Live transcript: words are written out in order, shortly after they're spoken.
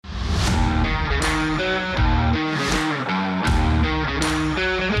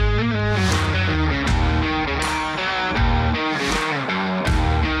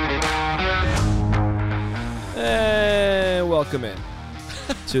welcome in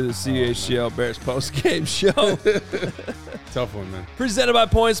to the CHGO Bears post-game show. Tough one, man. Presented by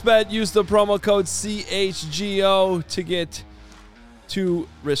PointsBet. Use the promo code CHGO to get 2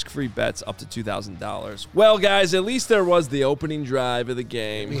 risk-free bets up to $2,000. Well, guys, at least there was the opening drive of the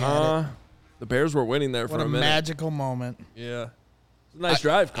game, huh? The Bears were winning there for a minute. What a magical moment. Yeah. Nice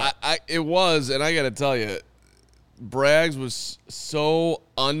drive. It was, and I got to tell you, Braggs was so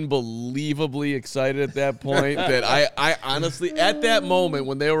unbelievably excited at that point that I honestly, at that moment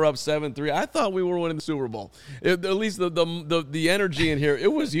when they were up 7-3, I thought we were winning the Super Bowl. At least the energy in here,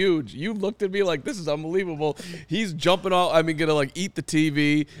 it was huge. You looked at me like, this is unbelievable. He's jumping off. I mean, gonna like eat the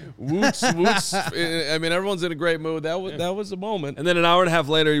TV. Woots. I mean, everyone's in a great mood. That was a moment. And then an hour and a half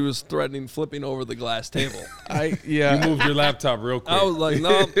later, he was threatening flipping over the glass table. You moved your laptop real quick. I was like,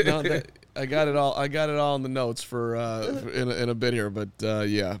 no. I got it all in the notes for in a bit here, but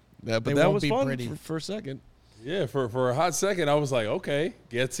yeah. But that was fun for a second. Yeah, for a hot second, I was like, okay,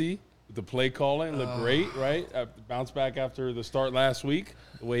 Getsy, the play calling looked great, right? Bounce back after the start last week,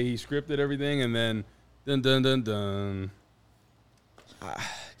 the way he scripted everything, and then dun.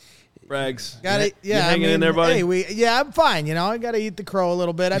 Braggs. Got it. You hanging in there, buddy? Hey, I'm fine. You know, I got to eat the crow a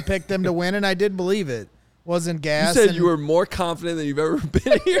little bit. I picked them to win, and I did believe it. Wasn't gas. You said you were more confident than you've ever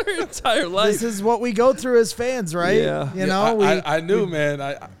been in your entire life. This is what we go through as fans, right? Yeah. You know, I knew, man.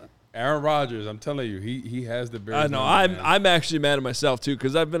 Aaron Rodgers, I'm telling you, he has the Bears. I know. I'm actually mad at myself, too,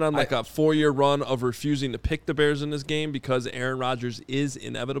 because I've been on like a 4-year run of refusing to pick the Bears in this game because Aaron Rodgers is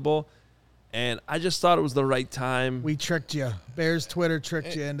inevitable. And I just thought it was the right time. We tricked you. Bears Twitter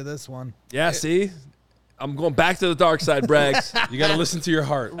tricked you into this one. Yeah, see? I'm going back to the dark side, Braggs. You got to listen to your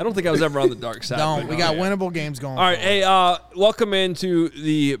heart. I don't think I was ever on the dark side. Don't. We got winnable games going. All right, hey, welcome into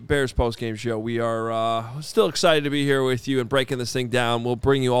the Bears postgame show. We are still excited to be here with you and breaking this thing down. We'll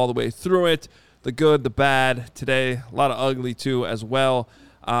bring you all the way through it, the good, the bad. Today, a lot of ugly, too, as well.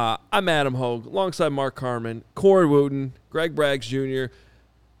 I'm Adam Hogue, alongside Mark Carman, Corey Wooten, Greg Braggs Jr.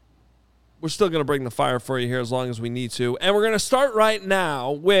 We're still going to bring the fire for you here as long as we need to. And we're going to start right now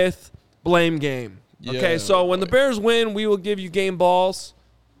with Blame Game. Okay, so when the Bears win, we will give you game balls.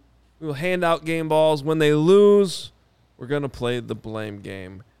 We will hand out game balls. When they lose, we're going to play the blame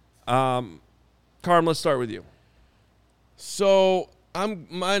game. Carm, let's start with you. So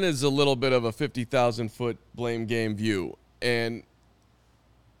mine is a little bit of a 50,000-foot blame game view. And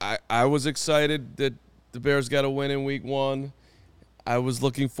I was excited that the Bears got a win in week 1. I was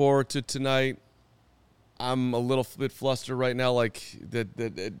looking forward to tonight. I'm a little bit flustered right now, like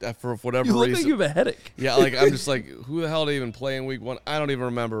that for whatever reason. You look like you have a headache. Yeah, like I'm just like, who the hell did they even play in week 1? I don't even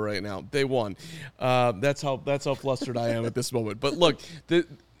remember right now. They won. That's how flustered I am at this moment. But look, the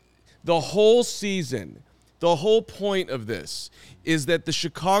whole season, the whole point of this is that the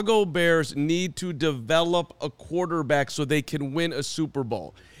Chicago Bears need to develop a quarterback so they can win a Super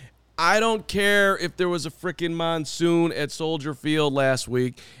Bowl. I don't care if there was a freaking monsoon at Soldier Field last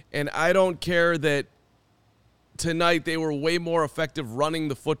week, and I don't care that tonight they were way more effective running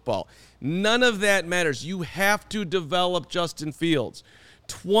the football. None of that matters. You have to develop Justin Fields.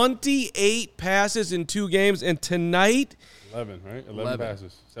 28 passes in 2 games, and tonight 11, right? 11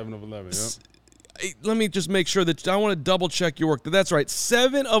 passes. 7 of 11, yep. Let me just make sure that I want to double check your work. That's right.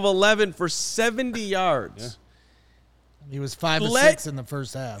 7 of 11 for 70 yards. He was 5 of 6 in the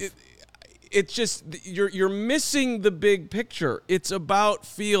first half. It's just you're missing the big picture. It's about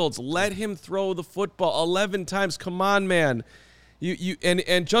Fields. Let him throw the football 11 times. Come on, man.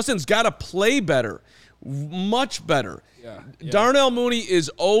 And Justin's got to play better, much better. Yeah. Darnell Mooney is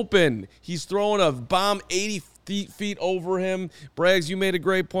open. He's throwing a bomb 80 feet over him. Braggs, you made a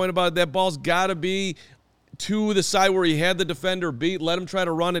great point about it. That ball's got to be to the side where he had the defender beat. Let him try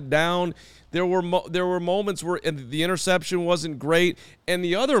to run it down. There were moments where the interception wasn't great, and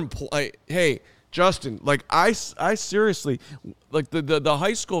the other play. Hey, Justin, like I seriously, like the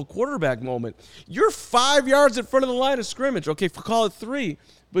high school quarterback moment. You're 5 yards in front of the line of scrimmage. Okay, call it 3,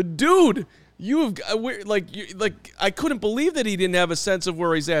 but dude, I couldn't believe that he didn't have a sense of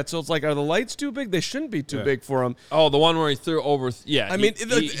where he's at. So it's like, are the lights too big? They shouldn't be too big for him. Oh, the one where he threw over. Yeah, I mean, he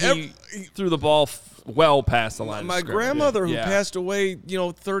threw the ball well past the line. My grandmother, who passed away,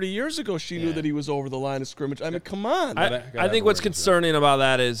 30 years ago, she knew that he was over the line of scrimmage. I mean, come on. I think what's concerning about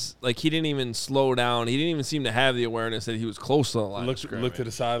that is, like, he didn't even slow down. He didn't even seem to have the awareness that he was close to the line of scrimmage. Look to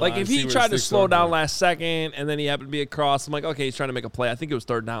the sideline. Like, if he tried to slow down last second and then he happened to be across, I'm like, okay, he's trying to make a play. I think it was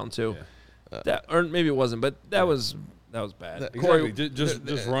 3rd down, too. Yeah. Or maybe it wasn't, but that was bad. Exactly. Corey,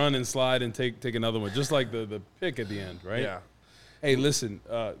 just run and slide and take another one, just like the pick at the end, right? Yeah. Hey, listen,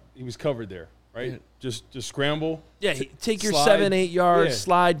 he was covered there. right? Just scramble. Yeah, take your slide. 7-8 yards, Yeah.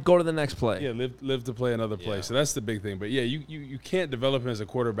 slide, go to the next play. Yeah, live to play another play. Yeah. So that's the big thing. But, yeah, you can't develop him as a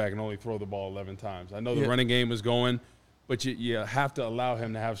quarterback and only throw the ball 11 times. I know the running game is going, but you have to allow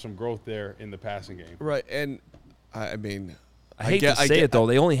him to have some growth there in the passing game. Right, and I mean, I hate to say it, though.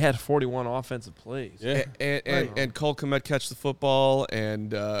 They only had 41 offensive plays. Yeah. And Cole Kmet catch the football,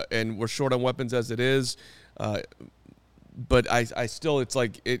 and we're short on weapons as it is. But I still, it's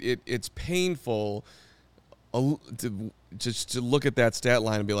like it's painful to look at that stat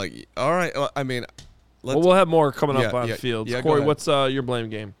line and be like, all right. I mean, we'll have more coming up on yeah, Fields. yeah, Corey, go what's your blame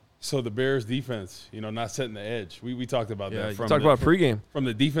game? So the Bears defense, not setting the edge. We talked about that. You talked about pregame. From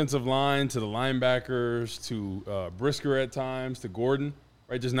the defensive line to the linebackers to Brisker at times to Gordon,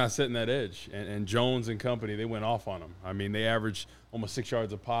 right? Just not setting that edge. And Jones and company, they went off on him. I mean, they averaged almost 6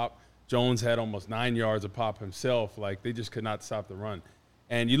 yards a pop. Jones had almost 9 yards a pop himself. Like, they just could not stop the run.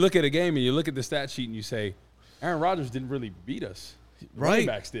 And you look at a game and you look at the stat sheet and you say, Aaron Rodgers didn't really beat us. Running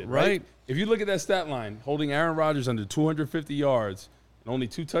backs did, right? If you look at that stat line, holding Aaron Rodgers under 250 yards and only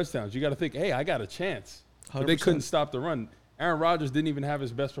 2 touchdowns, you got to think, hey, I got a chance. But they couldn't stop the run. Aaron Rodgers didn't even have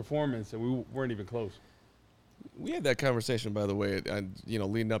his best performance, and we weren't even close. We had that conversation, by the way, and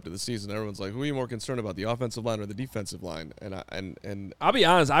leading up to the season. Everyone's like, "Who are you more concerned about, the offensive line or the defensive line?" And I'll be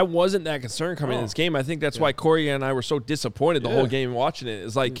honest, I wasn't that concerned coming in this game. I think that's why Corey and I were so disappointed the whole game watching it.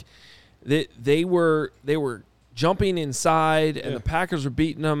 It's like they were jumping inside, and the Packers were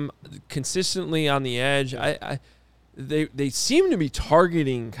beating them consistently on the edge. They seem to be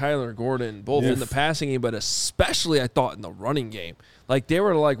targeting Kyler Gordon both in the passing game, but especially I thought in the running game. Like they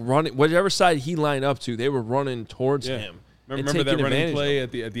were like running whatever side he lined up to, they were running towards him. Remember that running play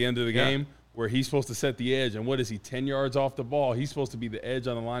at the end of the game where he's supposed to set the edge, and what is he, 10 yards off the ball? He's supposed to be the edge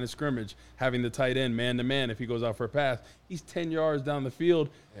on the line of scrimmage, having the tight end man-to-man if he goes out for a pass. He's 10 yards down the field.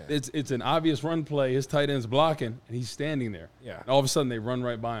 Yeah. It's an obvious run play. His tight end's blocking, and he's standing there. Yeah. And all of a sudden, they run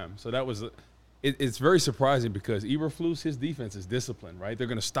right by him. So that was it's very surprising because Eberflus, his defense is disciplined, right? They're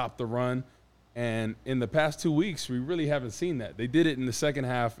going to stop the run. And in the past 2 weeks, we really haven't seen that. They did it in the second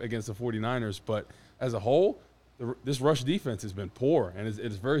half against the 49ers, but as a whole, this rush defense has been poor, and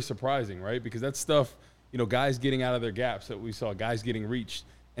it's very surprising, right? Because that's stuff, guys getting out of their gaps that we saw, guys getting reached.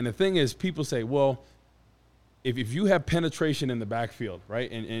 And the thing is, people say, well, if you have penetration in the backfield,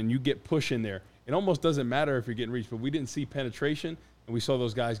 right, and you get push in there, it almost doesn't matter if you're getting reached. But we didn't see penetration, and we saw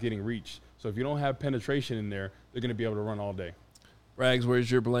those guys getting reached. So if you don't have penetration in there, they're going to be able to run all day. Rags, where's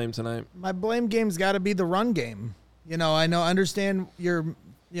your blame tonight? My blame game's got to be the run game. Understand your,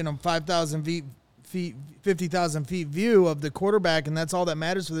 5,000 feet, 50,000 feet view of the quarterback, and that's all that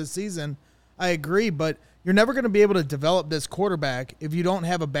matters for this season. I agree, but you're never going to be able to develop this quarterback if you don't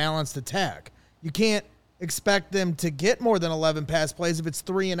have a balanced attack. You can't expect them to get more than 11 pass plays if it's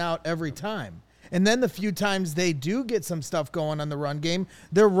 3 and out every time. And then the few times they do get some stuff going on the run game,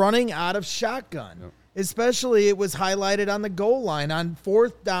 they're running out of shotgun. Yep. Especially it was highlighted on the goal line. On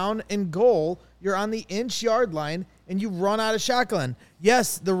 4th down and goal, you're on the inch-yard line, and you run out of shotgun.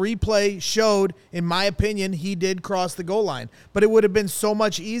 Yes, the replay showed, in my opinion, he did cross the goal line. But it would have been so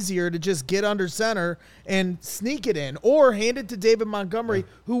much easier to just get under center and sneak it in or hand it to David Montgomery,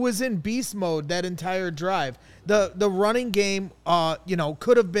 who was in beast mode that entire drive. The running game,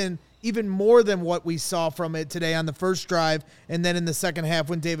 could have been even more than what we saw from it today on the first drive and then in the second half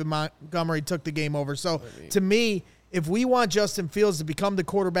when David Montgomery took the game over. So, to me, if we want Justin Fields to become the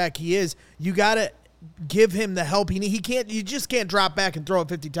quarterback he is, you got to give him the help he needs. You just can't drop back and throw it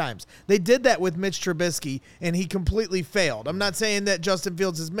 50 times. They did that with Mitch Trubisky, and he completely failed. I'm not saying that Justin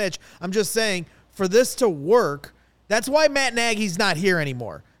Fields is Mitch. I'm just saying for this to work, that's why Matt Nagy's not here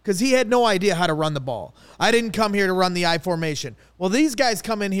anymore. Because he had no idea how to run the ball. I didn't come here to run the I formation. Well, these guys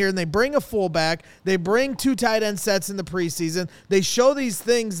come in here and they bring a fullback. They bring 2 tight end sets in the preseason. They show these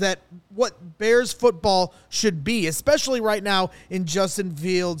things that what Bears football should be, especially right now in Justin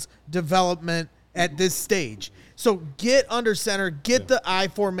Fields' development at this stage. So get under center, get the I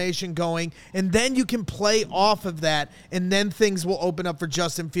formation going, and then you can play off of that, and then things will open up for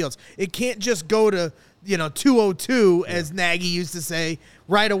Justin Fields. It can't just go to 202, as Nagy used to say,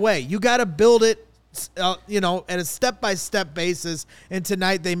 right away. You got to build it, at a step-by-step basis. And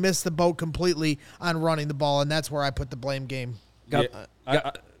tonight they missed the boat completely on running the ball, and that's where I put the blame game.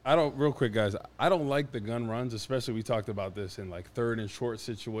 I don't, real quick, guys, I don't like the gun runs, especially we talked about this in like 3rd and short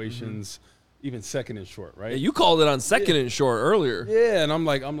situations, even 2nd and short, right? Yeah, you called it on 2nd and short earlier. Yeah, and I'm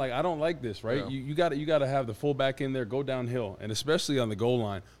like, I don't like this, right? Yeah. You got to have the fullback in there, go downhill, and especially on the goal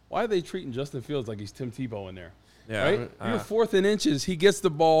line. Why are they treating Justin Fields like he's Tim Tebow in there? Yeah, right? You're 4th and inches. He gets the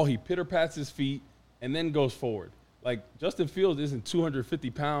ball. He pitter-pats his feet and then goes forward. Like, Justin Fields isn't 250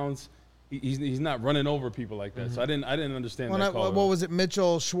 pounds. he's not running over people like that. So I didn't understand that call. What was it,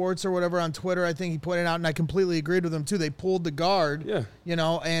 Mitchell Schwartz or whatever on Twitter? I think he pointed out, and I completely agreed with him too. They pulled the guard. Yeah.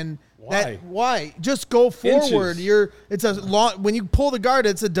 And Why? Why? Just go forward. Inches. It's a long. When you pull the guard,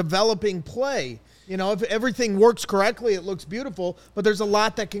 it's a developing play. If everything works correctly, it looks beautiful. But there's a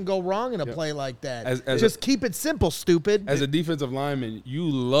lot that can go wrong in a play like that. Just keep it simple, stupid. As a defensive lineman, you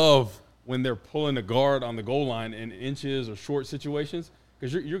love when they're pulling the guard on the goal line in inches or short situations.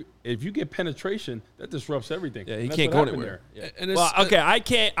 Because if you get penetration, that disrupts everything. Yeah, he can't go anywhere. Yeah. I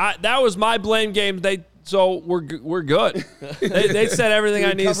can't. That was my blame game. So we're good. they said everything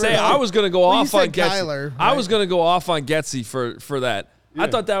I need to say. I was going to go off on Getsy. Kyler, right? I was going to go off on Getsy for that. Yeah. I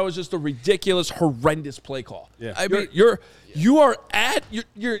thought that was just a ridiculous, horrendous play call. Yeah. I mean, you're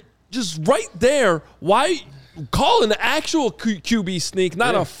just right there. Why call an actual QB sneak,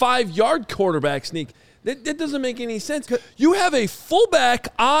 not a 5-yard quarterback sneak? That doesn't make any sense. You have a fullback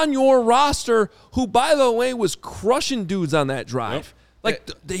on your roster who, by the way, was crushing dudes on that drive.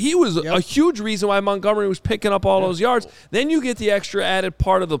 He was a huge reason why Montgomery was picking up all those yards. Then you get the extra added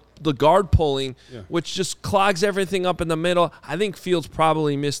part of the guard pulling, which just clogs everything up in the middle. I think Fields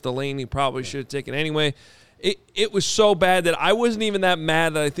probably missed the lane he probably should have taken anyway. It was so bad that I wasn't even that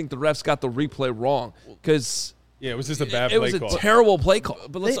mad that I think the refs got the replay wrong because – it was just a bad play call. It was a terrible play call.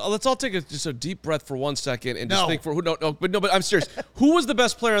 But let's all take just a deep breath for 1 second and just think for who. But I'm serious. Who was the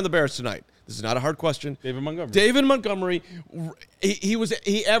best player on the Bears tonight? This is not a hard question. David Montgomery.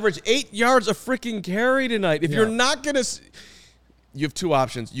 He averaged 8 yards a freaking carry tonight. If you're not gonna, you have two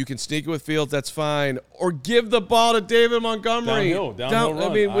options. You can sneak it with Fields, that's fine, or give the ball to David Montgomery. Downhill run. I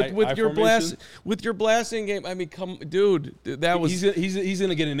mean, with your blasting game. I mean, dude, that was. He's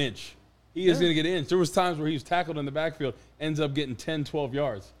gonna get an inch. He is going to get an inch. There was times where he was tackled in the backfield, ends up getting 10, 12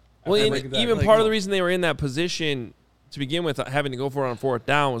 yards. Well, even part of the reason they were in that position to begin with, having to go for it on 4th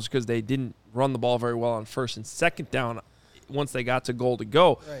down, was because they didn't run the ball very well on 1st and 2nd down once they got to goal to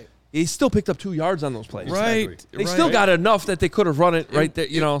go. Right. He still picked up 2 yards on those plays. Right. They still got enough that they could have run it right there.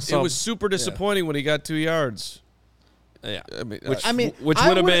 So. It was super disappointing when he got 2 yards. Yeah. Which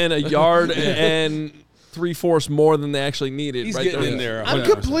would have been a yard and 3/4 more than they actually needed. He's right getting in there. 100%. I'm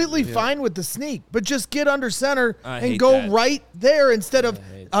completely fine with the sneak, but just get under center and go that. right there instead of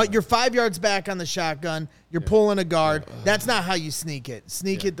you're 5 yards back on the shotgun. You're pulling a guard. That's not how you sneak it.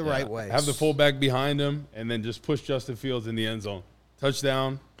 Sneak it the right way. Have the fullback behind him and then just push Justin Fields in the end zone.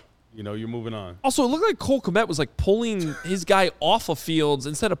 Touchdown. You're moving on. Also, it looked like Cole Kmet was like pulling his guy off of Fields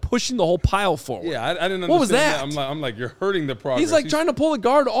instead of pushing the whole pile forward. Yeah, I didn't understand what was that. I'm like, you're hurting the progress. He's like trying to pull the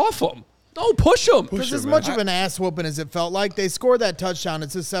guard off him. No, push him. Because as much of an ass whooping as it felt like, they scored that touchdown.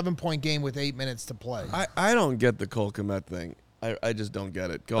 It's a 7-point game with 8 minutes to play. I don't get the Cole Kmet thing. I just don't get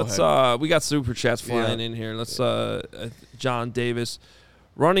it. Go ahead. We got super chats flying in here. Let's John Davis.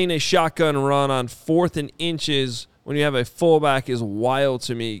 Running a shotgun run on 4th and inches when you have a fullback is wild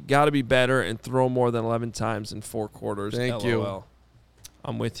to me. Got to be better and throw more than 11 times in 4 quarters. Thank LOL. you.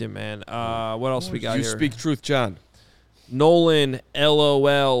 I'm with you, man. What else we got here? You speak truth, John. Nolan,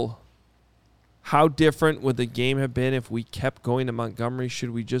 LOL. How different would the game have been if we kept going to Montgomery?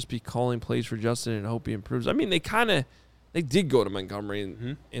 Should we just be calling plays for Justin and hope he improves? I mean, they did go to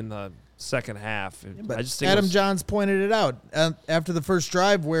Montgomery in the second half. But I just think Adam Johns pointed it out. After the first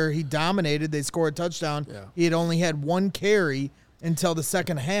drive where he dominated, they scored a touchdown. Yeah. He had only had 1 carry until the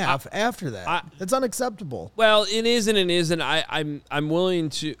second half after that. That's unacceptable. Well, it is and it isn't. I'm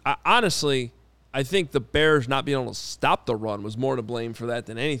willing to honestly, I think the Bears not being able to stop the run was more to blame for that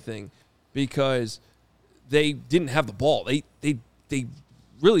than anything. Because they didn't have the ball. They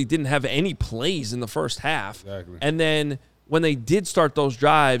really didn't have any plays in the first half. Exactly. And then when they did start those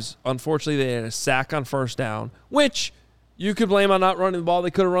drives, unfortunately they had a sack on 1st down, which you could blame on not running the ball.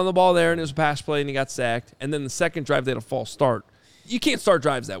 They could have run the ball there and it was a pass play and he got sacked. And then the second drive they had a false start. You can't start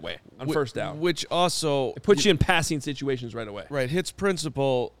drives that way on 1st down. Which also it puts you in passing situations right away. Right. Hits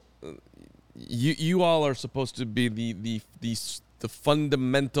principle. You all are supposed to be the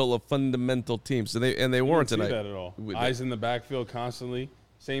fundamental of fundamental teams, and they weren't tonight. That at all. Eyes in the backfield constantly.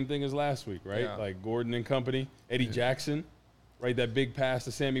 Same thing as last week, right? Yeah. Like Gordon and company. Eddie Jackson, right? That big pass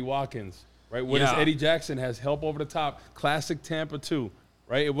to Sammy Watkins, right? What is Eddie Jackson has help over the top. Classic Tampa 2,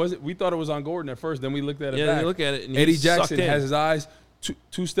 right? It wasn't. We thought it was on Gordon at first. Then we looked at it. Yeah, you look at it. And Eddie Jackson has his eyes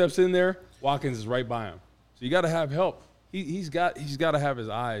two steps in there. Watkins is right by him. So you got to have help. He's got to have his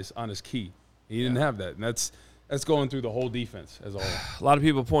eyes on his key. He didn't have that, and that's going through the whole defense as a whole. A lot of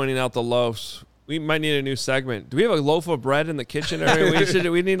people pointing out the loaves. We might need a new segment. Do we have a loaf of bread in the kitchen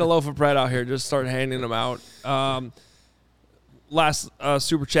area? We need a loaf of bread out here. Just start handing them out. Last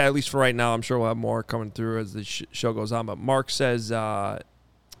super chat, at least for right now. I'm sure we'll have more coming through as the show goes on. But Mark says,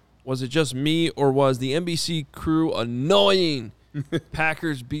 Was it just me, or was the NBC crew annoying?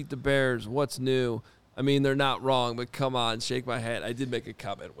 Packers beat the Bears. What's new? I mean, they're not wrong, but come on, shake my head. I did make a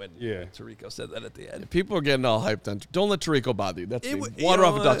comment when Tirico said that at the end. People are getting all hyped on. Don't let Tirico bother you. That's It the w- water you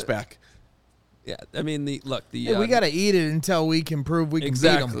off a know duck's what? back. Yeah, I mean, Hey, we got to eat it until we can prove we can beat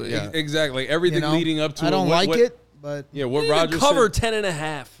Exactly, them. yeah. Exactly. Everything leading up to I don't like it, but Yeah, what Roger Rodgers cover said,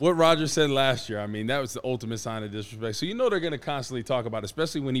 10.5. what Rodgers said last year, I mean, that was the ultimate sign of disrespect. So they're going to constantly talk about it,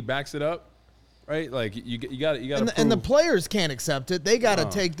 especially when he backs it up, right? Like you got to and the players can't accept it. They got to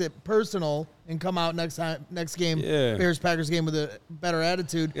take it personal and come out next game, Yeah. Bears-Packers game with a better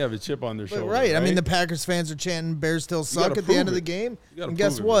attitude. have a chip on their But shoulder. right. I mean, the Packers fans are chanting Bears still suck gotta at the end of prove the it. game. You gotta And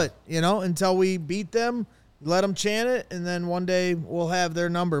guess prove it, what? Until we beat them, let them chant it, and then one day we'll have their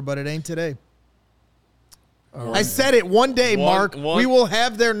number, but it ain't today. I said it one day, Mark. We will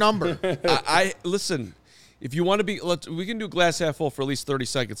have their number. I listen. If you want to be, we can do glass half full for at least 30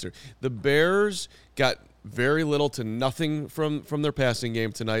 seconds here. The Bears got very little to nothing from their passing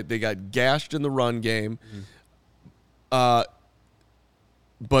game tonight. They got gashed in the run game.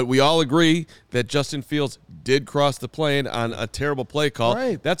 But we all agree that Justin Fields did cross the plane on a terrible play call.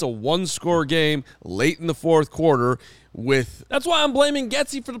 Right. That's a one-score game late in the fourth quarter with That's why I'm blaming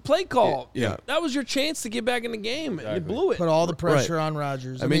Getsy for the play call. Yeah. That was your chance to get back in the game, and you blew it. Put all the pressure on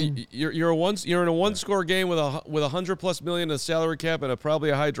Rodgers. I mean, you're in a one-score game with $100+ million of salary cap and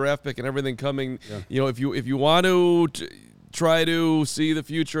probably a high draft pick and everything coming. Yeah. If you want to try to see the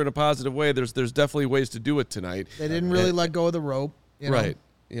future in a positive way, there's definitely ways to do it tonight. they didn't really let go of the rope. Right.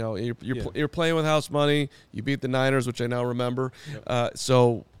 You're playing with house money. You beat the Niners, which I now remember.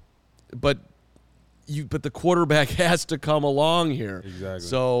 But the quarterback has to come along here. Exactly.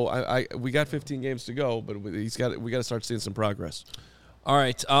 So we got 15 games to go, but we got to start seeing some progress. All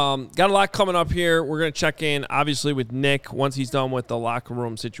right. Got a lot coming up here. We're going to check in, obviously, with Nick. Once he's done with the locker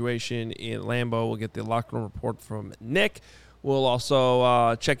room situation in Lambeau, we'll get the locker room report from Nick. We'll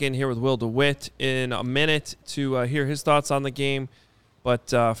also check in here with Will DeWitt in a minute to hear his thoughts on the game.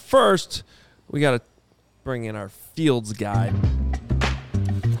 But first, we got to bring in our Fields guide.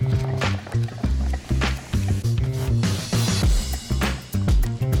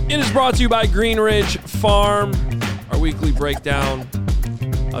 It is brought to you by Green Ridge Farm, our weekly breakdown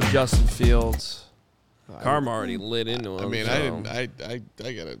of Justin Fields. Karma already lit into him. I mean, so. I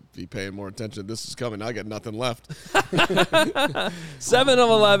gotta be paying more attention. This is coming. I got nothing left. 7 of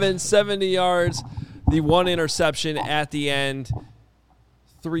 11, 70 yards. The one interception at the end.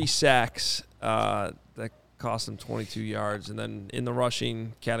 3 sacks that cost him 22 yards. And then in the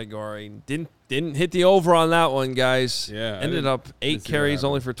rushing category, didn't hit the over on that one, guys. Yeah, Ended up 8 carries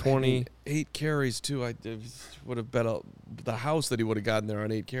only for 20. 8 carries too. I would have bet the house that he would have gotten there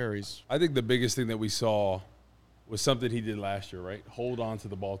on 8 carries. I think the biggest thing that we saw was something he did last year, right? Hold on to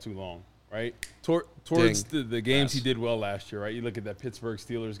the ball too long, right? Towards the games he did well last year, right? You look at that Pittsburgh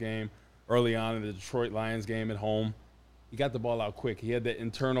Steelers game early on in the Detroit Lions game at home. He got the ball out quick. He had that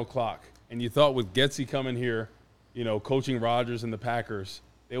internal clock. And you thought with Getsy coming here, coaching Rodgers and the Packers,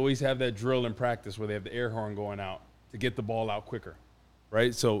 they always have that drill in practice where they have the air horn going out to get the ball out quicker,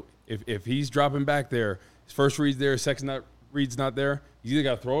 right? So if he's dropping back there, his first read's there, his second read's not there, you either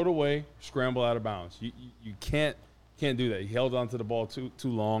got to throw it away, scramble out of bounds. You can't do that. He held onto the ball too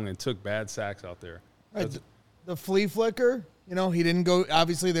long and took bad sacks out there. Right. The flea flicker, he didn't go.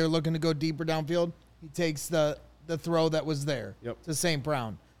 Obviously, they were looking to go deeper downfield. He takes the throw that was there to St.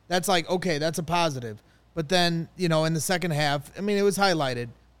 Brown. That's like, okay, that's a positive. But then, in the second half, I mean, it was highlighted.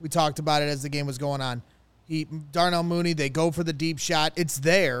 We talked about it as the game was going on. Darnell Mooney, they go for the deep shot. It's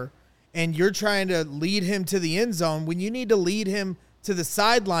there, and you're trying to lead him to the end zone when you need to lead him to the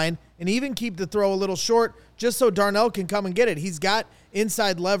sideline and even keep the throw a little short just so Darnell can come and get it. He's got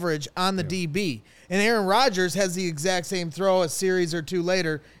inside leverage on the DB. And Aaron Rodgers has the exact same throw a series or two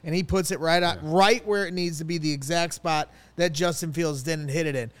later, and he puts it right where it needs to be, the exact spot that Justin Fields didn't hit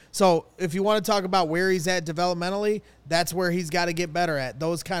it in. So if you want to talk about where he's at developmentally, that's where he's got to get better at,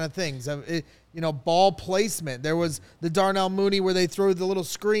 those kind of things. Ball placement. There was the Darnell Mooney where they threw the little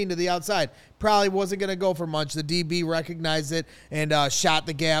screen to the outside. Probably wasn't going to go for much. The DB recognized it and shot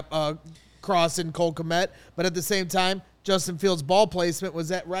the gap, crossing Cole Kmet. But at the same time, Justin Fields' ball placement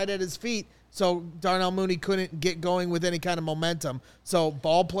was right at his feet, so Darnell Mooney couldn't get going with any kind of momentum. So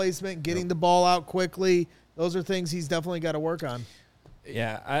ball placement, getting the ball out quickly, those are things he's definitely got to work on.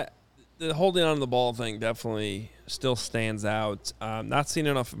 Yeah, the holding on to the ball thing definitely still stands out. Not seeing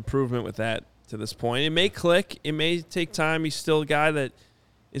enough improvement with that to this point. It may click. It may take time. He's still a guy that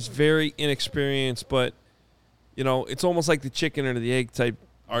is very inexperienced, but, it's almost like the chicken or the egg type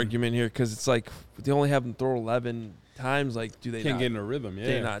argument here because it's like they only have him throw 11 times. Like, do they Can't not get in a rhythm. do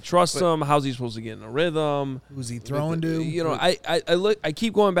they Yeah. not trust him? How's he supposed to get in a rhythm? Who's he throwing to? You know, I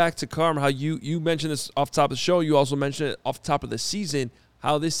keep going back to Carm, how you mentioned this off the top of the show. You also mentioned it off the top of the season,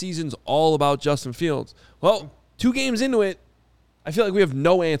 how this season's all about Justin Fields. Well, 2 games into it, I feel like we have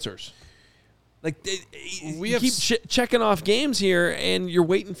no answers. Like, you keep checking off games here, and you're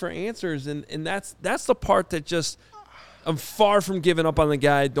waiting for answers, and that's the part that just I'm far from giving up on the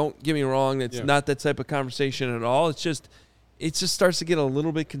guy. Don't get me wrong; it's not that type of conversation at all. It just starts to get a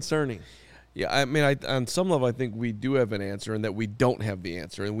little bit concerning. Yeah, I mean, on some level, I think we do have an answer, and that we don't have the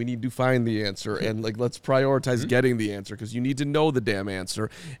answer, and we need to find the answer, and like let's prioritize getting the answer because you need to know the damn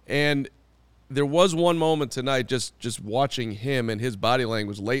answer. And there was one moment tonight, just watching him and his body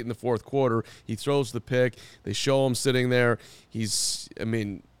language late in the fourth quarter. He throws the pick. They show him sitting there. He's, I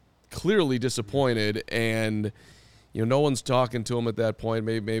mean, clearly disappointed, and no one's talking to him at that point.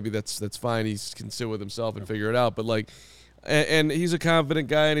 Maybe that's fine. He can sit with himself and figure it out. But like, and he's a confident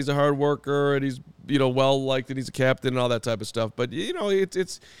guy, and he's a hard worker, and he's well liked, and he's a captain and all that type of stuff. But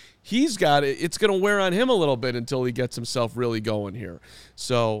he's got it. It's going to wear on him a little bit until he gets himself really going here.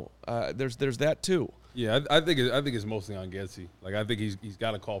 So there's that too. Yeah, I think it's mostly on Getsy. Like, I think he's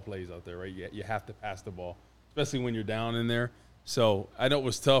got to call plays out there, right? You have to pass the ball, especially when you're down in there. So I know it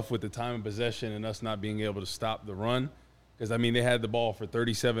was tough with the time of possession and us not being able to stop the run. Because, I mean, they had the ball for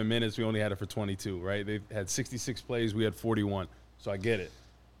 37 minutes. We only had it for 22, right? They had 66 plays. We had 41. So I get it.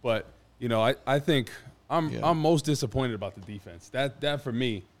 But, I think I'm most disappointed about the defense. That for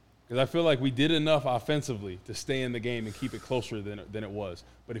me, because I feel like we did enough offensively to stay in the game and keep it closer than it was.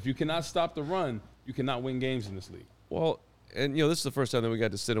 But if you cannot stop the run, you cannot win games in this league. Well, and this is the first time that we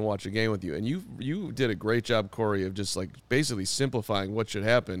got to sit and watch a game with you, and you did a great job, Corey, of just like basically simplifying what should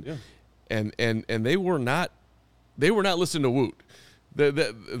happen. Yeah. And they were not listening to Woot.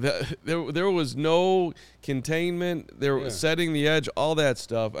 There was no containment. They were setting the edge, all that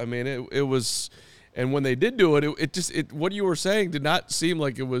stuff. I mean, it was. And when they did do it, it what you were saying did not seem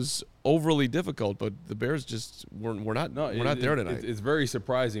like it was overly difficult. But the Bears just we're not there tonight. It's very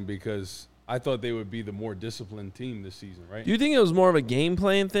surprising because I thought they would be the more disciplined team this season, right? Do you think it was more of a game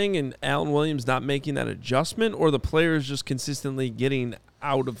plan thing and Allen Williams not making that adjustment, or the players just consistently getting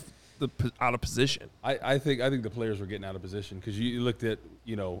out of position? I think the players were getting out of position because you looked at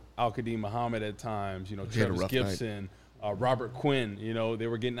Al-Qadim Muhammad at times, Travis Gibson, Robert Quinn, they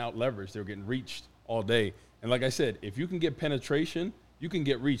were getting out leveraged, they were getting reached all day. And like I said, if you can get penetration, you can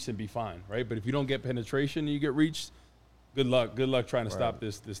get reached and be fine, right? But if you don't get penetration and you get reached, good luck trying to stop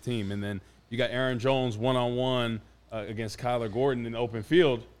this team. And then you got Aaron Jones one-on-one against Kyler Gordon in the open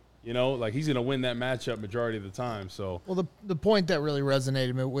field. Like he's going to win that matchup majority of the time. So, well, the point that really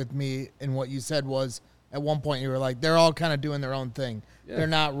resonated with me in what you said was at one point you were like, they're all kind of doing their own thing. Yeah. They're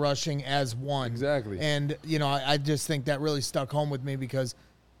not rushing as one. Exactly. And, I just think that really stuck home with me because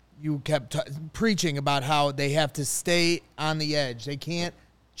you kept preaching about how they have to stay on the edge. They can't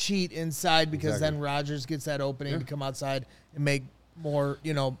cheat inside because then Rodgers gets that opening to come outside and make more,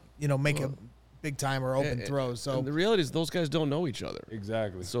 make a big time or open throws. So and the reality is those guys don't know each other.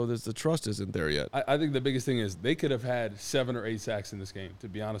 Exactly. So the trust isn't there yet. I think the biggest thing is they could have had 7 or 8 sacks in this game, to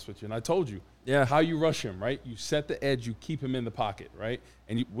be honest with you. And I told you, how you rush him, right? You set the edge, you keep him in the pocket, right?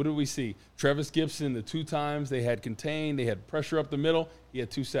 And what did we see? Travis Gibson, the 2 times they had contained, they had pressure up the middle, he had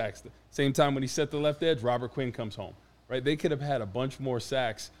 2 sacks. The same time when he set the left edge, Robert Quinn comes home, right? They could have had a bunch more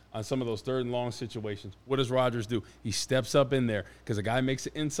sacks on some of those 3rd and long situations. What does Rodgers do? He steps up in there because a guy makes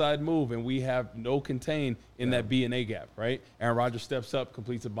an inside move and we have no contain in that B and A gap, right? Aaron Rodgers steps up,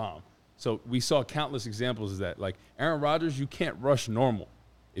 completes a bomb. So we saw countless examples of that. Like Aaron Rodgers, you can't rush normal.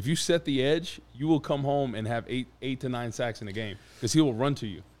 If you set the edge, you will come home and have 8 to 9 sacks in a game because he will run to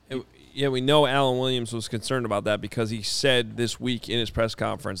you. Yeah, we know Allen Williams was concerned about that because he said this week in his press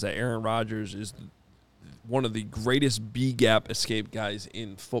conference that Aaron Rodgers is one of the greatest B-gap escape guys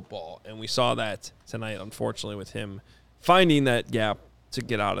in football. And we saw that tonight, unfortunately, with him finding that gap to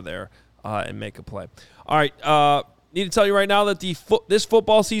get out of there and make a play. All right, need to tell you right now that this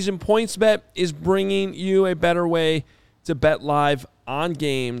football season, PointsBet is bringing you a better way to bet live on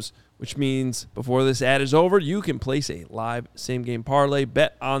games, which means before this ad is over, you can place a live same-game parlay,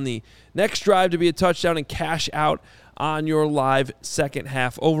 bet on the next drive to be a touchdown, and cash out on your live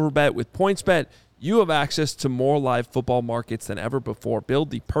second-half overbet. With PointsBet, you have access to more live football markets than ever before. Build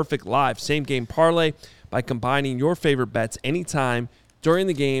the perfect live same-game parlay by combining your favorite bets anytime during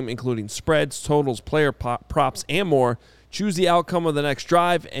the game, including spreads, totals, player props, and more. Choose the outcome of the next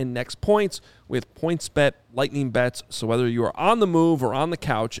drive and next points with PointsBet Lightning Bets. So whether you are on the move or on the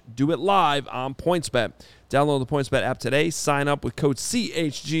couch, do it live on PointsBet. Download the PointsBet app today. Sign up with code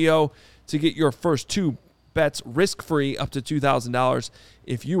CHGO to get your first $2 bets risk-free up to $2,000.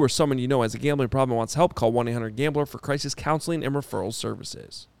 If you or someone you know has a gambling problem and wants help, call 1-800-GAMBLER for crisis counseling and referral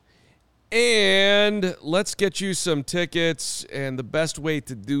services. And let's get you some tickets, and the best way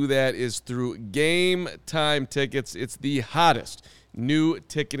to do that is through Game Time Tickets. It's the hottest new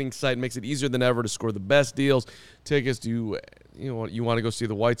ticketing site. It makes it easier than ever to score the best deals. Tickets you want to go see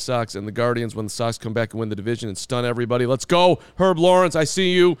the White Sox and the Guardians when the Sox come back and win the division and stun everybody. Let's go, Herb Lawrence. I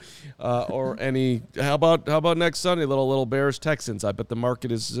see you. How about next Sunday, little Bears Texans? I bet the market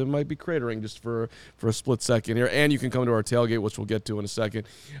might be cratering just for a split second here. And you can come to our tailgate, which we'll get to in a second.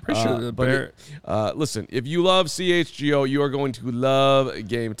 Pretty sure the Bear. Listen, if you love CHGO, you are going to love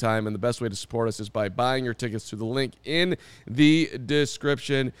Game Time, and the best way to support us is by buying your tickets through the link in the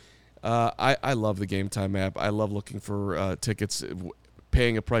description. I love the Game Time app. I love looking for tickets,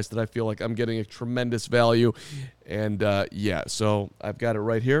 paying a price that I feel like I'm getting a tremendous value. And, so I've got it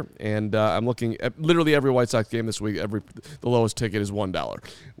right here. And I'm looking at literally every White Sox game this week. The lowest ticket is $1,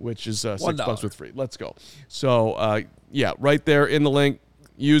 which is $6 with free. Let's go. So, right there in the link.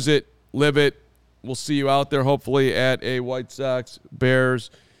 Use it. Live it. We'll see you out there, hopefully, at a White Sox, Bears,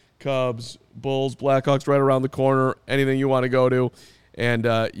 Cubs, Bulls, Blackhawks right around the corner. Anything you want to go to. And,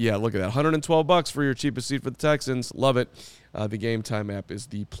 look at that. $112 for your cheapest seat for the Texans. Love it. The Game Time app is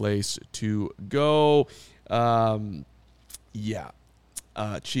the place to go.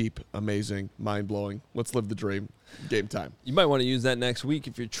 Cheap, amazing, mind-blowing. Let's live the dream. Game Time. You might want to use that next week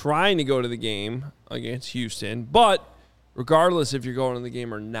if you're trying to go to the game against Houston. But regardless if you're going to the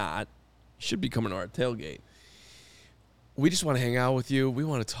game or not, you should be coming to our tailgate. We just want to hang out with you. We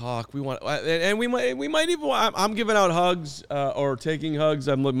want to talk. We might even. I'm giving out hugs or taking hugs.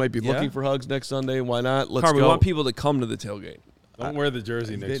 I might be looking for hugs next Sunday. Why not? Let's go. We want people to come to the tailgate. Don't wear the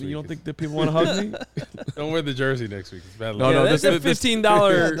jersey next week. You don't think that people want to hug me? Don't wear the jersey next week. It's bad luck. No, that's a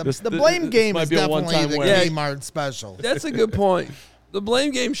 $15. The blame game might is be a definitely one-time the wear. Kmart special. That's a good point. The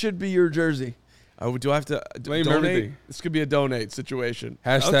blame game should be your jersey. Do I have to Blame donate? everything. This could be a donate situation.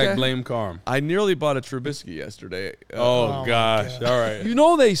 Hashtag blame Carm. I nearly bought a Trubisky yesterday. Oh gosh. All right. You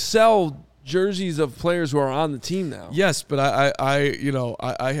know they sell jerseys of players who are on the team now. Yes, but I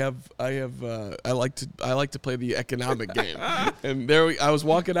like to play the economic game. And I was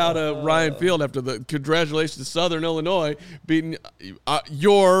walking out of Ryan Field after the congratulations to Southern Illinois beating I've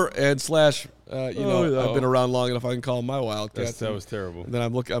been around long enough I can call them my Wildcats. That was terrible. And then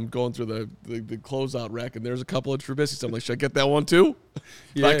I'm going through the closeout rack and there's a couple of Trubiskys. I'm like, should I get that one too?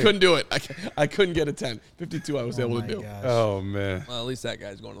 Yeah. But I couldn't do it. I couldn't get a 10. 52 I was able to do. Gosh. Oh man. Well, at least that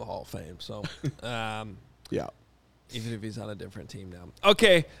guy's going to the Hall of Fame. So, Yeah. even if he's on a different team now.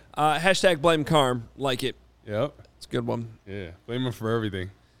 Okay. Hashtag blame Carm. Like it. Yep. It's a good one. Yeah. Blame him for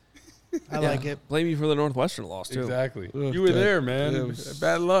everything. I like it. Blame you for the Northwestern loss, too. Exactly. Ugh, You were that- there, man. that was-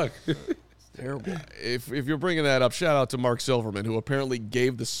 Bad luck. Terrible. If you're bringing that up, shout out to Mark Silverman, who apparently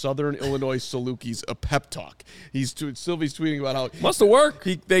gave the Southern Illinois Salukis a pep talk. Sylvie's tweeting about how Must have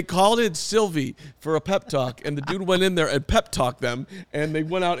worked. they called in Sylvie for a pep talk, and the dude went in there and pep talked them, and they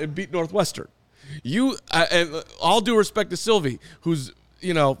went out and beat Northwestern. And all due respect to Sylvie, who's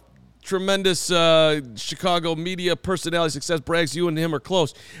tremendous Chicago media personality success, brags you and him are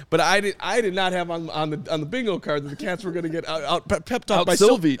close, but I did not have on the bingo card that the Cats were going to get out pep talked by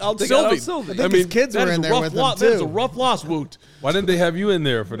Sylvie. Out They got Sylvie. out Sylvie. I think his kids that were is in a there rough with him, loss. That is a too. rough loss, Woot. Why didn't they have you in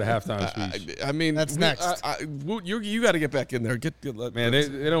there for the halftime speech? I mean, That's next. Woot, you got to get back in there. Man,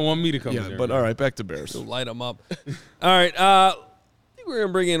 they don't want me to come in yeah, there. but all right, back to Bears. To light them up. All right. I think we're going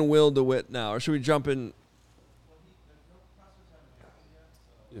to bring in Will DeWitt now. Or should we jump in?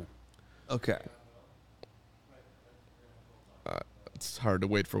 Yeah. Okay. It's hard to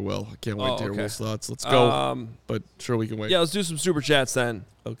wait for Will. I can't wait to hear okay. Will's thoughts. Let's go. But sure, we can wait. Yeah, let's do some super chats then.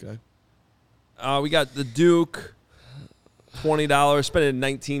 Okay. We got the Duke, $20, spending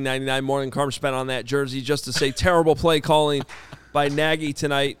 $19.99 more than Carm spent on that jersey just to say terrible play calling by Nagy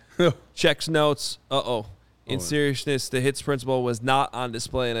tonight. Checks notes. In seriousness, the hits principle was not on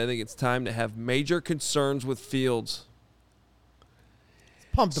display, and I think it's time to have major concerns with Fields.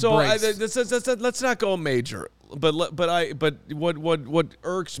 Pump the So brakes. let's not go major. But what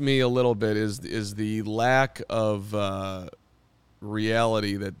irks me a little bit is the lack of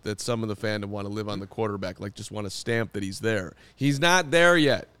reality that some of the fandom want to live on the quarterback, like just want to stamp that he's there. He's not there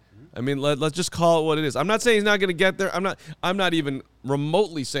yet. I mean, let's just call it what it is. I'm not saying he's not going to get there. I'm not even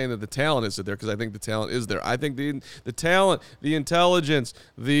remotely saying that the talent isn't there, because I think the talent is there. I think the talent, the intelligence,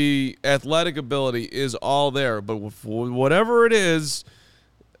 the athletic ability is all there. But whatever it is,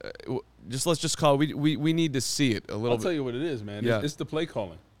 let's just call it. We need to see it a little I'll bit. tell you what it is, man. Yeah. It's the play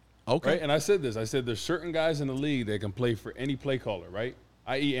calling. Okay. Right? And I said this. I said there's certain guys in the league that can play for any play caller, right?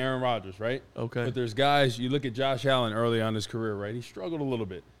 i.e. Aaron Rodgers, right? Okay. But there's guys, you look at Josh Allen early on in his career, right? He struggled a little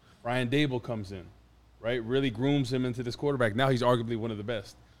bit. Brian Dable comes in, right? Really grooms him into this quarterback. Now he's arguably one of the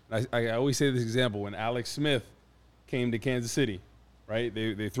best. And I always say this example. When Alex Smith came to Kansas City, right?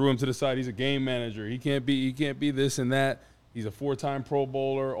 They threw him to the side. He's a game manager. He can't be this and that. He's a 4-time Pro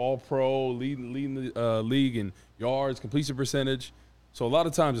Bowler, All-Pro, leading the league in yards, completion percentage. So a lot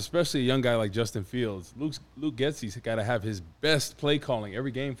of times, especially a young guy like Justin Fields, Luke Getsy's got to have his best play calling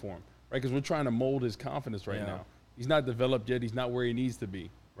every game for him, right? Because we're trying to mold his confidence right now. He's not developed yet. He's not where he needs to be,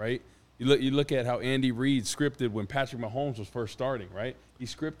 right? You look at how Andy Reid scripted when Patrick Mahomes was first starting, right? He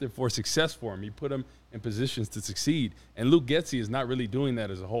scripted for success for him. He put him in positions to succeed. And Luke Getsy is not really doing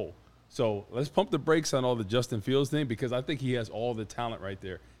that as a whole. So let's pump the brakes on all the Justin Fields thing because I think he has all the talent right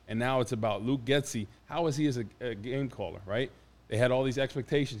there. And now it's about Luke Getsy. How is he as a game caller, right? They had all these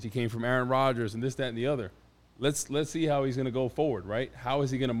expectations. He came from Aaron Rodgers and this, that, and the other. Let's see how he's going to go forward, right? How is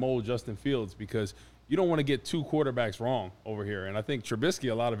he going to mold Justin Fields? Because you don't want to get two quarterbacks wrong over here. And I think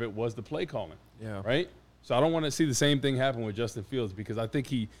Trubisky, a lot of it was the play calling, right? So I don't want to see the same thing happen with Justin Fields because I think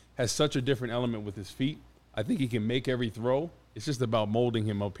he has such a different element with his feet. I think he can make every throw. It's just about molding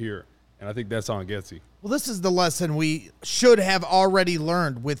him up here. And I think that's on Getsy. Well, this is the lesson we should have already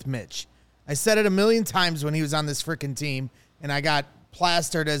learned with Mitch. I said it a million times when he was on this freaking team, and I got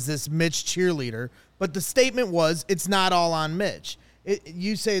plastered as this Mitch cheerleader. But the statement was, it's not all on Mitch.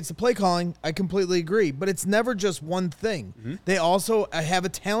 You say it's the play calling. I completely agree. But it's never just one thing. Mm-hmm. They also have a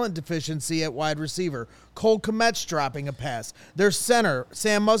talent deficiency at wide receiver. Cole Kmet's dropping a pass. Their center,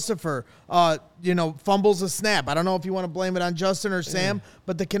 Sam Mustipher, fumbles a snap. I don't know if you want to blame it on Justin or Sam,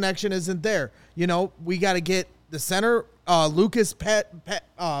 but the connection isn't there. We got to get the center, Lucas Patrick,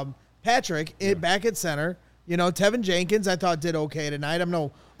 back at center. Tevin Jenkins, I thought, did okay tonight. I'm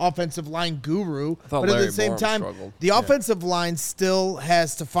no offensive line guru. But at the same time, the offensive line still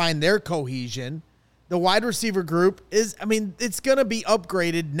has to find their cohesion. The wide receiver group it's going to be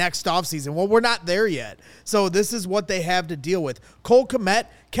upgraded next offseason. Well, we're not there yet. So this is what they have to deal with. Cole Kmet,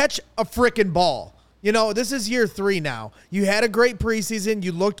 catch a frickin' ball. This is year 3 now. You had a great preseason.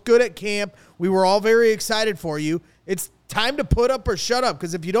 You looked good at camp. We were all very excited for you. It's time to put up or shut up,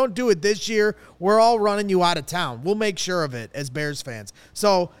 because if you don't do it this year, we're all running you out of town. We'll make sure of it as Bears fans.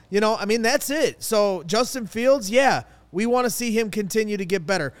 So, that's it. So Justin Fields, we want to see him continue to get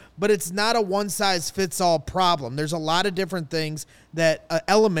better, but it's not a one-size-fits-all problem. There's a lot of different things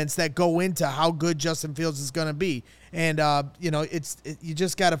elements that go into how good Justin Fields is going to be. And, you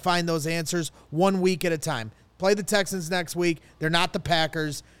just got to find those answers 1 week at a time. Play the Texans next week. They're not the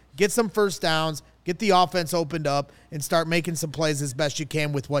Packers. Get some first downs, get the offense opened up, and start making some plays as best you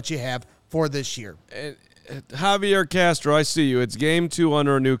can with what you have for this year. And Javier Castro, I see you. It's game 2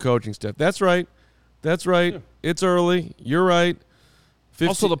 under a new coaching staff. That's right. Yeah. It's early. You're right.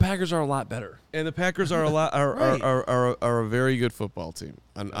 Also, the Packers are a lot better. And the Packers are are a very good football team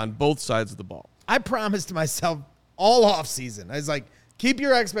on both sides of the ball. I promised myself all offseason. I was like, keep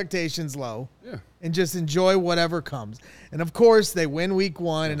your expectations low and just enjoy whatever comes. And, of course, they win week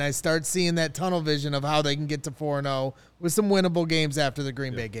 1, and I start seeing that tunnel vision of how they can get to 4-0 with some winnable games after the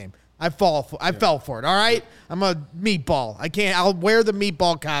Green Bay game. I fell for it, all right? I'm a meatball. I'll wear the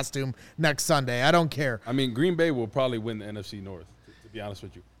meatball costume next Sunday. I don't care. Green Bay will probably win the NFC North, to be honest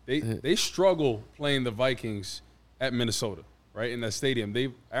with you. They struggle playing the Vikings at Minnesota, right, in that stadium.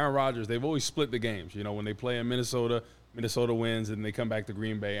 Aaron Rodgers, they've always split the games. When they play in Minnesota wins, and they come back to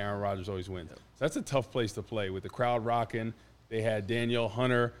Green Bay, Aaron Rodgers always wins. So that's a tough place to play with the crowd rocking. They had Danielle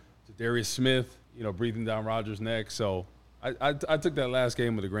Hunter, Darius Smith, breathing down Rodgers' neck. So I took that last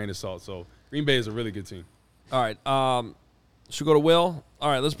game with a grain of salt. So Green Bay is a really good team. All right. Should we go to Will? All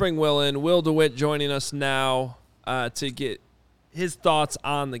right, let's bring Will in. Will DeWitt joining us now to get his thoughts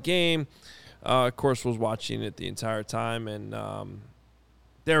on the game. Of course, was watching it the entire time, and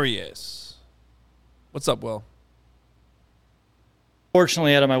there he is. What's up, Will?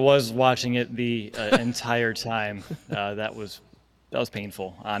 Fortunately, Adam, I was watching it the entire time. That was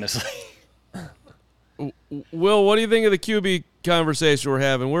painful, honestly. Will, what do you think of the QB conversation we're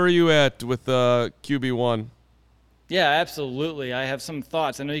having? Where are you at with QB1? Yeah, absolutely. I have some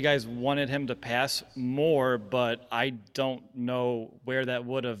thoughts. I know you guys wanted him to pass more, but I don't know where that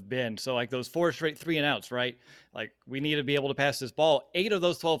would have been. So, like those 4 straight 3-and-outs, right? Like, we need to be able to pass this ball. 8 of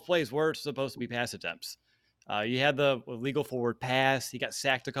those 12 plays were supposed to be pass attempts. You had the legal forward pass. He got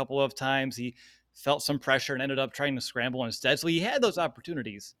sacked a couple of times. He felt some pressure and ended up trying to scramble instead. So he had those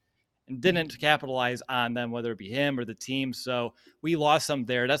opportunities and didn't capitalize on them, whether it be him or the team. So we lost some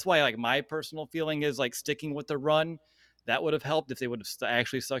there. That's why, my personal feeling is, sticking with the run. That would have helped if they would have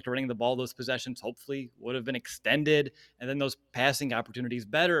actually stuck to running the ball. Those possessions hopefully would have been extended. And then those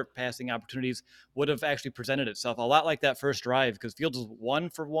better passing opportunities would have actually presented itself a lot like that first drive, because Fields was 1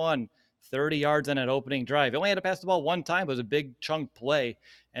 for 1, 30 yards on that opening drive. He only had to pass the ball one time, but it was a big chunk play.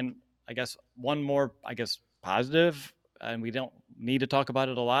 And I guess one more, positive, and we don't need to talk about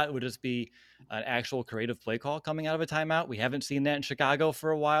it a lot, it would just be an actual creative play call coming out of a timeout. We haven't seen that in Chicago for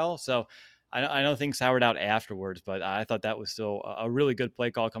a while. So I know things soured out afterwards, but I thought that was still a really good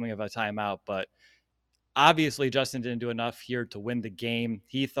play call coming out of a timeout. But obviously, Justin didn't do enough here to win the game.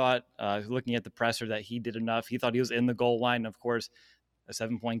 He thought, looking at the presser, that he did enough. He thought he was in the goal line. Of course, a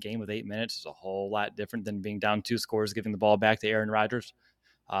 7-point game with 8 minutes is a whole lot different than being down 2 scores, giving the ball back to Aaron Rodgers.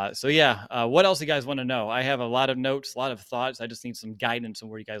 What else do you guys want to know? I have a lot of notes, a lot of thoughts. I just need some guidance on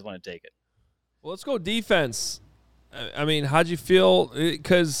where you guys want to take it. Well, let's go defense. I mean, how'd you feel?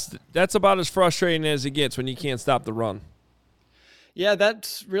 Because that's about as frustrating as it gets when you can't stop the run. Yeah,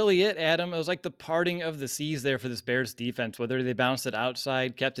 that's really it, Adam. It was like the parting of the seas there for this Bears defense, whether they bounced it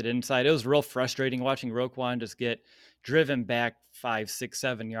outside, kept it inside. It was real frustrating watching Roquan just get driven back 5, 6,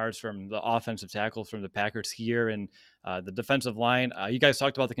 7 yards from the offensive tackles from the Packers here. And the defensive line, you guys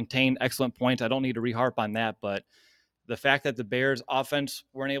talked about the contain, excellent point. I don't need to reharp on that, but the fact that the Bears offense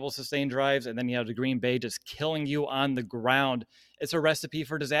weren't able to sustain drives, and then you have the Green Bay just killing you on the ground, it's a recipe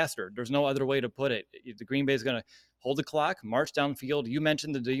for disaster. There's no other way to put it. The Green Bay is going to hold the clock, march downfield. You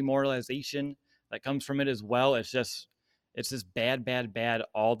mentioned the demoralization that comes from it as well. It's just bad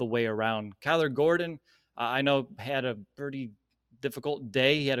all the way around. Kyler Gordon, I know, had a pretty difficult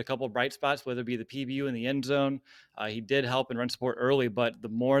day. He had a couple of bright spots, whether it be the PBU in the end zone. He did help in run support early, but the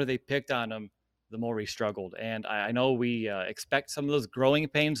more they picked on him, the more he struggled. And I know we expect some of those growing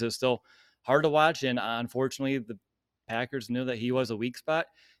pains. It's still hard to watch. And unfortunately, the Packers knew that he was a weak spot,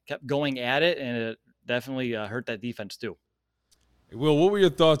 kept going at it, and it definitely hurt that defense too. Will, what were your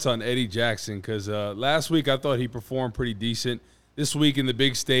thoughts on Eddie Jackson? Because last week I thought he performed pretty decent. This week in the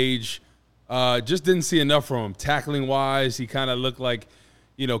big stage, just didn't see enough from him. Tackling-wise, he kind of looked like,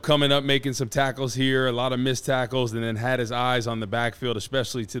 coming up, making some tackles here, a lot of missed tackles, and then had his eyes on the backfield,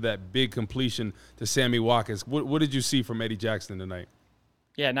 especially to that big completion to Sammy Watkins. What did you see from Eddie Jackson tonight?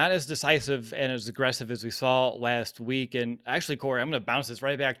 Yeah, not as decisive and as aggressive as we saw last week. And actually, Corey, I'm going to bounce this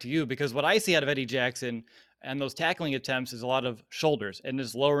right back to you, because what I see out of Eddie Jackson and those tackling attempts is a lot of shoulders and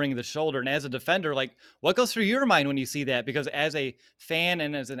just lowering the shoulder. And as a defender, what goes through your mind when you see that? Because as a fan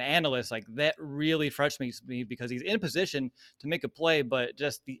and as an analyst, that really frustrates me, because he's in position to make a play, but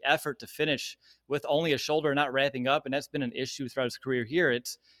just the effort to finish with only a shoulder not wrapping up. And that's been an issue throughout his career here.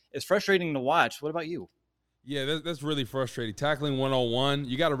 It's frustrating to watch. What about you? Yeah, that's really frustrating. Tackling 1-on-1,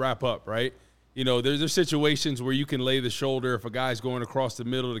 you got to wrap up, right? There's situations where you can lay the shoulder if a guy's going across the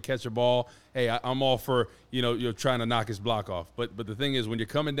middle to catch a ball. Hey, I'm all for, you're trying to knock his block off. But the thing is, when you're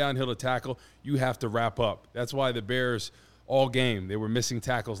coming downhill to tackle, you have to wrap up. That's why the Bears all game, they were missing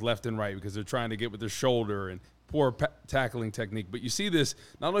tackles left and right, because they're trying to get with their shoulder and poor tackling technique. But you see this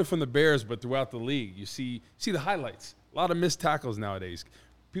not only from the Bears, but throughout the league. You see the highlights. A lot of missed tackles nowadays.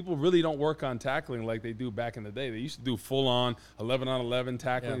 People really don't work on tackling like they do back in the day. They used to do full-on 11-on-11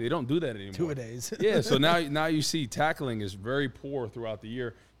 tackling. Yeah. They don't do that anymore. Two-a-days. Yeah, so now you see tackling is very poor throughout the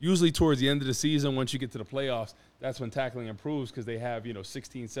year. Usually towards the end of the season, once you get to the playoffs, that's when tackling improves, because they have,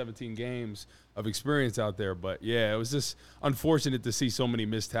 16, 17 games of experience out there. But, yeah, it was just unfortunate to see so many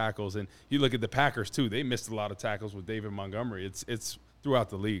missed tackles. And you look at the Packers, too. They missed a lot of tackles with David Montgomery. It's throughout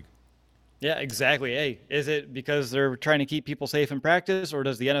the league. Yeah, exactly. Hey, is it because they're trying to keep people safe in practice, or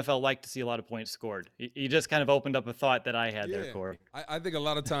does the NFL like to see a lot of points scored? You just kind of opened up a thought that I had there, Corey. I think a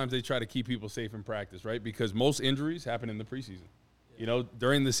lot of times they try to keep people safe in practice, right? Because most injuries happen in the preseason.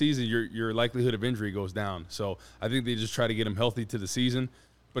 During the season, your likelihood of injury goes down. So I think they just try to get them healthy to the season.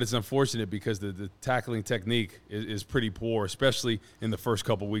 But it's unfortunate because the tackling technique is pretty poor, especially in the first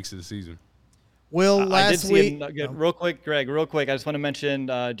couple weeks of the season. Will, last week. Real quick, Greg, I just want to mention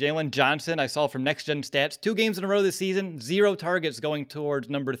Jalen Johnson. I saw from Next Gen Stats 2 games in a row this season, 0 targets, going towards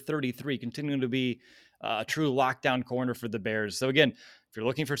number 33, continuing to be a true lockdown corner for the Bears. So, again, if you're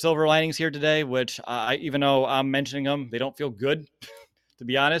looking for silver linings here today, which even though I'm mentioning them, they don't feel good, to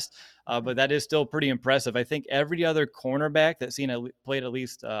be honest, but that is still pretty impressive. I think every other cornerback that's played at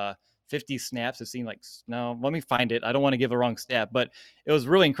least 50 snaps. It seemed like, no, let me find it. I don't want to give a wrong stat, but it was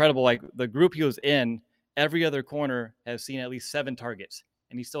really incredible. Like the group he was in, every other corner has seen at least 7 targets,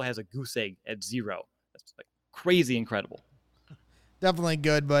 and he still has a goose egg at 0. That's crazy incredible. Definitely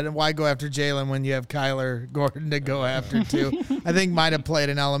good, but why go after Jalen when you have Kyler Gordon to go after too? I think might have played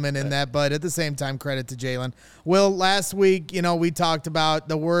an element in that, but at the same time, credit to Jalen. Will, last week, we talked about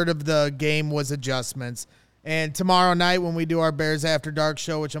the word of the game was adjustments. And tomorrow night when we do our Bears After Dark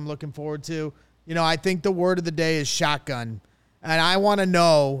show, which I'm looking forward to, I think the word of the day is shotgun. And I want to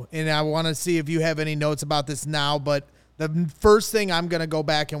know, and I want to see if you have any notes about this now, but the first thing I'm going to go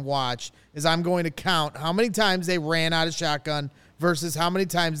back and watch is I'm going to count how many times they ran out of shotgun versus how many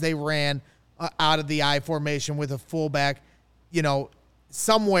times they ran out of the I formation with a fullback,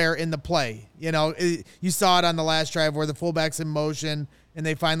 somewhere in the play. You saw it on the last drive where the fullback's in motion and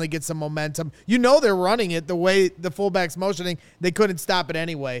they finally get some momentum. They're running it the way the fullback's motioning. They couldn't stop it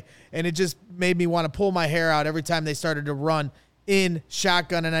anyway. And it just made me want to pull my hair out every time they started to run in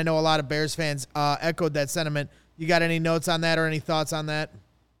shotgun. And I know a lot of Bears fans echoed that sentiment. You got any notes on that or any thoughts on that?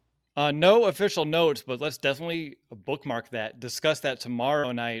 No official notes, but let's definitely bookmark that, discuss that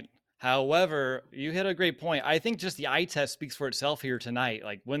tomorrow night. However, you hit a great point. I think just the eye test speaks for itself here tonight.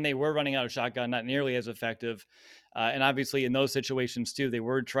 Like when they were running out of shotgun, not nearly as effective. And obviously in those situations too, they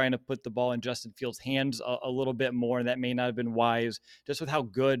were trying to put the ball in Justin Fields' hands a little bit more, and that may not have been wise just with how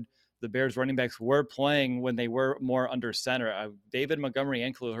good the Bears running backs were playing when they were more under center. David Montgomery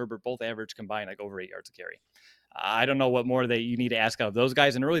and Khalil Herbert both averaged combined like over 8 yards a carry. I don't know what more you need to ask out of those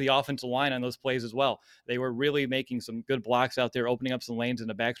guys, and really the offensive line on those plays as well. They were really making some good blocks out there, opening up some lanes, and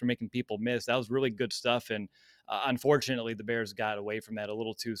the backs were making people miss. That was really good stuff, and unfortunately the Bears got away from that a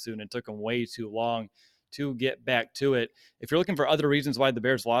little too soon and took them way too long to get back to it. If you're looking for other reasons why the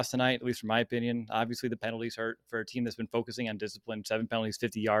Bears lost tonight, at least from my opinion, obviously the penalties hurt for a team that's been focusing on discipline. 7 penalties,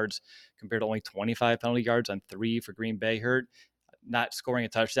 50 yards compared to only 25 penalty yards on 3 for Green Bay hurt. Not scoring a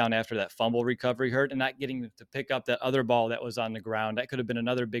touchdown after that fumble recovery hurt, and not getting to pick up that other ball that was on the ground. That could have been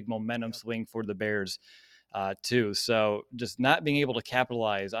another big momentum swing for the Bears too. So just not being able to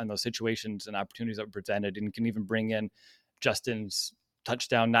capitalize on those situations and opportunities that were presented, and can even bring in Justin's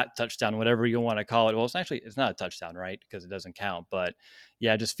touchdown, not touchdown, whatever you want to call it. Well, it's not a touchdown, right? Because it doesn't count. But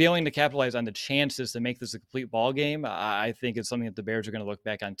yeah, just failing to capitalize on the chances to make this a complete ball game. I think it's something that the Bears are going to look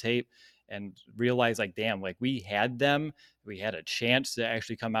back on tape and realize, like, damn, like we had them. We had a chance to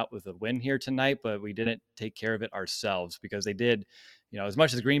actually come out with a win here tonight, but we didn't take care of it ourselves, because they did, as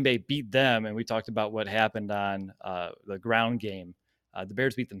much as Green Bay beat them, and we talked about what happened on the ground game, the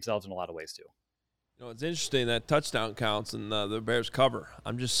Bears beat themselves in a lot of ways too. It's interesting that touchdown counts and the Bears cover.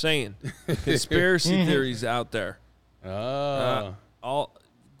 I'm just saying, conspiracy theories out there. All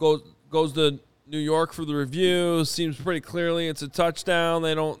goes to New York for the review. Seems pretty clearly it's a touchdown.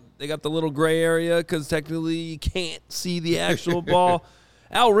 They got the little gray area because technically you can't see the actual ball.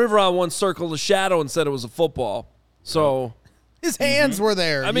 Al Riveron once circled a shadow and said it was a football. So his hands were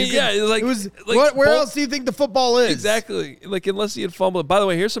there. I mean, it was like where else do you think the football is? Exactly. Like, unless he had fumbled. By the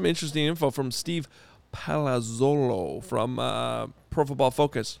way, here's some interesting info from Steve Palazzolo from Pro Football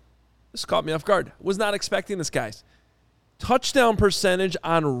Focus. This caught me off guard. Was not expecting this, guys. Touchdown percentage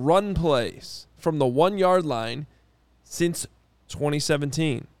on run plays from the 1 yard line since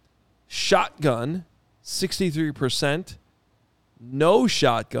 2017. Shotgun, 63%. No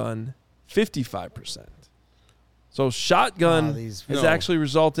shotgun, 55%. So shotgun has actually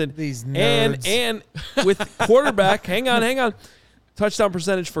resulted. These nerds. And with quarterback, hang on. Touchdown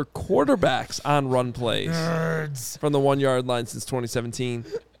percentage for quarterbacks on run plays from the 1 yard line since 2017.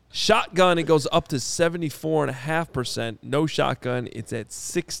 Shotgun, it goes up to 74.5%. No shotgun, it's at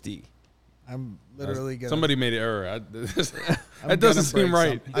 60. I'm literally going to... Somebody made an error. That doesn't seem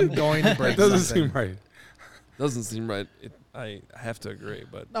right. I'm going to break That doesn't seem right. Doesn't seem right. I have to agree,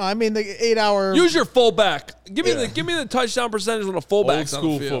 but... No, I mean, the 8 hour... Use your fullback. Give me the touchdown percentage when a fullback's Old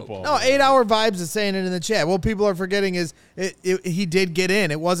school on the field. football. No, 8 hour vibes is saying it in the chat. What people are forgetting is he did get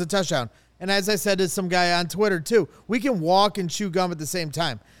in. It was a touchdown. And as I said to some guy on Twitter too, we can walk and chew gum at the same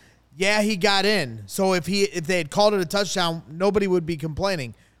time. Yeah, he got in. So if they had called it a touchdown, nobody would be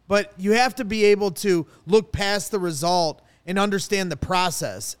complaining. But you have to be able to look past the result and understand the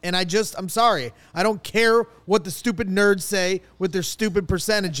process. And I'm sorry. I don't care what the stupid nerds say with their stupid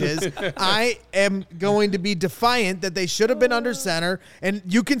percentages. I am going to be defiant that they should have been under center, and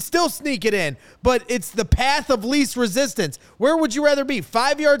you can still sneak it in. But it's the path of least resistance. Where would you rather be,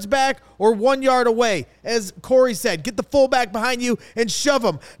 5 yards back or 1 yard away? As Corey said, get the fullback behind you and shove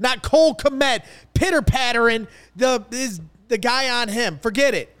him. Not Cole Kmet pitter-pattering the guy on him.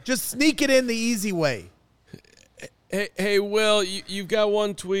 Forget it. Just sneak it in the easy way. Hey, Will, you've got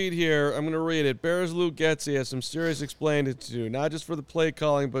one tweet here. I'm going to read it. Bears Luke Getzey has some serious explaining to do, not just for the play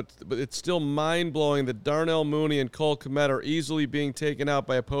calling, but it's still mind-blowing that Darnell Mooney and Cole Kmet are easily being taken out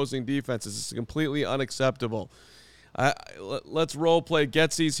by opposing defenses. It's completely unacceptable. Let's role play.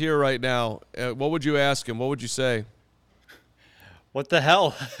 Getzey's here right now. What would you ask him? What would you say? What the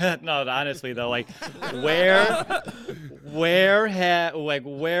hell? No, honestly though, like where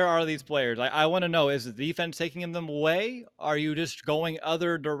are these players? I want to know, is the defense taking them away? Are you just going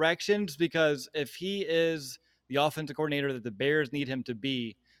other directions? Because if he is the offensive coordinator that the Bears need him to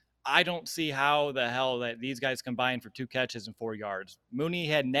be, I don't see how the hell that these guys combined for 2 catches and 4 yards. Mooney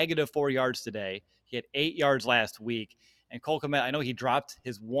had negative 4 yards today. He had 8 yards last week. And Cole Kmet, I know he dropped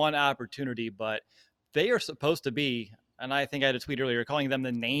his one opportunity, but they are supposed to be, and I think I had a tweet earlier calling them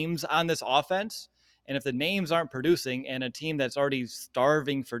the names on this offense. And if the names aren't producing and a team that's already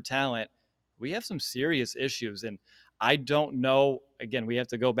starving for talent, we have some serious issues. And I don't know, again, we have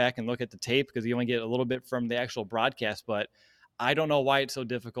to go back and look at the tape because you only get a little bit from the actual broadcast, but I don't know why it's so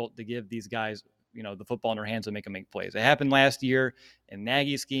difficult to give these guys, the football in their hands and make them make plays. It happened last year in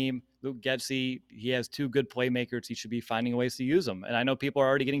Nagy's scheme. Luke Getsy, he has 2 good playmakers. He should be finding ways to use them. And I know people are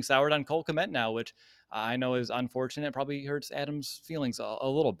already getting soured on Cole Kmet now, which I know is unfortunate. It probably hurts Adam's feelings a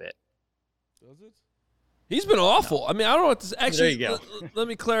little bit. Does it? He's been awful. I mean, I don't know what this actually. There you go. Let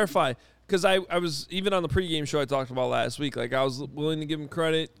me clarify, because I was even on the pregame show I talked about last week. Like, I was willing to give him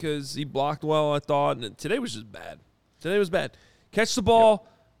credit because he blocked well, I thought, and today was just bad. Today was bad. Catch the ball,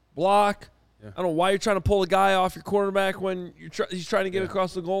 block. Yeah. I don't know why you're trying to pull a guy off your quarterback when he's trying to get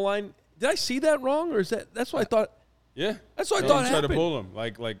across the goal line. Did I see that wrong, or is that's what I thought? Yeah, that's what I thought happened. Try to pull him,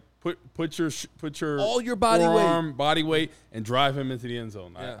 like put your all your body weight, and drive him into the end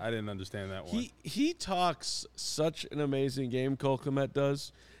zone. Yeah. I didn't understand that one. He talks such an amazing game. Cole Kmet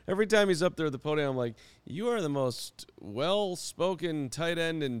does. Every time he's up there at the podium, I'm like, you are the most well-spoken tight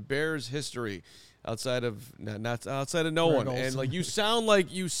end in Bears history. Outside of not outside of no one, and like you sound like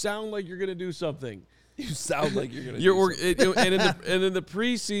you're gonna do something. You sound like you're gonna. And in the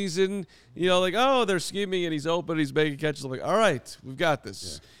preseason, like, oh, they're scheming and he's open, he's making catches. I'm like, all right, we've got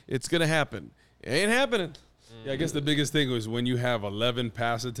this. Yeah. It's gonna happen. It ain't happening. Yeah, I guess the biggest thing was when you have 11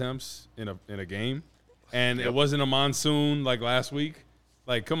 pass attempts in a game, and it wasn't a monsoon like last week.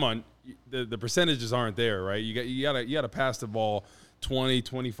 Like, come on, the percentages aren't there, right? You gotta pass the ball 20,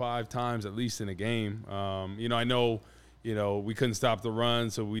 25 times at least in a game. I know, we couldn't stop the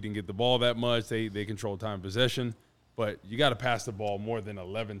run, so we didn't get the ball that much. They control time possession, but you got to pass the ball more than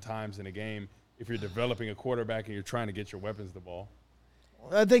 11 times in a game if you're developing a quarterback and you're trying to get your weapons the ball.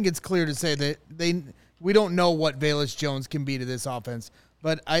 I think it's clear to say that we don't know what Velus Jones can be to this offense,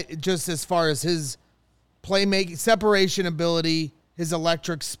 but just as far as his playmaking, separation ability, his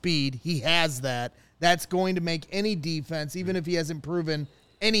electric speed, he has that. That's going to make any defense, even if he hasn't proven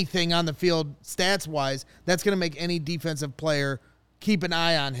anything on the field stats-wise, that's going to make any defensive player keep an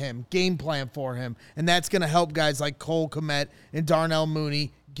eye on him, game plan for him, and that's going to help guys like Cole Kmet and Darnell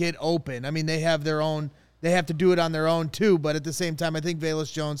Mooney get open. I mean, they have to do it on their own too, but at the same time, I think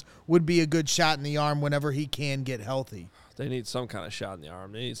Velus Jones would be a good shot in the arm whenever he can get healthy. They need some kind of shot in the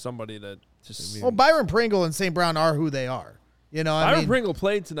arm. They need somebody that just... Well, Byron Pringle and St. Brown are who they are. Byron Pringle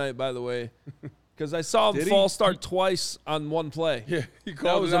played tonight, by the way. Because I saw him false start twice on one play. Yeah,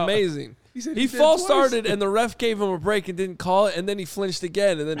 that was amazing. He false started, and the ref gave him a break and didn't call it, and then he flinched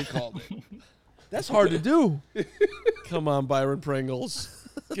again, and then he called it. That's hard to do. Come on, Byron Pringles.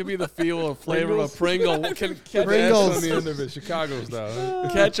 Give me the feel or flavor of a Pringle. Pringles on the end of it, Chicago style.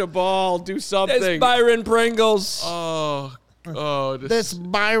 Catch a ball, do something. It's Byron Pringles. This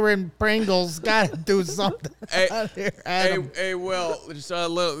Byron Pringles got to do something. Hey, Will, just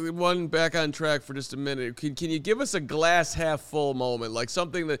one back on track for just a minute. Can you give us a glass half full moment, like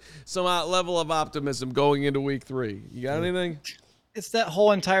something that some level of optimism going into week 3? You got anything? It's that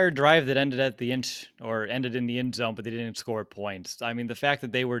whole entire drive that ended ended in the end zone, but they didn't score points. I mean, the fact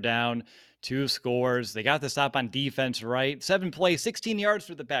that they were down 2 scores, they got the stop on defense, right? 7 plays, 16 yards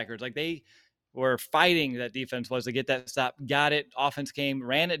for the Packers. Like, they were fighting, that defense was, to get that stop, got it, offense came,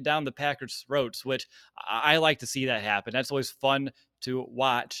 ran it down the Packers' throats, which I like to see that happen. That's always fun to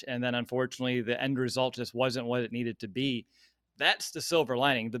watch. And then unfortunately, the end result just wasn't what it needed to be. That's the silver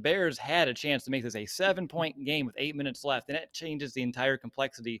lining. The Bears had a chance to make this a 7-point game with 8 minutes left, and that changes the entire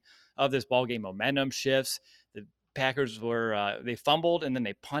complexity of this ball game. Momentum shifts. The Packers they fumbled and then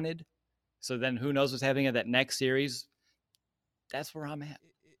they punted. So then who knows what's happening in that next series? That's where I'm at.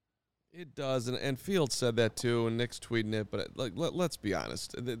 It does, and Fields said that too, and Nick's tweeting it. But let's be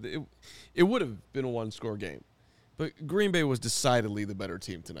honest, it would have been a 1-score game, but Green Bay was decidedly the better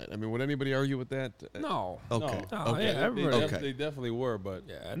team tonight. I mean, would anybody argue with that? No. Okay. No. Okay. Yeah, they definitely were, but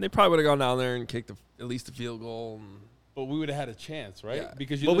and they probably would have gone down there and kicked at least a field goal. But we would have had a chance, right? Yeah.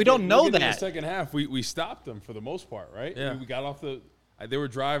 Because we don't know that. In the second half, we stopped them for the most part, right? Yeah. We got off the. They were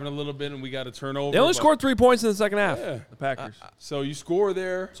driving a little bit, and we got a turnover. They only scored 3 points in the second half. Yeah. The Packers. So you score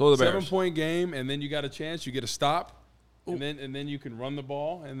there, so the Bears. 7-point game, and then you got a chance. You get a stop. and then you can run the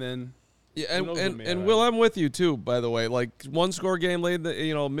ball, and then Yeah, who knows what may and happen. Will, I'm with you too. By the way, like 1-score game late,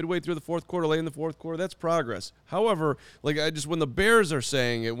 midway through the fourth quarter, late in the fourth quarter, that's progress. However, like when the Bears are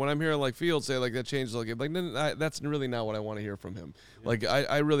saying it, when I'm hearing like Fields say like that changes the game, that's really not what I want to hear from him. Yeah. Like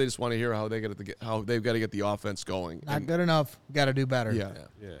I really just want to hear how they've got to get the offense going. Not good enough. Got to do better. Yeah.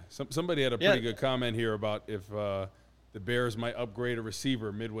 Somebody had a pretty good comment here about if the Bears might upgrade a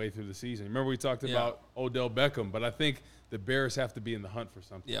receiver midway through the season. Remember we talked about Odell Beckham, but I think the Bears have to be in the hunt for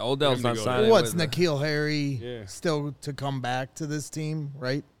something. Yeah, Odell's not signing. What's N'Keal Harry still to come back to this team,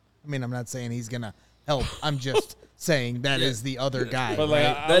 right? I mean, I'm not saying he's going to help. I'm just saying that is the other guy. But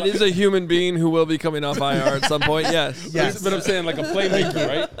right? That is a human being who will be coming off IR at some point, yes. Yes. But I'm saying like a playmaker,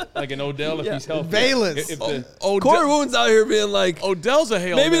 right? Like an Odell if he's healthy. Bayless. Corey Woon's out here being like, Odell's a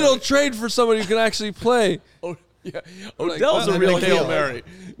Hail maybe Mary. they'll trade for somebody who can actually play. Odell's a real Hail Mary.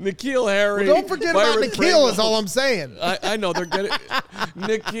 N'Keal Harry. Well, don't forget about N'Keal is all I'm saying. I know they're getting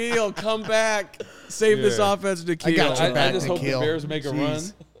N'Keal, come back, save this offense, N'Keal. I got you back, I just hope the N'Keal. Bears make a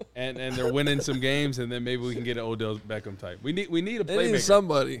Jeez. run and they're winning some games, and then maybe we can get an Odell Beckham type. We need a They playmaker. need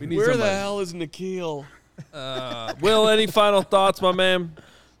somebody. We need Where somebody. the hell is N'Keal? Will, any final thoughts, my man?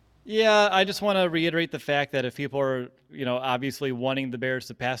 Yeah, I just want to reiterate the fact that if people are, obviously wanting the Bears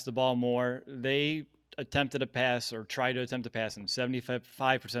to pass the ball more, they attempted to pass or tried to attempt to pass in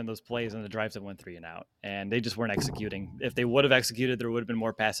 75% of those plays on the drives that went 3 and out, and they just weren't executing. If they would have executed, there would have been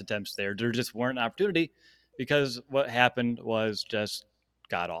more pass attempts there. There just weren't an opportunity because what happened was just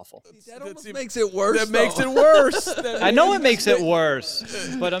god awful. That almost makes it worse. That makes it worse. I know it makes it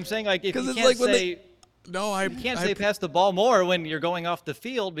worse, but I'm saying like if you it's can't like when say You can't say pass the ball more when you're going off the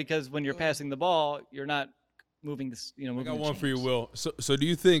field because when you're passing the ball, you're not moving this. I Moving got the one for you, chains. Will. So do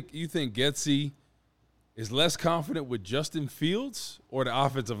you think Getsy is less confident with Justin Fields or the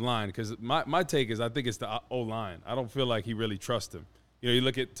offensive line? Because my take is I think it's the O-line. I don't feel like he really trusts him. You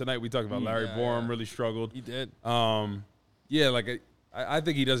look at tonight, we talked about Larry Borum really struggled. He did. I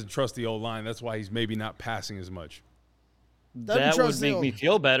think he doesn't trust the O-line. That's why he's maybe not passing as much. That would make me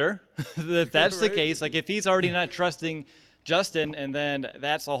feel better if that's the case. Like if he's already not trusting Justin, and then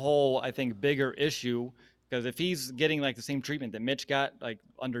that's a whole, I think, bigger issue. Because if he's getting like the same treatment that Mitch got like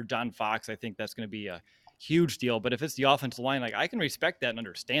under John Fox, I think that's going to be a huge deal. But if it's the offensive line, like I can respect that and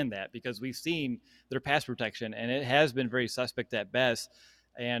understand that because we've seen their pass protection and it has been very suspect at best.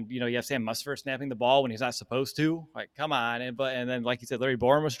 And you have Sam Musfer snapping the ball when he's not supposed to. Like, come on! And then, like you said, Larry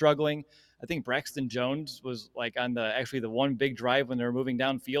Borum was struggling. I think Braxton Jones was like on the one big drive when they were moving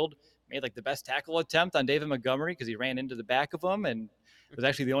downfield, made like the best tackle attempt on David Montgomery because he ran into the back of him and was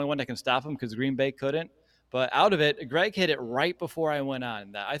actually the only one that can stop him because Green Bay couldn't. But out of it, Greg hit it right before I went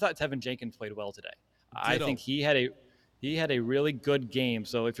on. I thought Tevin Jenkins played well today. I think he had a really good game.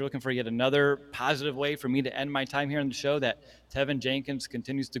 So if you're looking for yet another positive way for me to end my time here on the show, that Tevin Jenkins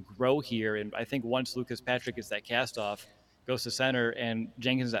continues to grow here. And I think once Lucas Patrick gets that cast off, goes to center, and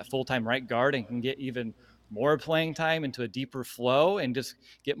Jenkins is that full-time right guard and can get even more playing time into a deeper flow and just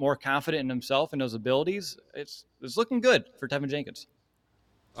get more confident in himself and those abilities, it's looking good for Tevin Jenkins.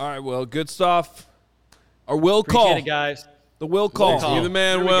 All right, Will, good stuff. Our Will call. Appreciate it, guys. The Will call. Will call. You're the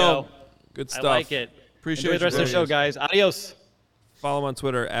man, Here we Will. go. Good stuff. I like it. Appreciate Enjoy the rest of the show, guys. Adios. Follow him on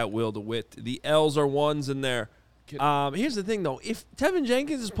Twitter at Will DeWitt. The L's are ones in there. Here's the thing, though. If Tevin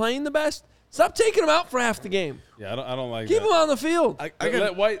Jenkins is playing the best, stop taking him out for half the game. Yeah, I don't like Keep that. him on the field.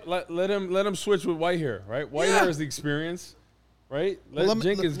 Let him switch with Whitehair, right? Whitehair is the experience, right? Let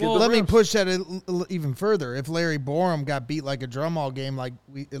Jenkins get the let me reps. push that even further. If Larry Borum got beat like a drum all game, like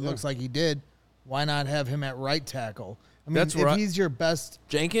it looks like he did, why not have him at right tackle? I mean, That's where he's your best,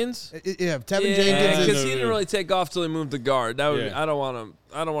 Jenkins? if Tevin Jenkins because is. he didn't really take off till he moved the guard. That would. Yeah. I don't want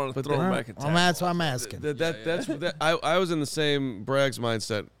to throw him back in tackle. That's what I'm asking. I was in the same Braggs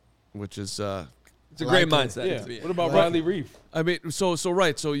mindset, which is It's a great mindset. Yeah. What about Riley Reef? I mean, so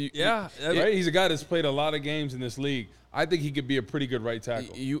right. So you Right? He's a guy that's played a lot of games in this league. I think he could be a pretty good right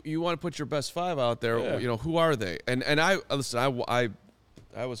tackle. You want to put your best 5 out there. Yeah. Who are they? And I listen.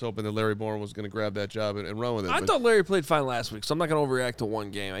 I was hoping that Larry Borum was going to grab that job and run with it. I thought Larry played fine last week, so I'm not going to overreact to one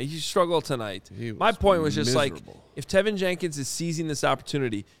game. He struggled tonight. He was My point was just miserable. like, if Tevin Jenkins is seizing this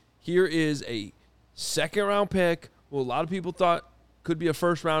opportunity, here is a second-round pick who a lot of people thought could be a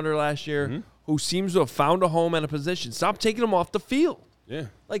first-rounder last year, who seems to have found a home and a position. Stop taking him off the field. Yeah.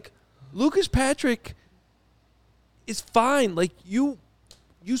 Like, Lucas Patrick is fine. Like, you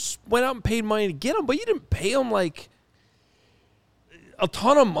went out and paid money to get him, but you didn't pay him like a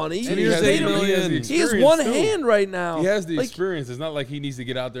ton of money. And He has paid the- him- he has the he has experience, one too. hand right now. He has the Like, experience. It's not like he needs to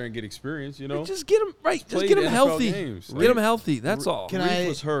get out there and get experience, you know? Just get him right. Just played get him NFL healthy. games. Get him healthy. That's all. Can Reed I-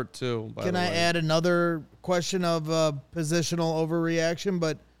 was hurt too. By Can the I way. add another question of positional overreaction?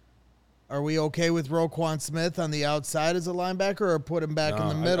 But are we okay with Roquan Smith on the outside as a linebacker, or put him back in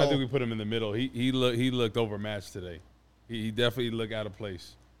the Nah, middle? I think we put him in the middle. He looked overmatched today. He definitely looked out of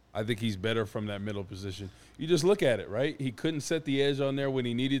place. I think he's better from that middle position. You just look at it, right? He couldn't set the edge on there when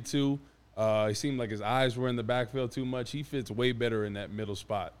he needed to. He seemed like his eyes were in the backfield too much. He fits way better in that middle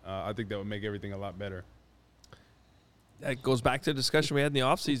spot. I think that would make everything a lot better. That goes back to the discussion we had in the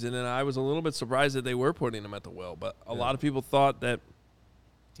offseason, and I was a little bit surprised that they were putting him at the will. But a lot of people thought that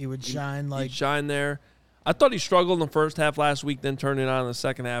he would shine he'd like shine there. I thought he struggled in the first half last week, then turned it on in the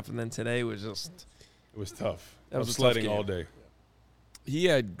second half, and then today was just It was tough. That was a tough sledding game. all day. He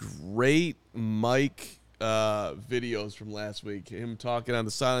had great mic videos from last week. Him talking on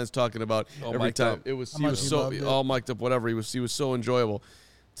the silence, talking about every mic'd time. up. It was How he much was he so loved it. all mic'd up, whatever. He was so enjoyable.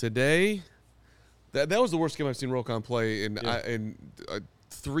 Today, that was the worst game I've seen Roquan play in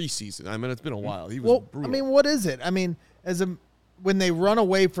 3 seasons. I mean, it's been a while. He was well. brutal. I mean, what is it? I mean, when they run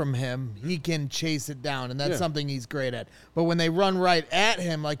away from him, he can chase it down, and that's Yeah. something he's great at. But when they run right at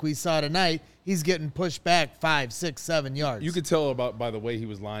him, like we saw tonight, he's getting pushed back 5, 6, 7 yards. You could tell by the way he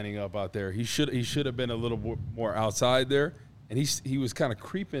was lining up out there. He should have been a little more outside there, and he was kind of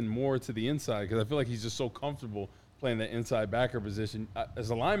creeping more to the inside because I feel like he's just so comfortable playing that inside backer position.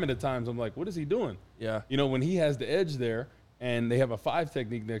 As a lineman, at times I'm like, what is he doing? Yeah. You know, when he has the edge there and they have a 5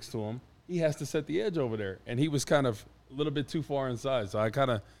 technique next to him, he has to set the edge over there, and he was kind of a little bit too far inside. So I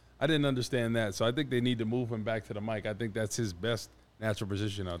didn't understand that. So I think they need to move him back to the mic. I think that's his best natural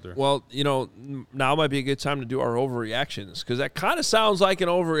position out there. Well, now might be a good time to do our overreactions because that kind of sounds like an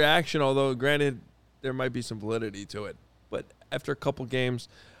overreaction, although granted there might be some validity to it. But after a couple games,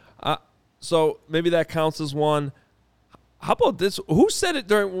 so maybe that counts as one. How about this? Who said it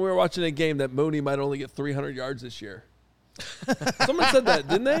when we were watching a game that Mooney might only get 300 yards this year? Someone said that,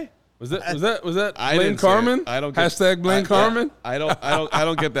 didn't they? Was that I Blaine didn't say Carmen? it. I don't get, Hashtag Blaine Carmen? I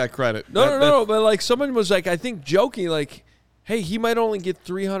don't get that credit. No. But like someone was like, I think joking, like, hey, he might only get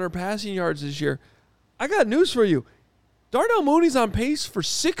 300 passing yards this year. I got news for you. Darnell Mooney's on pace for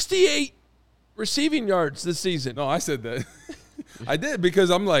 68 receiving yards this season. No, I said that. I did because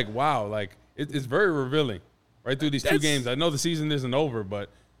I'm like, wow, like it's very revealing right through these 2 games. I know the season isn't over, but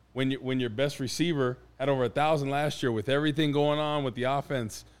when your best receiver had over 1,000 last year with everything going on with the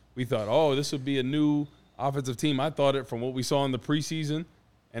offense, we thought, oh, this would be a new offensive team. I thought it from what we saw in the preseason,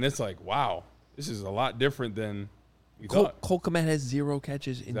 and it's like, wow, this is a lot different than we thought. Cole Kmet has 0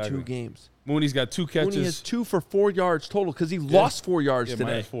 catches in Exactly. 2 games. Mooney's got 2 catches. Mooney has 2 for 4 yards total because he lost 4 yards yeah,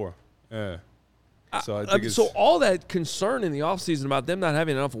 today. -4. Yeah. So I think So all that concern in the offseason about them not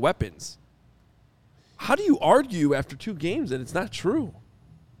having enough weapons, how do you argue after 2 games that it's not true?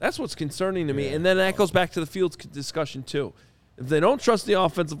 That's what's concerning to me. Yeah. And then that goes back to the Fields discussion too. If they don't trust the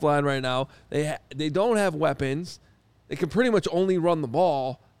offensive line right now, they don't have weapons. They can pretty much only run the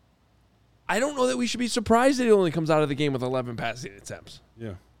ball. I don't know that we should be surprised that he only comes out of the game with 11 passing attempts.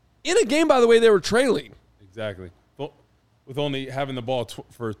 yeah. In a game, by the way, they were trailing. Exactly. Well, with only having the ball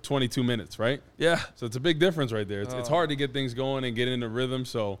for 22 minutes, right? Yeah. So it's a big difference right there. It's hard to get things going and get into rhythm.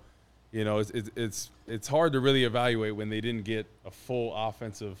 So, it's hard to really evaluate when they didn't get a full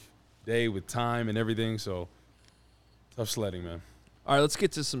offensive day with time and everything. So tough sledding, man. All right, let's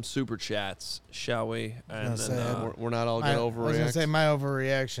get to some super chats, shall we? And We're not all going to I was overreact. going to say my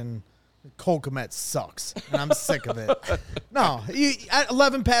overreaction. Cole Kmet sucks, and I'm sick of it. No, at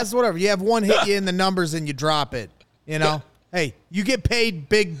 11 passes, whatever. You have one hit you in the numbers and you drop it. You know, hey, you get paid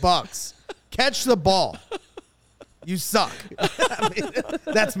big bucks. Catch the ball. You suck. I mean,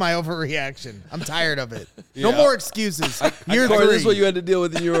 that's my overreaction. I'm tired of it. No Yeah. more excuses. You're Corey, this is what three. you had to deal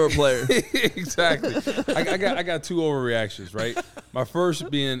with when you were a player. Exactly. I got 2 overreactions, right? My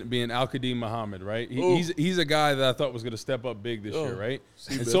first being Al-Qadim Muhammad, right? He's a guy that I thought was going to step up big this year, right?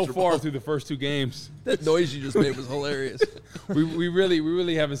 And so far through the first 2 games, That noise you just made was hilarious. we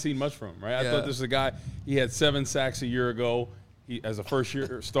really haven't seen much from him, right? I Yeah. thought this was a guy. He had 7 sacks a year ago. He as a first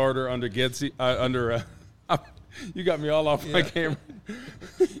year starter under Getsy you got me all off my camera.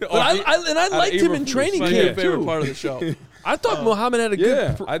 But I liked him in training My camp favorite too. part of the show. I thought Muhammad had a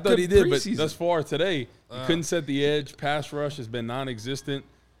good. I thought he did, but preseason. thus far today, he couldn't set the edge. Pass rush has been non-existent.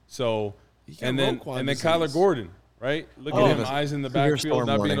 So, got and then Roquan Kyler disease. Gordon, right? Look at him, the eyes in the severe backfield, storm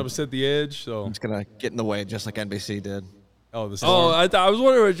not being warning. able to set the edge. So, I'm just gonna get in the way, just like NBC did. the Oh, storm. I was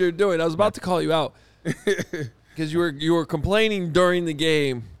wondering what you were doing. I was about to call you out because you were complaining during the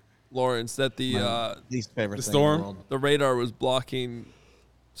game Lawrence, that the Least favorite The thing storm? in the world. the radar was blocking.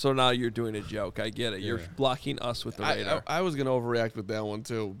 So now you're doing a joke. I get it. You're Yeah. blocking us with the radar. I was gonna overreact with that one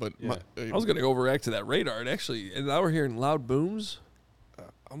too, but Yeah. I was going to overreact to that radar, and now we're hearing loud booms.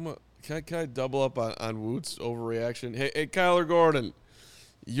 Can I double up on Woot's overreaction? Hey, Kyler Gordon,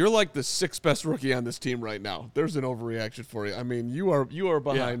 you're like the sixth best rookie on this team right now. There's an overreaction for you. I mean, you are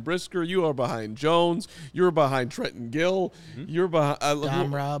behind Brisker, you are behind Jones, you're behind Trenton Gill, you're behind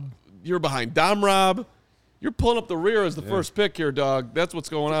Dom Rob. you're behind Dom Rob. You're pulling up the rear as the first pick here, dog. That's what's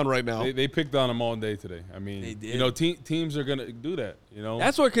going on right now. They picked on him all day today. I mean, They did. you know, teams are gonna do that. You know,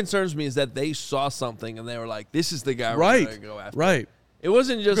 That's what concerns me is that they saw something and they were like, "This is the guy we're Right, going to go after." right. It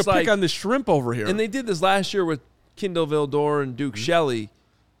wasn't Just just like, pick on the shrimp over here. and they did this last year with Kendall Vildor and Duke Shelley.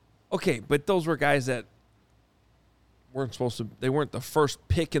 Okay, but those were guys that weren't supposed to. They weren't the first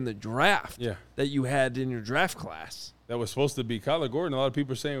pick in the draft. Yeah. That you had in your draft class. that was supposed to be Kyler Gordon. A lot of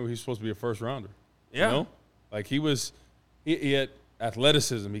people are saying he's supposed to be a first rounder. Yeah. You know? Like he had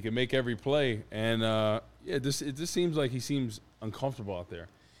athleticism. He could make every play, and it just seems like he seems uncomfortable out there.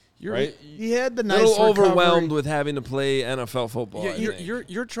 Right? He had the A nice little overwhelmed recovery. with having to play NFL football. Yeah, I you're, think.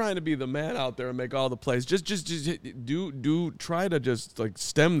 you're trying to be the man out there and make all the plays. Just try to just like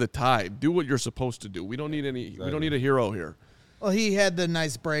stem the tide. Do what you're supposed to do. We don't need we don't need a hero here. Well, he had the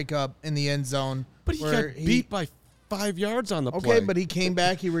nice breakup in the end zone. But he where got beat by 5 yards on the play. Okay, but he came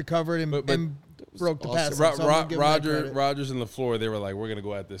back, he recovered, and, But- and broke the pass. Ro- so I'm gonna give him that credit. Rodgers and LaFleur, they were like, we're going to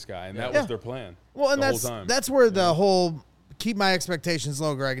go at this guy. And that Yeah. was their plan. Well, and the that's whole time. that's where the whole keep my expectations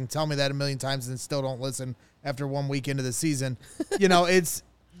low, Greg, and tell me that a million times and still don't listen after 1 week into the season. You know, it's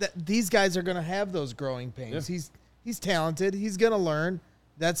that these guys are going to have those growing pains. Yeah. He's talented. He's going to learn.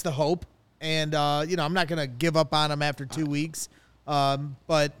 That's the hope. And you know, I'm not going to give up on him after 2 weeks.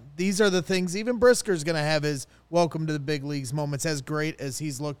 But these are the things. Even Brisker's going to have his welcome to the big leagues moments, as great as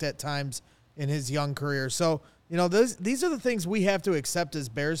he's looked at times in his young career. So, you know, these are the things we have to accept as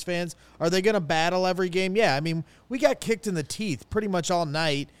Bears fans. Are they going to battle every game? Yeah. I mean, we got kicked in the teeth pretty much all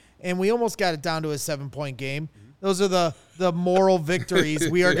night, and we almost got it down to a 7-point game. Those are the moral victories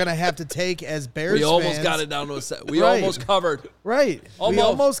we are going to have to take as Bears we almost fans. got it down to a set. We Right. almost covered. Right. We Almost.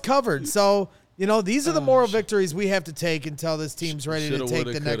 almost covered. So, you know, these are the moral victories we have to take until this team's ready to Shoulda, take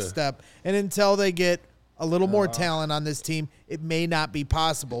woulda, the next coulda. step. And until they get a little more talent on this team, it may not be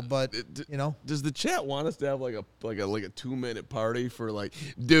possible, but, you know. Does the chat want us to have like a 2-minute party for like,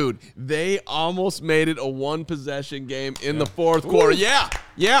 dude, they almost made it a 1-possession game in the fourth quarter.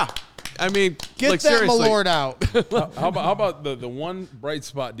 Yeah. I mean, Get like, that seriously. Malort out. How about the one bright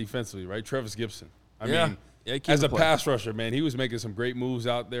spot defensively, right? Travis Gibson. I Yeah. mean, Yeah, he keeps as a it playing. pass rusher, man, he was making some great moves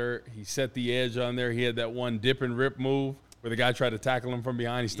out there. He set the edge on there. He had that one dip and rip move where the guy tried to tackle him from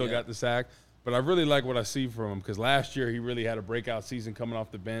behind. He still got the sack. But I really like what I see from him because last year he really had a breakout season coming off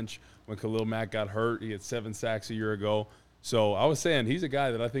the bench when Khalil Mack got hurt. He had 7 sacks a year ago. So I was saying he's a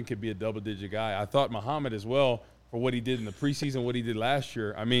guy that I think could be a double-digit guy. I thought Muhammad as well for what he did in the preseason, what he did last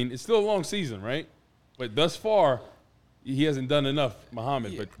year. I mean, it's still a long season, right? But thus far, he hasn't done enough,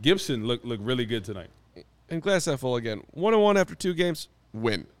 Muhammad. But Gibson looked really good tonight. And glass half full again. 1-1 after 2 games.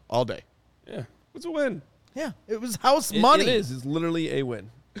 Win all day. Yeah. It's a win. Yeah, it was house money. It is. It's literally a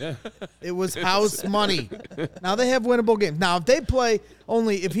win. Yeah. It was house money. Now they have winnable games. Now if they play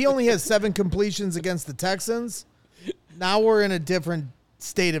if he only has 7 completions against the Texans, now we're in a different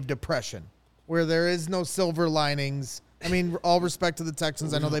state of depression where there is no silver linings. I mean, all respect to the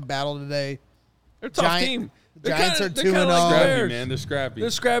Texans. I know they battled today. They're a tough Giant- team. Giants are they're 2-0. kinda like the Scrappy, Bears. man. They're scrappy. They're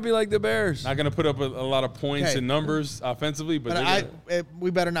scrappy like the Bears. Not going to put up a lot of points Okay. and numbers offensively, but, But we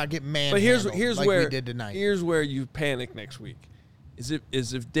better not get man. But here's like where we did tonight. Here's where you panic next week.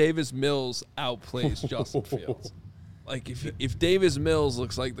 Is if Davis Mills outplays Justin Fields. Like if Davis Mills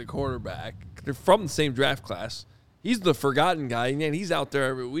looks like the quarterback, they're from the same draft class. He's the forgotten guy, and yet he's out there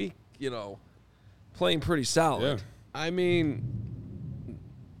every week, you know, playing pretty solid. yeah. I mean,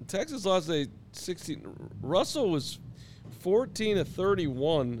 Texas lost a 16. Russell was 14 of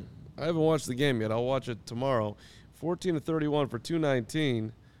 31. I haven't watched the game yet. I'll watch it tomorrow. 14 of 31 for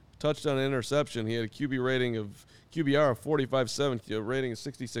 219. Touchdown and interception. He had a QBR of 45.7, a rating of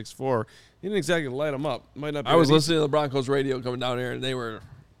 66.4. He didn't exactly light him up. Might not be I was that listening to the Broncos radio coming down here, and they were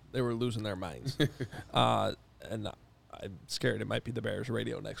losing their minds. And I'm scared it might be the Bears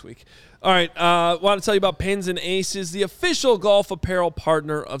radio next week. All right, want to tell you about Pins and Aces, the official golf apparel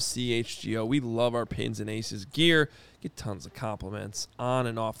partner of CHGO. We love our Pins and Aces gear. Get tons of compliments on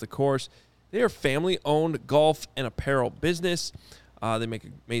and off the course. They are family-owned golf and apparel business. They make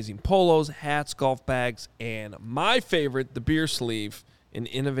amazing polos, hats, golf bags, and my favorite, the beer sleeve, an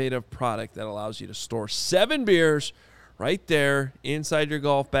innovative product that allows you to store 7 beers right there inside your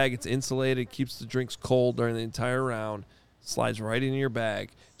golf bag. It's insulated, keeps the drinks cold during the entire round, slides right into your bag.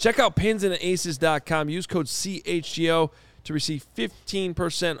 Check out pinsandaces.com. Use code CHGO to receive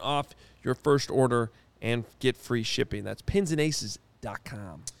 15% off your first order and get free shipping. That's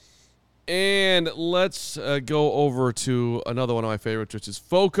pinsandaces.com. And let's go over to another one of my favorites, which is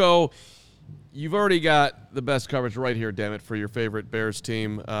FOCO. You've already got the best coverage right here, damn it, for your favorite Bears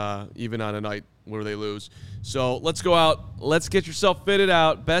team, even on a night where they lose. So let's go out. Let's get yourself fitted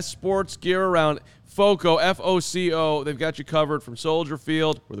out. Best sports gear around. FOCO, F-O-C-O. They've got you covered from Soldier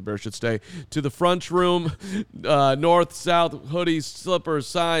Field, where the Bears should stay, to the front room, north, south, hoodies, slippers,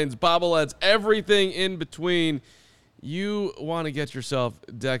 signs, bobbleheads, everything in between. You want to get yourself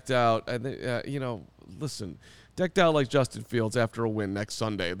decked out. Listen, decked out like Justin Fields after a win next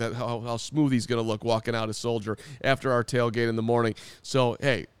Sunday. That how smooth he's going to look walking out as Soldier after our tailgate in the morning. So,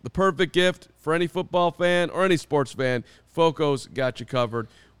 hey, the perfect gift for any football fan or any sports fan. FOCO's got you covered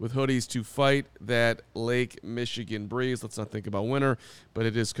with hoodies to fight that Lake Michigan breeze. Let's not think about winter, but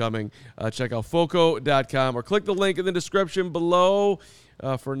it is coming. Check out FOCO.com or click the link in the description below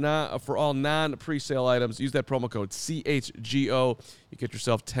for all non-presale items. Use that promo code CHGO. You get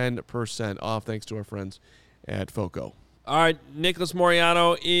yourself 10% off thanks to our friends at FOCO. All right, Nicholas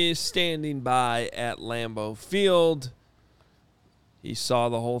Moriano is standing by at Lambeau Field. He saw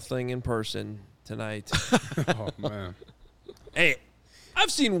the whole thing in person tonight. Oh, man. Hey, I've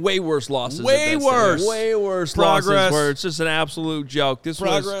seen way worse losses. Way worse. Way worse Progress. losses where it's just an absolute joke. This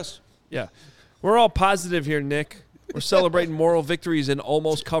was, yeah. We're all positive here, Nick. We're celebrating moral victories and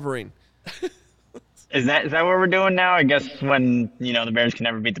almost covering. Is that what we're doing now? I guess when, the Bears can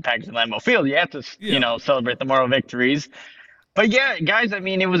never beat the Packers in Lambeau Field, you have to, celebrate the moral victories. But yeah, guys, I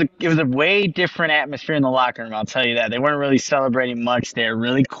mean, it was a way different atmosphere in the locker room, I'll tell you that. They weren't really celebrating much. They were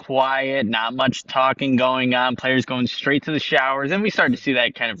really quiet, not much talking going on, players going straight to the showers. And we started to see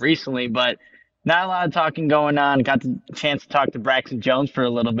that kind of recently, but not a lot of talking going on. Got the chance to talk to Braxton Jones for a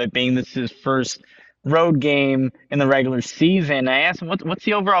little bit, being this is his first road game in the regular season. I asked him, what's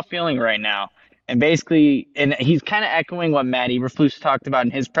the overall feeling right now? And basically, and he's kind of echoing what Matt Eberflus talked about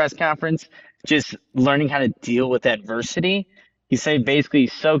in his press conference, just learning how to deal with adversity. He said basically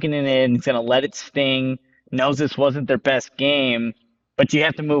he's soaking it in, he's going to let it sting, knows this wasn't their best game, but you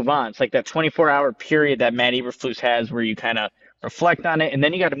have to move on. It's like that 24-hour period that Matt Eberflus has where you kind of reflect on it, and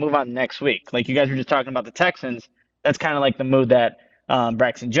then you got to move on next week. Like you guys were just talking about the Texans, that's kind of like the mood that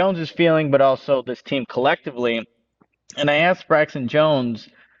Braxton Jones is feeling, but also this team collectively. And I asked Braxton Jones,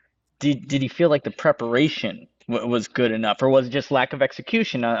 did he feel like the preparation was good enough, or was it just lack of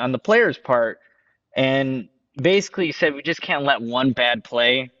execution on the players' part? And basically he said we just can't let one bad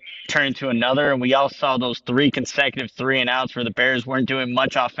play turn into another. And we all saw those 3 consecutive 3-and-outs where the Bears weren't doing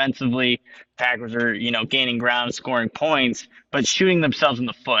much offensively. Packers are, gaining ground, scoring points, but shooting themselves in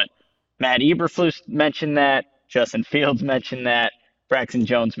the foot. Matt Eberflus mentioned that. Justin Fields mentioned that. Braxton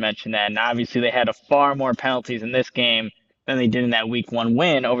Jones mentioned that. And obviously they had far more penalties in this game than they did in that week 1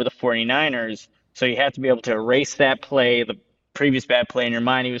 win over the 49ers. So you have to be able to erase that play, the previous bad play in your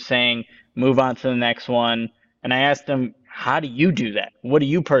mind. He was saying, move on to the next one. And I asked him, how do you do that? What do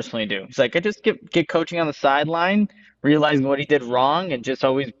you personally do? He's like, I just get coaching on the sideline, realizing what he did wrong, and just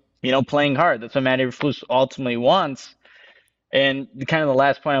always, playing hard. That's what Matt Eberflus ultimately wants. And kind of the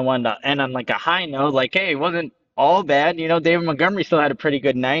last point I wanted to end on like a high note, like, hey, it wasn't all bad. David Montgomery still had a pretty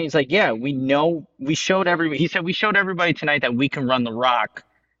good night. He's like, yeah, we showed everybody tonight that we can run the rock.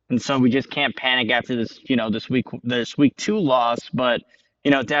 And so we just can't panic after this, this week 2 loss. But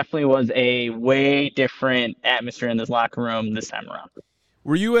definitely was a way different atmosphere in this locker room this time around.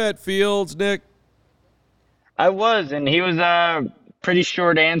 Were you at Fields, Nick? I was, and he was pretty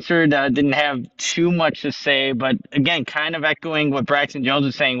short answered. Didn't have too much to say, but again, kind of echoing what Braxton Jones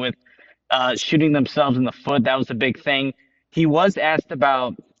was saying with shooting themselves in the foot. That was the big thing. He was asked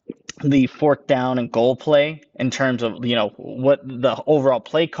about the 4th down and goal play in terms of, what the overall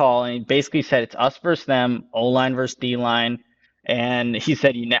play call, and he basically said it's us versus them, O-line versus D-line. And he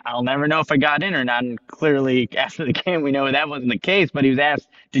said, I'll never know if I got in or not. And clearly, after the game, we know that wasn't the case. But he was asked,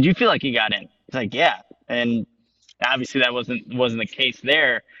 did you feel like you got in? He's like, yeah. And obviously, that wasn't the case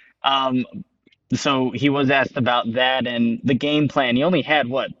there. So he was asked about that and the game plan. He only had,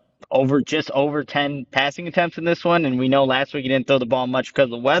 just over 10 passing attempts in this one. And we know last week he didn't throw the ball much because of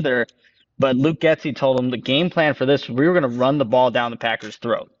the weather. But Luke Getsy told him the game plan for this, we were going to run the ball down the Packers'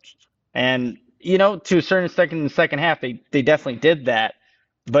 throat. And to a certain extent in the second half, they definitely did that.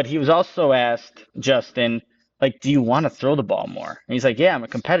 But he was also asked, Justin, like, do you want to throw the ball more? And he's like, yeah, I'm a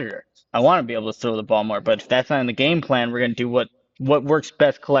competitor. I want to be able to throw the ball more. But if that's not in the game plan, we're going to do what works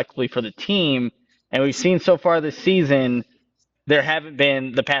best collectively for the team. And we've seen so far this season, there haven't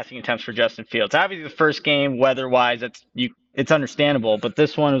been the passing attempts for Justin Fields. Obviously, the first game, weather-wise, it's understandable, but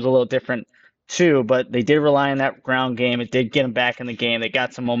this one was a little different too. But they did rely on that ground game. It did get them back in the game. They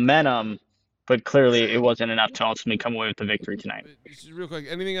got some momentum, but clearly it wasn't enough to ultimately come away with the victory tonight. Just real quick,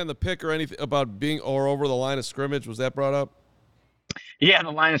 anything on the pick or anything about being or over the line of scrimmage? Was that brought up? Yeah,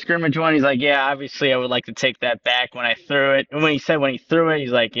 the line of scrimmage one, he's like, yeah, obviously I would like to take that back when I threw it. And when he threw it,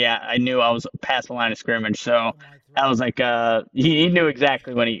 he's like, yeah, I knew I was past the line of scrimmage. So I was like, he knew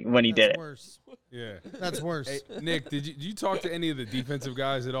exactly when he did it. Worse. Yeah. That's worse. Hey, Nick, did you talk to any of the defensive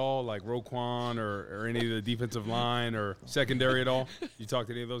guys at all, like Roquan or any of the defensive line or secondary at all? You talk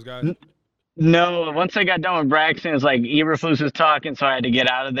to any of those guys? No, once I got done with Braxton, it's like Eberflus was talking, so I had to get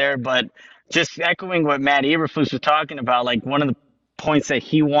out of there. But just echoing what Matt Eberflus was talking about, like one of the points that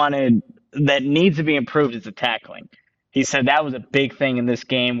he wanted that needs to be improved is the tackling. He said that was a big thing in this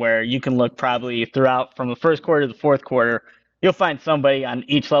game where you can look probably throughout from the first quarter to the fourth quarter, you'll find somebody on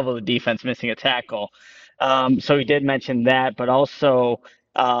each level of the defense missing a tackle. So he did mention that, but also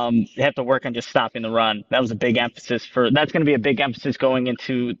you have to work on just stopping the run. That was a big emphasis that's going to be a big emphasis going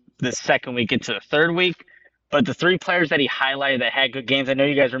into the second week, into the third week. But the three players that he highlighted that had good games, I know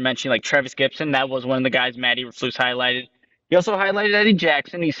you guys were mentioning like Travis Gibson. That was one of the guys Matt Eberflus highlighted. He also highlighted Eddie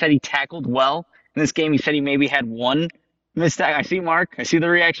Jackson. He said he tackled well in this game. He said he maybe had one missed tackle. I see Mark. I see the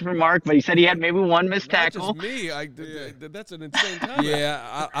reaction from Mark, but he said he had maybe one missed tackle. Not just me. That's an insane comment.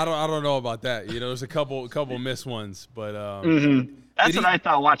 Yeah, I don't know about that. There's a couple missed ones, but That's what I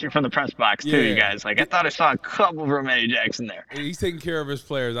thought watching from the press box too, you guys. Like I thought I saw a couple from Eddie Jackson there. He's taking care of his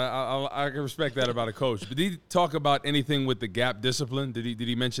players. I can respect that about a coach. But did he talk about anything with the gap discipline? Did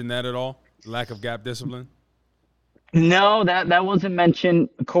he mention that at all? Lack of gap discipline? No, that wasn't mentioned,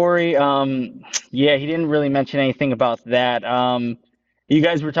 Corey. Yeah, he didn't really mention anything about that. You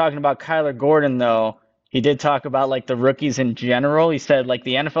guys were talking about Kyler Gordon, though. He did talk about like the rookies in general. He said like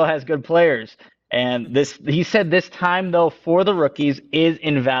the NFL has good players, and he said this time though for the rookies is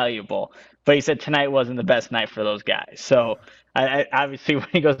invaluable. But he said tonight wasn't the best night for those guys. So I obviously when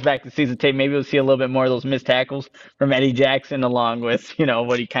he goes back to season tape, maybe we'll see a little bit more of those missed tackles from Eddie Jackson, along with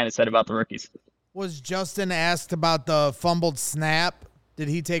what he kind of said about the rookies. Was Justin asked about the fumbled snap? Did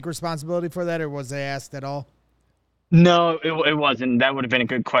he take responsibility for that, or was they asked at all? No, it wasn't. That would have been a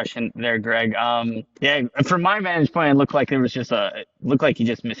good question there, Greg. Yeah, from my vantage point, it looked like he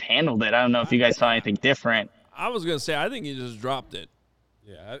just mishandled it. I don't know if you guys saw anything different. I was gonna say I think he just dropped it.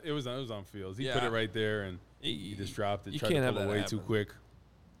 Yeah, it was on Fields. He put it right there and he just dropped it. You tried can't to have pull that away happen. too quick.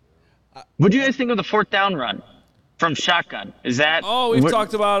 What do you guys think of the fourth down run from shotgun? Is that? Oh, we've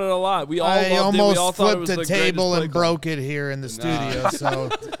talked about it a lot. We all I loved it. We all almost thought it flipped was the the table greatest and play call. broke it here in the studio, so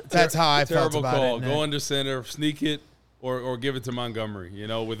that's how I felt Terrible about call. it. Go Nick. under center, sneak it, or give it to Montgomery.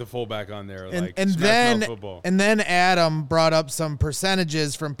 With the fullback on there. And smash mouth football. then Adam brought up some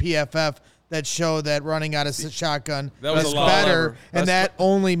percentages from PFF that show that running out of shotgun That was is a lot better, clever. and that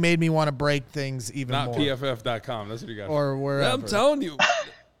only made me want to break things even Not more. PFF.com. That's what you got. Or wherever. I'm telling you.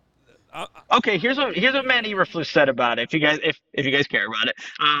 Okay, here's what Matt Eberflus said about it. If you guys care about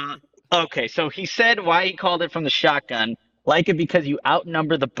it. Okay, so he said why he called it from the shotgun. Like it because you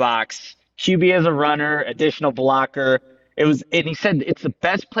outnumber the box. QB as a runner, additional blocker. And he said it's the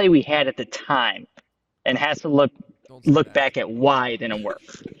best play we had at the time, and has to look back at why it didn't work.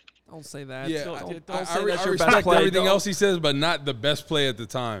 Don't say that. Yeah, Don't say I that's your respect best play. everything Don't- else he says, but not the best play at the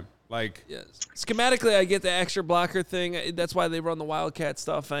time. Like, Yes. Schematically, I get the extra blocker thing. That's why they run the Wildcat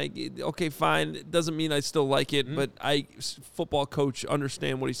stuff. Okay, fine. It doesn't mean I still like it, but football coach,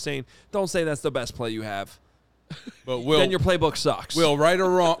 understand what he's saying. Don't say that's the best play you have. but Will, Then your playbook sucks. Will, right or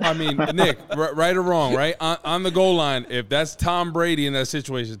wrong? I mean, Nick, right or wrong, right? On the goal line, if that's Tom Brady in that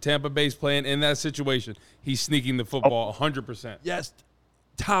situation, Tampa Bay's playing in that situation, he's sneaking the football 100%. Yes,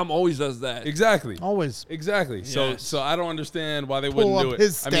 Tom always does that. Exactly. Always. Exactly. Yes. So I don't understand why they Pull wouldn't do up it.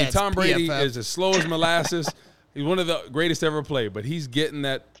 his I mean, stats, Tom Brady PFF. is as slow as molasses. He's one of the greatest ever played, but he's getting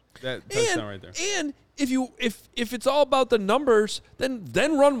that touchdown right there. And if it's all about the numbers, then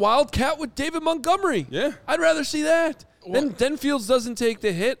run Wildcat with David Montgomery. Yeah. I'd rather see that. Then Fields doesn't take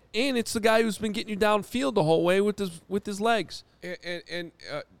the hit, and it's the guy who's been getting you downfield the whole way with his legs. And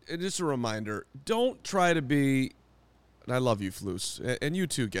just a reminder, don't try to be. And I love you, Flus, and you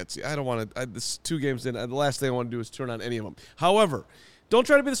too, Getsy. I don't want to. This 2 games in, the last thing I want to do is turn on any of them. However, don't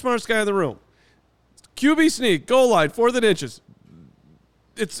try to be the smartest guy in the room. QB sneak, goal line, 4th inches.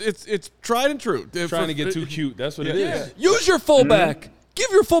 It's tried and true. Trying to get too cute. That's what it is. Use your fullback. Give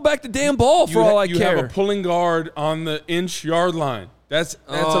your fullback the damn ball for all I you care. have a pulling guard on the yard line. That's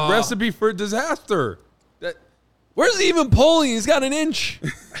a recipe for disaster. Where's he even pulling? He's got an inch.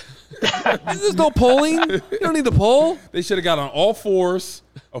 There's no polling. You don't need the poll. They should have got on all fours,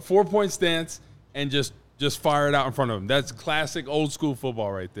 a 4-point stance, and just fire it out in front of them. That's classic old school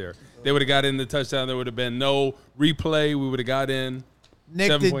football right there. They would have got in the touchdown. There would have been no replay. We would have got in.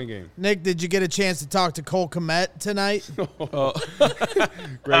 Nick, 7-point game. Nick, did you get a chance to talk to Cole Kmet tonight?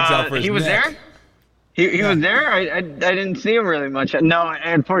 Greg's out for his he was neck. there. He was there. I didn't see him really much. No, I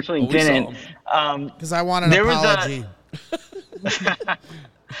unfortunately we saw didn't. Because I want an There was apology.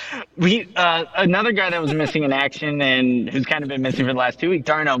 Another guy that was missing in action and who's kind of been missing for the last 2 weeks,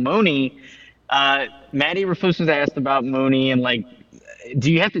 Darnell Mooney. Matty Rafus was asked about Mooney and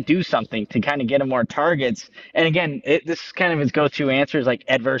do you have to do something to kind of get him more targets? And again, this is kind of his go-to answer is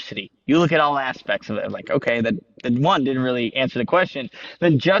adversity. You look at all aspects of it. Okay, that one didn't really answer the question.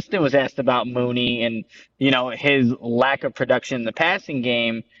 Then Justin was asked about Mooney and, his lack of production in the passing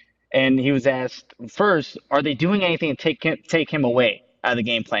game. And he was asked first, are they doing anything to take him away out of the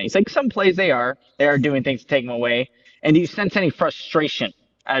game plan? He's like, some plays they are doing things to take him away. And do you sense any frustration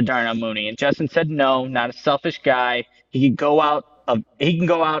out of Darnell Mooney? And Justin said, no, not a selfish guy. He can go out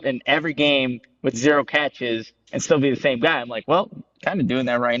in every game with 0 catches and still be the same guy. I'm like, well, kind of doing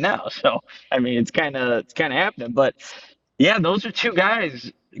that right now. So, I mean, it's kind of happening. But, yeah, those are 2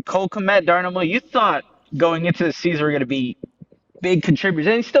 guys, Cole Kmet, Darnell Mooney. You thought going into the season were going to be big contributors,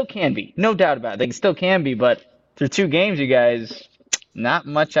 and they still can be. No doubt about it. They still can be. But through 2 games, you guys, not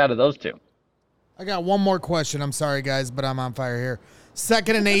much out of those 2. I got one more question. I'm sorry, guys, but I'm on fire here.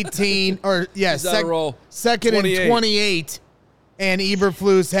 2nd and 18, or He's on a roll. 2nd 28. and 28, and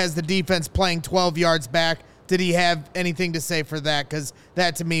Eberflus has the defense playing 12 yards back. Did he have anything to say for that? Because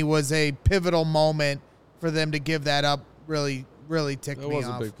that, to me, was a pivotal moment for them to give that up. Really, really ticked me off. That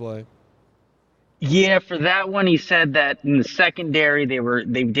was a big play. Yeah, for that one, he said that in the secondary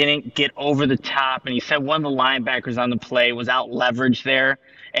they didn't get over the top, and he said one of the linebackers on the play was out leveraged there,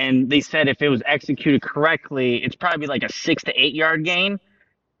 and they said if it was executed correctly, it's probably like a 6 to 8 yard gain,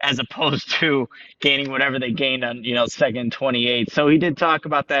 as opposed to gaining whatever they gained on 2nd and 28. So he did talk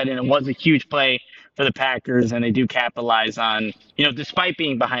about that, and it was a huge play for the Packers, and they do capitalize on despite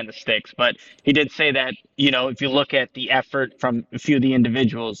being behind the sticks. But he did say that if you look at the effort from a few of the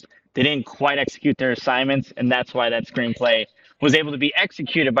individuals, they didn't quite execute their assignments, and that's why that screenplay was able to be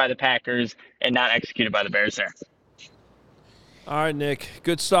executed by the Packers and not executed by the Bears there. All right, Nick.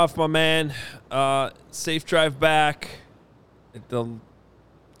 Good stuff, my man. Safe drive back. The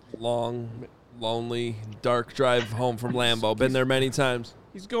long, lonely, dark drive home from Lambeau. Been there many times.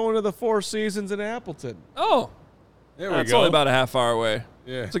 He's going to the Four Seasons in Appleton. Oh. There we That's go. only about a half hour away.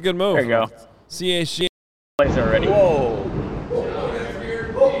 Yeah. It's a good move. There you go. CHG. Plays already. Whoa.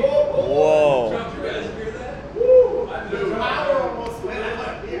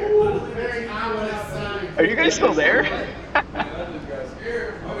 Are you guys still there? Yeah,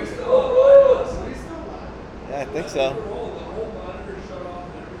 I think so.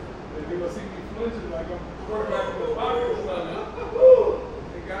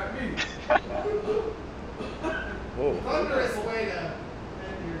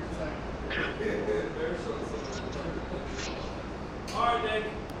 All right, Nick.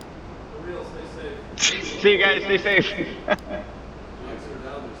 For real, stay safe. See you guys. Stay safe.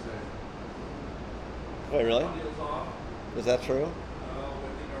 Wait, really? Audio's off. Is that true? I think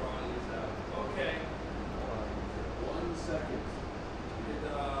our audio's out. Okay. 1 second. Did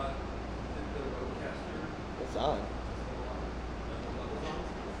the roadcaster It's on.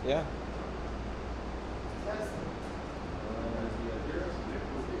 Yeah.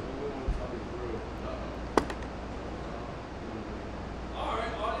 All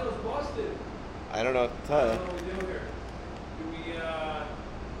right, audio's busted. I don't know what to tell you. What do we do here? Do we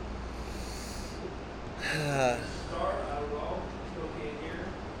start? I don't know. Still can't hear.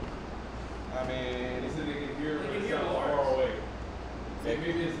 I mean, he said they can hear, They but can it hear sounds Lawrence. far away. Maybe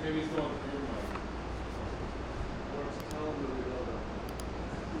it's going through your mic.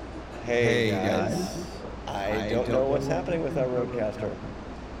 Hey guys. I don't know what's happening with our roadcaster.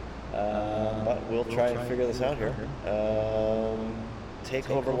 But we'll try and figure this out here. Take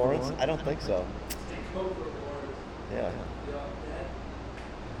over Lawrence? I don't think so. Take over, Lawrence. Yeah.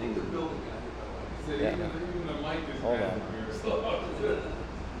 I think the building got hit, by the way. He said Yeah. even the mic is Hold bad on. here.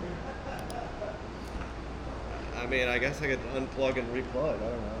 I mean, I guess I could unplug and replug. I don't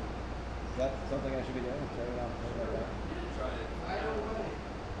know. Is that something I should be doing? Turn it off, turn it back. Try it. I don't know.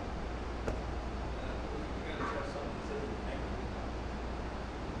 You gotta try something that's in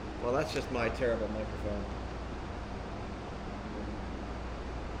the Well, that's just my terrible microphone.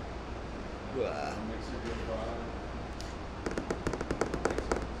 Ugh.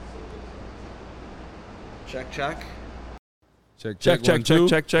 Check, check. Check, Check, one, two.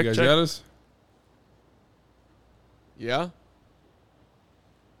 check, You guys check. got us? Yeah.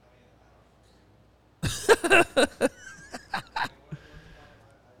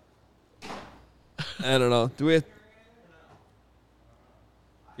 I don't know. Do we?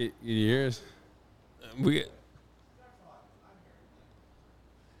 Can you hear us? We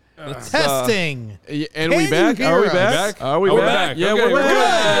Testing. And Can we back? you Are we hear back? us? Are we Oh, we're back? back. Yeah, Okay, we're we're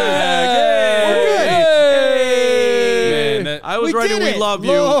back. We're good. Man, that, I was We ready. did We it. love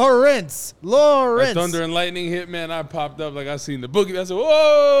you. Lawrence. that thunder and lightning hit, man. I popped up like I seen the boogie. I said,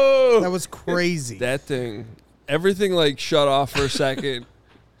 whoa. That was crazy. that thing, everything like shut off for a second.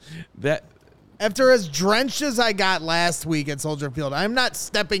 That After as drenched as I got last week at Soldier Field, I'm not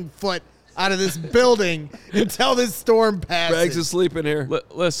stepping foot out of this building until this storm passes. Greg's asleep in here.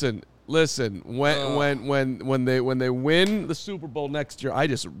 listen. When they win the Super Bowl next year, I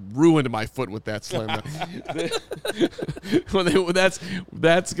just ruined my foot with that slam.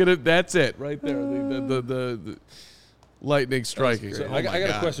 That's it right there. The lightning striking. So Oh I my got a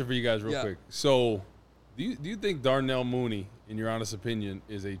God. question for you guys real Yeah. quick. So do you think Darnell Mooney, in your honest opinion,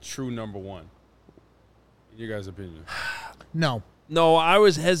 is a true number one? In your guys' opinion? No. No, I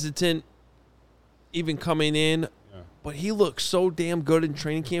was hesitant even coming in, but he looked so damn good in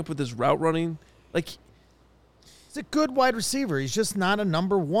training camp with his route running. Like, He's a good wide receiver. He's just not a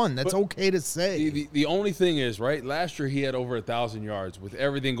number one. That's But okay to say. The only thing is, right, last year he had over 1,000 yards with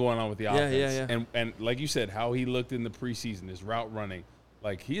everything going on with the offense. yeah. And like you said, how he looked in the preseason, his route running.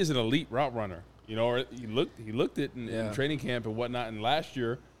 Like, he is an elite route runner. You know, or he looked it in training camp and whatnot. And last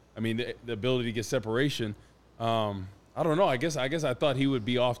year, I mean, the ability to get separation. I don't know. I guess I thought he would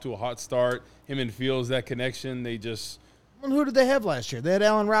be off to a hot start. Him and Fields, that connection, they just – Well, who did they have last year? They had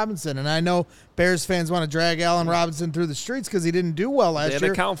Allen Robinson, and I know Bears fans want to drag Allen Robinson through the streets because he didn't do well last They had to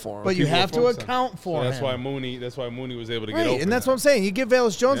year. account for him. But you People have to focus on- account for so that's him. why Mooney was able to get Right, open. and that's now. what I'm saying. You give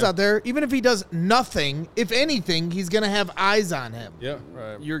Velus Jones Yeah. out there, even if he does nothing, if anything, he's going to have eyes on him. Yeah,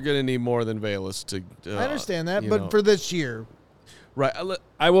 right. You're gonna need more than Valus to. I understand that, you but know. for this year, right,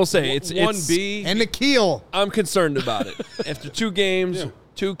 I will say it's 1B. and Nikhil, I'm concerned about it. After 2 games, Yeah.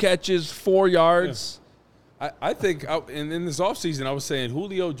 2 catches, 4 yards. I think in this offseason, I was saying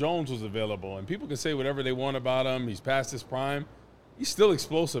Julio Jones was available, and people can say whatever they want about him. He's past his prime. He's still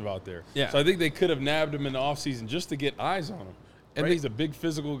explosive out there. Yeah. So I think they could have nabbed him in the offseason just to get eyes on him. And Right? He's a big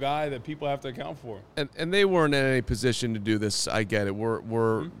physical guy that people have to account for. And they weren't in any position to do this. I get it.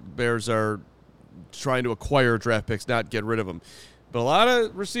 We're Bears are trying to acquire draft picks, not get rid of them. But a lot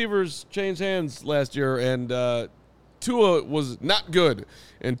of receivers changed hands last year, and Tua was not good,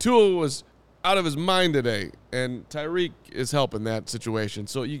 and Tua was out of his mind today, and Tyreek is helping that situation.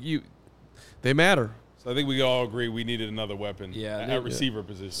 So they matter. So I think we all agree we needed another weapon Yeah, at receiver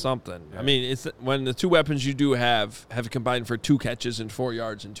position. Something. Yeah. I mean, it's when the 2 weapons you do have combined for 2 catches and 4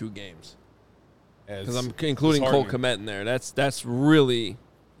 yards in 2 games. Because I'm including Cole Kmet in there. That's really,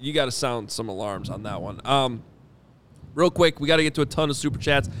 you got to sound some alarms on that one. Real quick, we got to get to a ton of super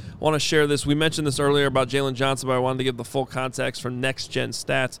chats. I want to share this. We mentioned this earlier about Jalen Johnson, but I wanted to give the full context from Next Gen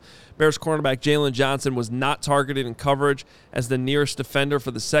Stats. Bears cornerback Jalen Johnson was not targeted in coverage as the nearest defender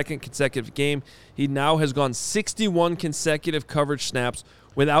for the 2nd consecutive game. He now has gone 61 consecutive coverage snaps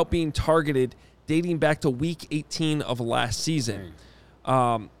without being targeted, dating back to Week 18 of last season.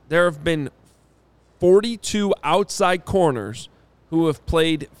 There have been 42 outside corners who have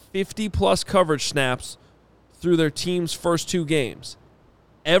played 50-plus coverage snaps through their team's first 2 games.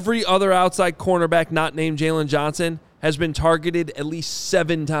 Every other outside cornerback not named Jalen Johnson has been targeted at least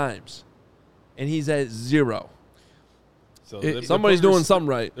 7 times, and he's at 0. So Somebody's doing something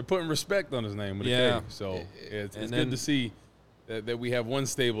right. They're putting respect on his name with Yeah. a K. So it's And good then- to see that we have one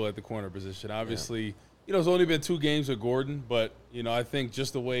stable at the corner position. Obviously, it's only been 2 games with Gordon, but, I think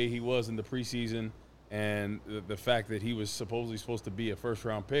just the way he was in the preseason and the fact that he was supposedly supposed to be a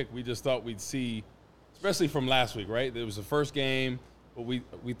first-round pick, we just thought we'd see, especially from last week, right? It was the first game, but we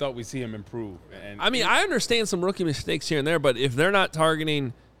thought we'd see him improve. And I mean, I understand some rookie mistakes here and there, but if they're not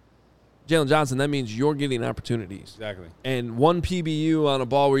targeting Jalen Johnson, that means you're getting opportunities. Exactly. And 1 PBU on a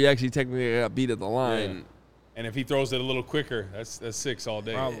ball where you actually technically got beat at the line. Yeah. And if he throws it a little quicker, that's 6 all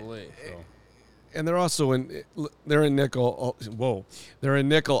day. Probably. So. And they're also they're in nickel. They're in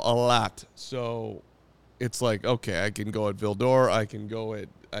nickel a lot. So it's like, okay, I can go at Vildor, I can go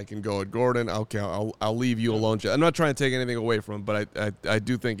at Gordon. Okay, I'll leave you alone. I'm not trying to take anything away from him, but I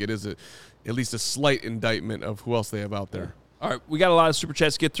do think it is at least a slight indictment of who else they have out there. All right, we got a lot of super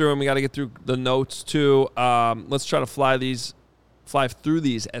chats to get through, and we got to get through the notes too. Let's try to fly through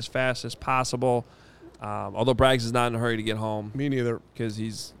these as fast as possible. Although Braggs is not in a hurry to get home Me neither. because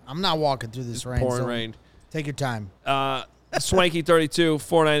he's I'm not walking through this rain. pouring so rain. Take your time. Swanky32,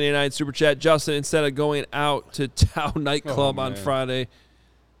 $4.99 super chat. Justin, instead of going out to Tao nightclub on man. Friday,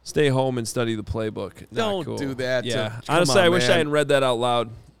 stay home and study the playbook. Not Don't cool. do that. Yeah, Come honestly, on, I wish I man. hadn't read that out loud.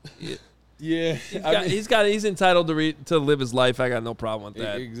 Yeah, He's entitled to live his life. I got no problem with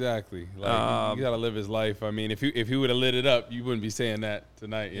that. Exactly. Like you gotta live his life. I mean, if he would have lit it up, you wouldn't be saying that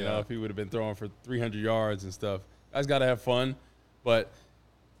tonight. You know, if he would have been throwing for 300 yards and stuff. Guys gotta have fun, but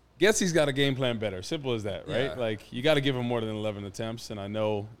Getsy's got a game plan better. Simple as that, right? Yeah. Like you got to give him more than 11 attempts, and I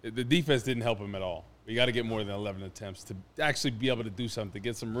know the defense didn't help him at all. You got to get more than 11 attempts to actually be able to do something,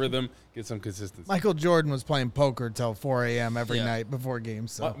 get some rhythm, get some consistency. Michael Jordan was playing poker till 4 a.m. every Yeah. night before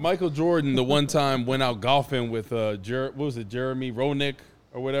games. So. Michael Jordan, the one time went out golfing with what was it, Jeremy Roenick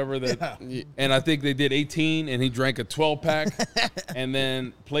or whatever. And I think they did 18, and he drank a 12-pack, and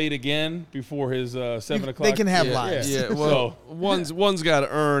then played again before his 7 o'clock. They can have lives. Yeah, well, one's got to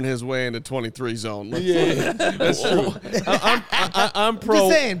earn his way into 23 zone. Yeah, that's true. I'm pro.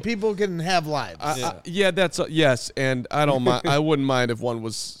 Just saying, people can have lives. Yeah, that's yes, and I don't mind. I wouldn't mind if one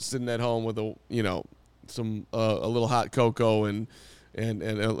was sitting at home with a some a little hot cocoa and a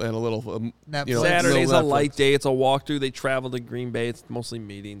little Netflix. Saturday's a little light Netflix. day. It's a walkthrough. They travel to Green Bay. It's mostly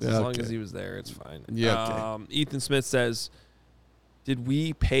meetings. As Yeah, long okay. as he was there, it's fine. Yeah, okay. Ethan Smith says, did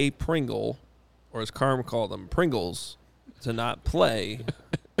we pay Pringle, or as Carm called them, Pringles, to not play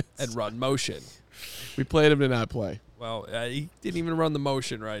and run motion? We played him to not play. Well, he didn't even run the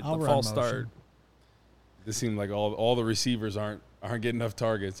motion right. I'll the run false motion. start. This seemed like all the receivers aren't getting enough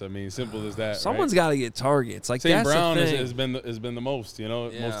targets. I mean, simple as that. Someone's got to get targets. Like St. that's Brown the thing. has been the most, Yeah.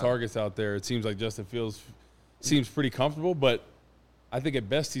 most targets out there. It seems like Justin Fields seems pretty comfortable, but I think at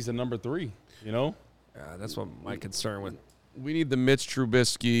best he's a number 3, Yeah, that's what my concern with. We need the Mitch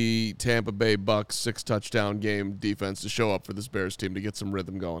Trubisky Tampa Bay Bucks 6-touchdown game defense to show up for this Bears team to get some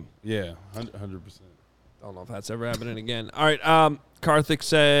rhythm going. Yeah, 100%. I don't know if that's ever happening again. All right. Karthik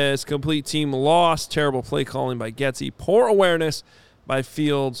says, complete team loss. Terrible play calling by Getsy. Poor awareness by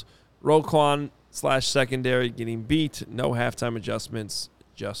Fields. Roquan/secondary getting beat. No halftime adjustments.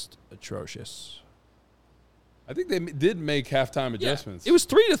 Just atrocious. I think they did make halftime adjustments. It was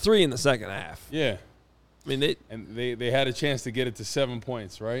 3-3 in the second half. Yeah. I mean, They had a chance to get it to 7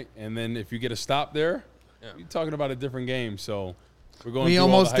 points, right? And then if you get a stop there, you're talking about a different game. So we're going. We through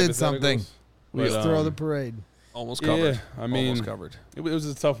all almost the did something. hypotheticals. We But, just throw the parade. almost covered. Yeah, I mean, almost covered. It was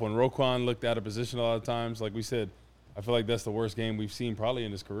a tough one. Roquan looked out of position a lot of times. Like we said, I feel like that's the worst game we've seen probably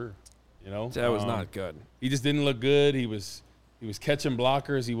in his career. That was not good. He just didn't look good. He was catching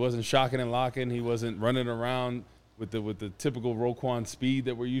blockers. He wasn't shocking and locking. He wasn't running around with the typical Roquan speed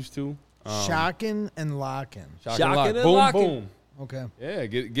that we're used to. Shocking and locking. Shocking and lock. and Boom, locking. boom. Okay. Yeah,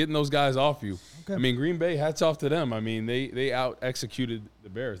 getting those guys off you. Okay. I mean, Green Bay, hats off to them. I mean, they out-executed the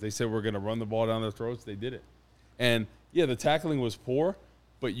Bears. They said we're going to run the ball down their throats. They did it. And, yeah, the tackling was poor,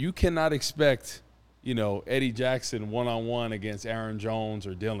 but you cannot expect, Eddie Jackson one-on-one against Aaron Jones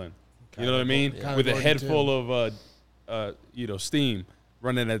or Dillon. You know what I mean? Yeah. With a Kind of head too. full of, steam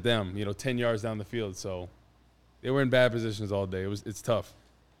running at them, 10 yards down the field. So they were in bad positions all day. It's tough.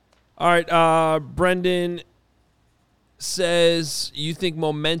 All right. Brendan says, you think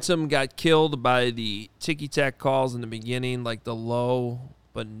momentum got killed by the ticky-tack calls in the beginning, like the low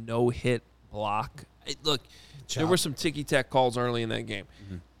but no-hit block? Look, there were some ticky-tack calls early in that game.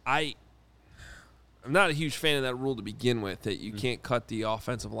 Mm-hmm. I'm not a huge fan of that rule to begin with, that you can't cut the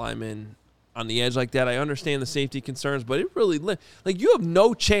offensive lineman on the edge like that. I understand the safety concerns, but it really you have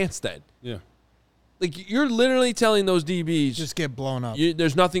no chance then. Yeah. Like, you're literally telling those DBs, Just get blown up.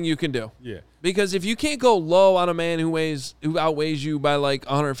 there's nothing you can do. Yeah. Because if you can't go low on a man who outweighs you by like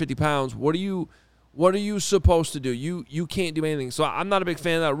 150 pounds, what are you supposed to do? You can't do anything. So I'm not a big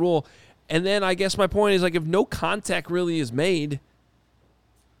fan of that rule. And then I guess my point is, like, if no contact really is made,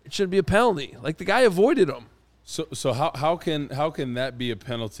 it should be a penalty. Like, the guy avoided him. So how can that be a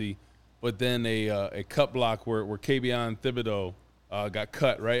penalty? But then a cut block where Kayvon Thibodeau got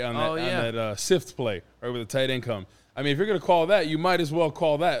cut right on that sift play right where the tight end comes. I mean, if you're going to call that, you might as well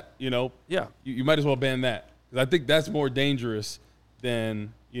call that. Yeah. You might as well ban that, because I think that's more dangerous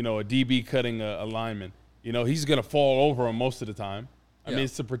than a DB cutting a lineman. He's going to fall over him most of the time. I mean,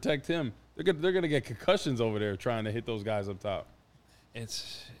 it's to protect him. They're going to get concussions over there trying to hit those guys up top. And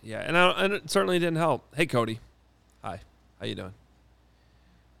it certainly didn't help. Hey, Cody. Hi. How you doing?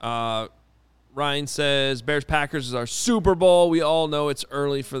 Ryan says, Bears-Packers is our Super Bowl. We all know it's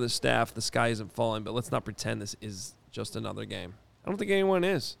early for the staff. The sky isn't falling, but let's not pretend this is just another game. I don't think anyone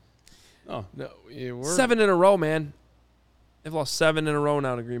is. Oh, No, we're 7 in a row, man. They've lost 7 in a row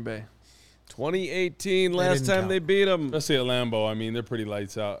now to Green Bay. 2018 last didn't time count. they beat them. especially at Lambeau. I mean, they're pretty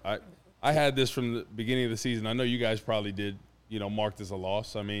lights out. I had this from the beginning of the season. I know you guys probably did, mark this a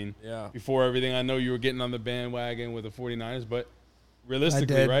loss. I mean, before everything, I know you were getting on the bandwagon with the 49ers, but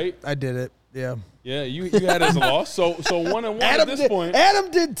realistically, right? I did it. Yeah. Yeah, you had it as a loss. So 1-1 at this point. Adam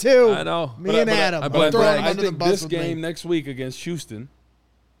did too. I know. Adam. But Throwing him I under the think bus this with game me. next week against Houston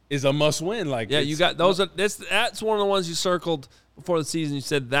is a must-win. You got those. That's one of the ones you circled before the season. You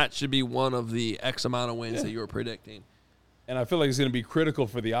said that should be one of the X amount of wins that you were predicting. And I feel like it's going to be critical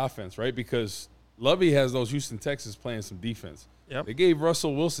for the offense, right? Because Lovey has those Houston Texans playing some defense. Yep. They gave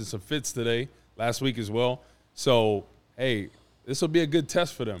Russell Wilson some fits today, last week as well. So, hey, this will be a good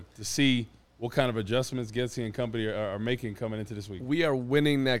test for them to see what kind of adjustments Getsy and company are making coming into this week. We are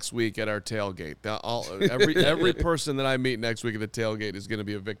winning next week at our tailgate. Every person that I meet next week at the tailgate is going to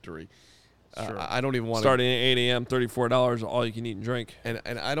be a victory. Sure. I don't even want starting at 8 a.m., $34, all you can eat and drink. And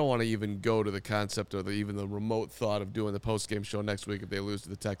I don't want to even go to the concept of even the remote thought of doing the post-game show next week if they lose to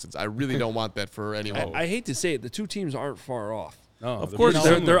the Texans. I really don't want that for anyone. I hate to say it, the two teams aren't far off. No, of course,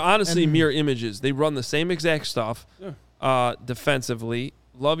 they're honestly mirror images. They run the same exact stuff defensively.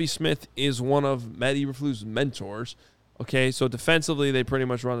 Lovie Smith is one of Matt Eberflus' mentors. Okay, so defensively, they pretty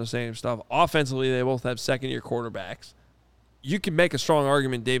much run the same stuff. Offensively, they both have second-year quarterbacks. You can make a strong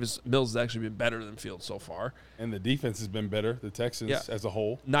argument Davis Mills has actually been better than Fields so far. And the defense has been better, the Texans as a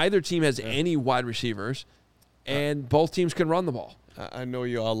whole. Neither team has any wide receivers, and both teams can run the ball. I know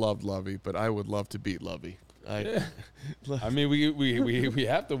you all loved Lovey, but I would love to beat Lovey. I mean, we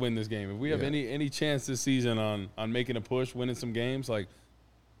have to win this game. If we have any chance this season on making a push, winning some games, like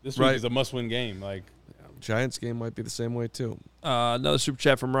this week is a must-win game. Like Giants game might be the same way too. Another super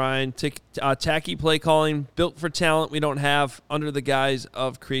chat from Ryan. Tacky play calling, built for talent we don't have, under the guise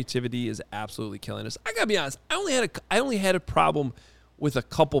of creativity, is absolutely killing us. I gotta be honest. I only had a problem with a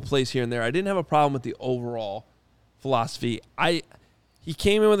couple plays here and there. I didn't have a problem with the overall philosophy. He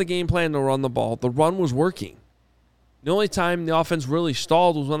came in with a game plan to run the ball. The run was working. The only time the offense really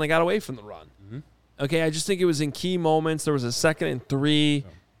stalled was when they got away from the run. Mm-hmm. Okay, I just think it was in key moments. There was a 2nd and 3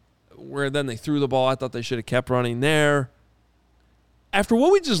 where then they threw the ball. I thought they should have kept running there. After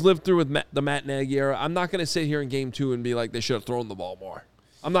what we just lived through with the Matt Nagy era, I'm not going to sit here in game 2 and be like they should have thrown the ball more.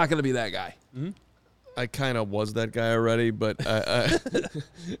 I'm not going to be that guy. Mm-hmm. I kind of was that guy already, but I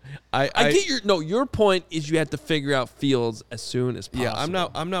get your point is you have to figure out Fields as soon as possible. Yeah,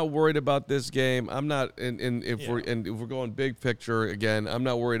 I'm not worried about this game. I'm not if we're going big picture again, I'm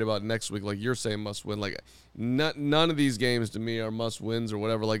not worried about next week like you're saying must win. Like none of these games to me are must wins or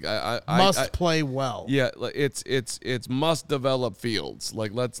whatever. Like I must play well. Yeah, it's must develop Fields.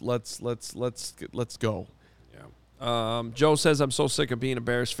 Like let's go. Joe says, I'm so sick of being a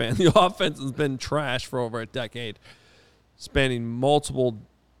Bears fan. The offense has been trash for over a decade, spanning multiple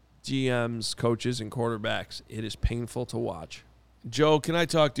GMs, coaches, and quarterbacks. It is painful to watch. Joe, can I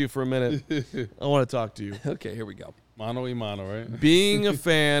talk to you for a minute? I want to talk to you. Okay, here we go. Mano y mano, right? Being a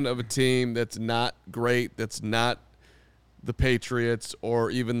fan of a team that's not great, that's not the Patriots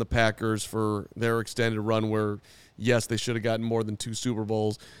or even the Packers for their extended run where, yes, they should have gotten more than 2 Super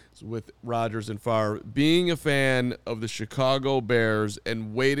Bowls with Rodgers and Favre. Being a fan of the Chicago Bears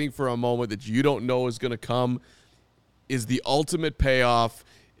and waiting for a moment that you don't know is going to come is the ultimate payoff.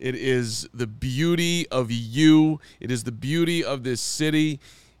 It is the beauty of you. It is the beauty of this city.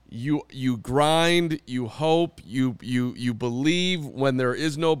 You grind, you hope, you believe when there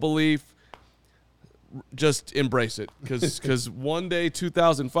is no belief. Just embrace it because one day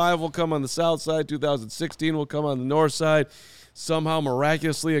 2005 will come on the south side, 2016 will come on the north side. Somehow,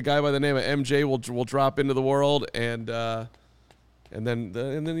 miraculously, a guy by the name of MJ will drop into the world, and then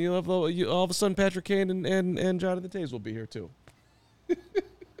you'll have all of a sudden Patrick Kane and Jonathan Taves will be here too. Okay,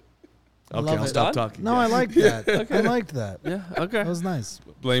 I'll stop talking. No, I liked that. Okay. I liked that. Yeah, okay. That was nice.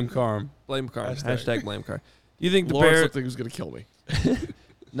 Blame Carm. Blame Carm. Hashtag blame Carm. Do you think the Lawrence Bears... looked like he was going to kill me.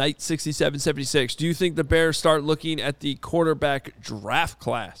 Knight 6776. Do you think the Bears start looking at the quarterback draft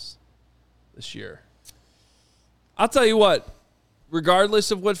class this year? I'll tell you what.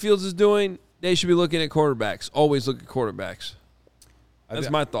 Regardless of what Fields is doing, they should be looking at quarterbacks. Always look at quarterbacks. That's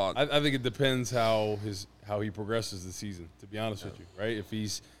my thought. I think it depends how he progresses this season, to be honest with you, right? If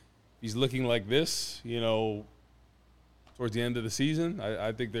he's looking like this, towards the end of the season,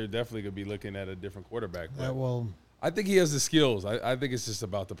 I think they're definitely going to be looking at a different quarterback. I think he has the skills. I think it's just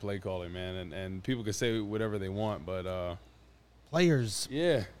about the play calling, man. And people can say whatever they want, but players.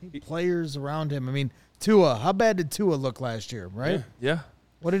 Yeah. Players around him. I mean, Tua. How bad did Tua look last year, right? Yeah.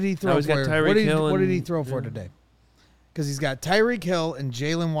 What did he throw he's got for? Tyreek Hill What did he throw for today? Because he's got Tyreek Hill and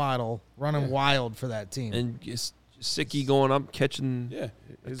Jalen Waddle running wild for that team. And Gesicki going up, catching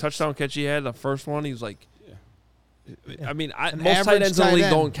a touchdown catch he had, the first one. He was like, I mean, most average tight ends in the tight league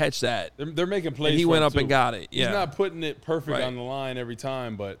end. don't catch that. They're making plays. And he for went him, up and too. got it. Yeah. He's not putting it perfect Right. on the line every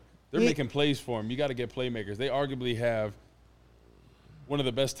time, but they're He- making plays for him. You got to get playmakers. They arguably have one of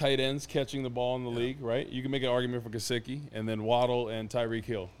the best tight ends catching the ball in the league, right? You can make an argument for Gesicki, and then Waddle and Tyreek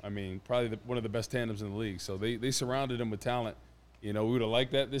Hill. I mean, probably one of the best tandems in the league. So they surrounded him with talent. You know, we would have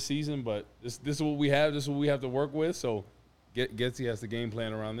liked that this season, but this is what we have. This is what we have to work with. So Getsy has the game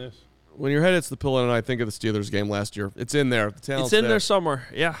plan around this. When your head hits the pillow, and I think of the Steelers game last year, it's in there. The talent's It's in there somewhere.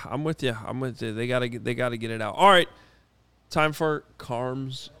 Yeah, I'm with you. They gotta get it out. All right, time for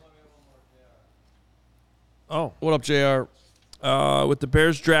Carms. Oh, What up, JR? with the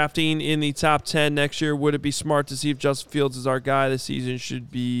Bears drafting in the top 10 next year, would it be smart to see if Justin Fields is our guy? This season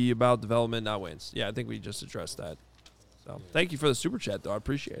should be about development, not wins. Yeah, I think we just addressed that. So thank you for the super chat, though. I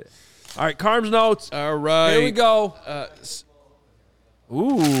appreciate it. All right, Carms notes. All right. Here we go.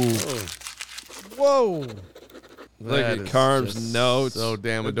 Ooh. Whoa. Look at Carms' notes. So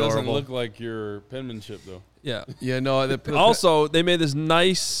damn It doesn't adorable. look like your penmanship, though. Yeah. Yeah, no. Also, they made this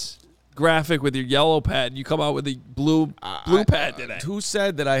nice graphic with your yellow pad. You come out with the blue pad today. Who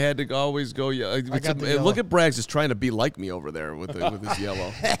said that I had to always go? got the yellow. Look at Braggs is trying to be like me over there with his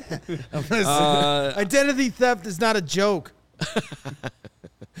yellow. Identity theft is not a joke.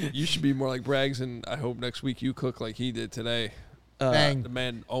 You should be more like Braggs, and I hope next week you cook like he did today. Bang. The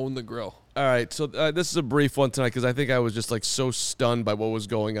man owned the grill. All right, so this is a brief one tonight because I think I was just like so stunned by what was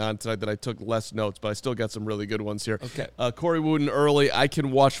going on tonight that I took less notes, but I still got some really good ones here. Okay. Corey Wooden early. I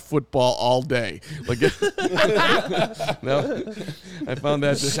can watch football all day. Like, no, I found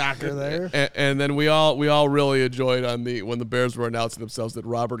that Shocker there. And then we all really enjoyed when the Bears were announcing themselves that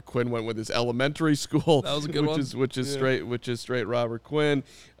Robert Quinn went with his elementary school. That was a good one. Which is straight Robert Quinn.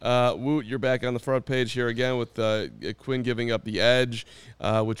 Woot, you're back on the front page here again with Quinn giving up the edge,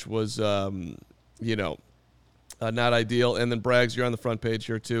 which was not ideal. And then Braggs, you're on the front page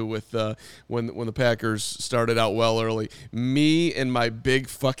here too with when the Packers started out well early. Me and my big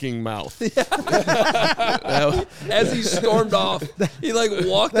fucking mouth. As he stormed off, he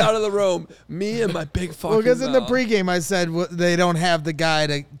walked out of the room. Me and my big fucking Well, because in the mouth. pregame I said they don't have the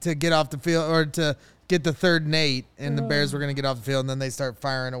guy to get off the field or to get the 3rd and 8, and the Bears were going to get off the field, and then they start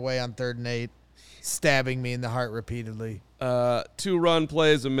firing away on 3rd and 8, stabbing me in the heart repeatedly. 2 run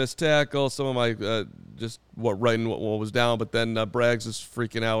plays, a missed tackle. Some of my writing what was down, but then Braggs is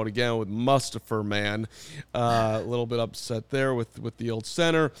freaking out again with Mustafa, man. A little bit upset there with the old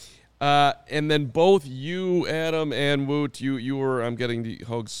center. And then both you, Adam, and Woot, you were. I'm getting the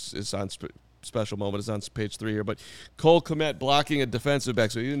Hogs is on special moment is on page 3 here, but Cole Kmet blocking a defensive back,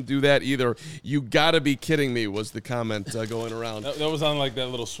 so he didn't do that either. You gotta be kidding me, was the comment going around. That was on that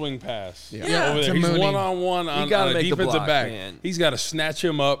little swing pass. Yeah, over there. to He's Mooney. one-on-one on gotta a make the defensive block, back. man. He's got to snatch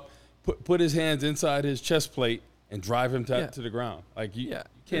him up, put his hands inside his chest plate, and drive him Yeah. to the ground. You Yeah.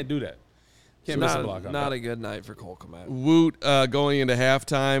 can't do that. Can't miss a Not, block on not that. a good night for Cole Kmet. Woot going into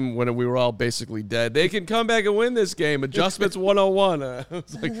halftime when we were all basically dead. They can come back and win this game. Adjustments 101. I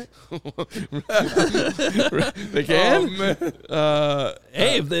was like, they can? Oh, man.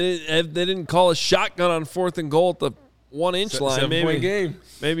 Hey, if they didn't call a shotgun on 4th and goal at the 1-inch line, 7-point maybe game.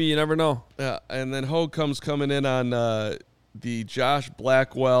 Maybe you never know. And then Hogue coming in on the Josh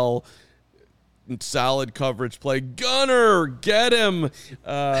Blackwell solid coverage play. Gunner, get him.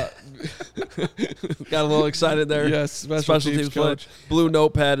 Got a little excited there. Yes, special teams coach. Blue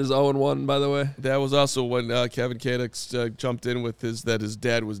notepad is 0-1, by the way. That was also when Kevin Kadix jumped in with his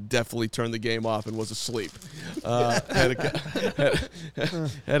dad was definitely turned the game off and was asleep. Had a contest.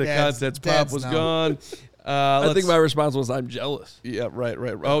 Pop dad's was now. gone. I think my response was, I'm jealous. Yeah, right.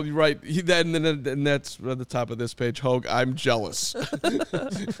 Oh, you're right. And that's at the top of this page. Hogue, I'm jealous.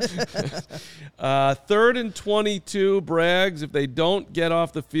 3rd and 22, Braggs. If they don't get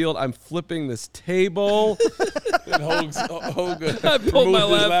off the field, I'm flipping this table. And Hogue I pulled my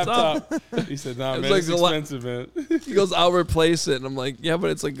removed his laptop. He said, "Nah, It was man, like it's the la- expensive, man." He goes, I'll replace it. And I'm like, yeah,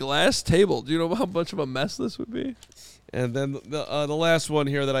 but it's a glass table. Do you know how much of a mess this would be? And then the last one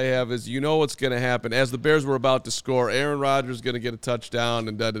here that I have is, what's going to happen. As the Bears were about to score, Aaron Rodgers is going to get a touchdown,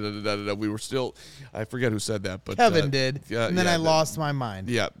 and da-da-da-da-da-da. We were still, I forget who said that, but Kevin did, and then I that- lost my mind.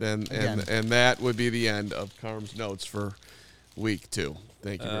 Yeah, and Again. that would be the end of Carm's notes for week 2.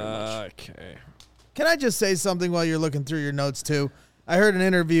 Thank you very much. Okay. Can I just say something while you're looking through your notes, too? I heard an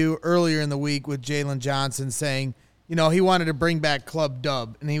interview earlier in the week with Jalen Johnson saying, he wanted to bring back Club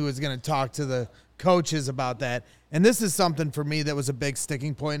Dub, and he was going to talk to the coaches about that. And this is something for me that was a big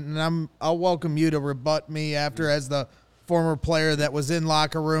sticking point, and I'll welcome you to rebut me after as the former player that was in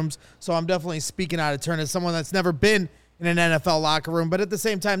locker rooms. So I'm definitely speaking out of turn as someone that's never been in an NFL locker room. But at the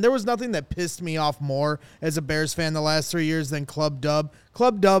same time, there was nothing that pissed me off more as a Bears fan the last 3 years than Club Dub.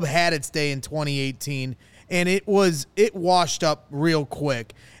 Club Dub had its day in 2018, and it washed up real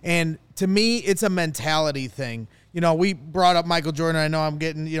quick. And to me, it's a mentality thing. We brought up Michael Jordan. I know I'm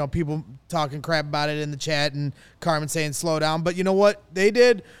getting, people talking crap about it in the chat and Carmen saying slow down. But you know what they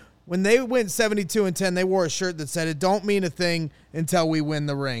did? When they went 72-10, they wore a shirt that said, "It don't mean a thing until we win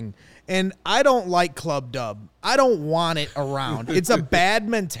the ring." And I don't like Club Dub. I don't want it around. It's a bad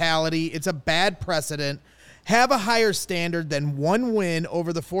mentality. It's a bad precedent. Have a higher standard than one win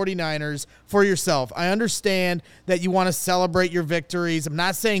over the 49ers for yourself. I understand that you want to celebrate your victories. I'm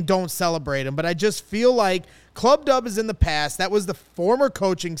not saying don't celebrate them, but I just feel like Club Dub is in the past. That was the former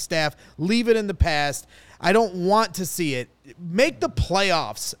coaching staff. Leave it in the past. I don't want to see it. Make the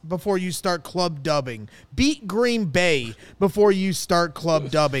playoffs before you start club dubbing. Beat Green Bay before you start club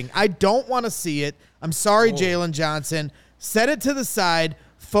dubbing. I don't want to see it. I'm sorry, Jalen Johnson. Set it to the side.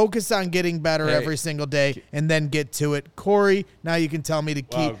 Focus on getting better every single day, and then get to it. Corey, now you can tell me to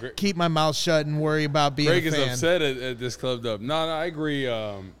keep my mouth shut and worry about being Greg a fan. is upset at this Club Dub. No, I agree.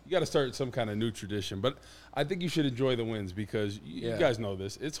 You got to start some kind of new tradition. But I think you should enjoy the wins because you guys know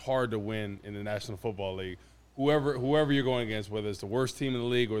this. It's hard to win in the National Football League. Whoever you're going against, whether it's the worst team in the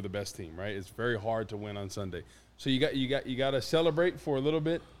league or the best team, right? It's very hard to win on Sunday. So you got to celebrate for a little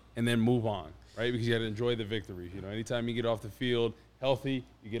bit and then move on, right? Because you got to enjoy the victories. Anytime you get off the field healthy,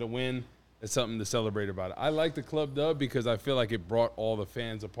 you get a win, it's something to celebrate about it. I like the Club Dub because I feel like it brought all the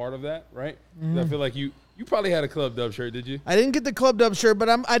fans a part of that, right? I feel like you probably had a Club Dub shirt, did you? I didn't get the Club Dub shirt, but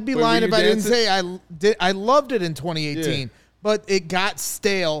I'd be lying if I didn't say I did. I loved it in 2018, but it got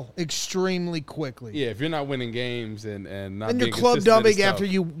stale extremely quickly. Yeah, if you're not winning games and not and you're being Club consistent, Dubbing after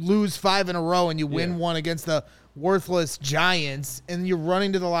you lose 5 in a row and you win one against the worthless Giants, and you're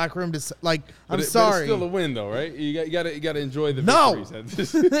running to the locker room to sorry. But it's still a win, though, right? You got to enjoy the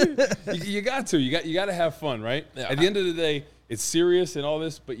victories. You got to. You got to have fun, right? Yeah. At the end of the day, it's serious and all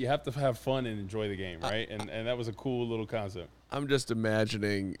this, but you have to have fun and enjoy the game, right? And that was a cool little concept. I'm just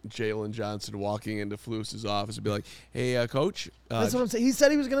imagining Jalen Johnson walking into Flus's office and be like, "Hey, Coach." That's what I'm saying. He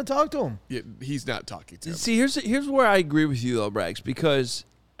said he was going to talk to him. Yeah, he's not talking to him. See, here's where I agree with you, though, Braggs, because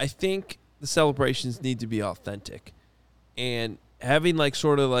I think the celebrations need to be authentic. And having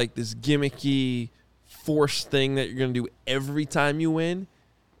sort of this gimmicky forced thing that you're going to do every time you win,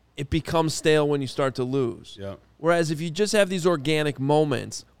 it becomes stale when you start to lose. Yeah. Whereas if you just have these organic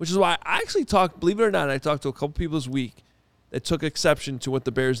moments, which is why I actually believe it or not, I talked to a couple people this week that took exception to what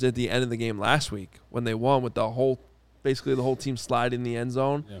the Bears did at the end of the game last week when they won with basically the whole team slide in the end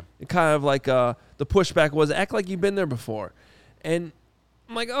zone. Yeah. And kind of the pushback was act like you've been there before. And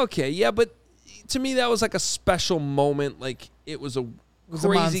I'm like, okay, yeah, but to me that was a special moment. It was a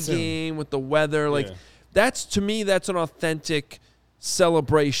crazy game with the weather. To me, that's an authentic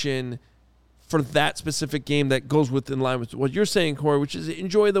celebration for that specific game that goes in line with what you're saying, Corey, which is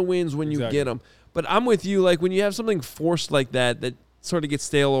enjoy the wins when you get them. But I'm with you. When you have something forced like that sort of gets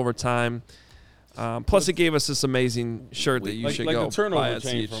stale over time. Plus, it gave us this amazing shirt that you should go the turnover buy at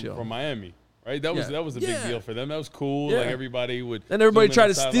chain from Miami. Right, that was a big deal for them. That was cool. Yeah. Everybody would. And everybody tried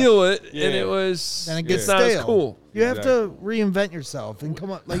to steal it, and it was. And it gets not stale. as cool. You have to reinvent yourself and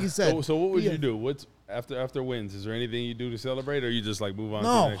come on, like you said. So what would you do? What's after wins? Is there anything you do to celebrate, or you just move on?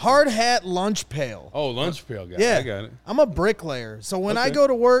 No, to the next hard hat, lunch pail. Oh, lunch pail guy. Yeah, I got it. I'm a bricklayer, so when I go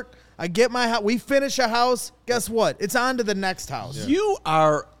to work, I get my house. We finish a house. Guess what? It's on to the next house. Yeah. You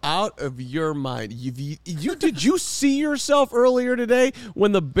are out of your mind. Did you see yourself earlier today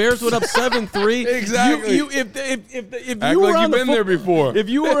when the Bears went up 7-3? Exactly. If Act you were like on you've been there before. If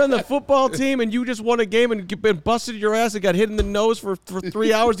you were on the football team and you just won a game and been busted your ass and got hit in the nose for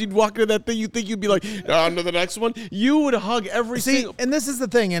 3 hours, you'd walk into that thing. You think you'd be like, on to the next one. You would hug every single. And this is the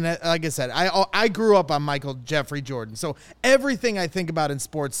thing. And like I said, I grew up on Michael Jeffrey Jordan, so everything I think about in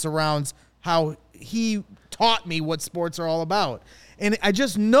sports surrounds how he taught me what sports are all about. And I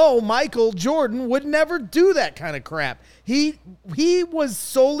just know Michael Jordan would never do that kind of crap. He was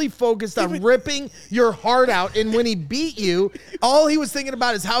solely focused on ripping your heart out. And when he beat you, all he was thinking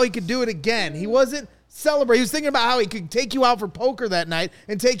about is how he could do it again. He wasn't celebrating. He was thinking about how he could take you out for poker that night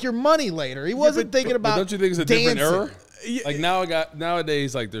and take your money later. He wasn't thinking about don't you think it's a dancing. different era?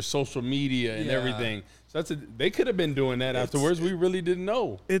 Nowadays, there's social media and everything. So they could have been doing that afterwards. We really didn't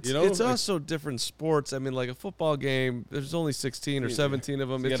know. It's also different sports. I mean, a football game, there's only 16 or 17 of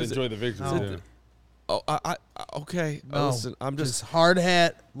them. You got to enjoy the victories. Oh, okay. No, listen, I'm just hard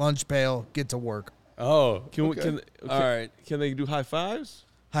hat, lunch pail, get to work. Oh, all right. Can they do high fives?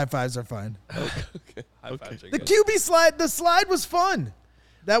 High fives are fine. Okay. High fives are The good. QB slide, the slide was fun.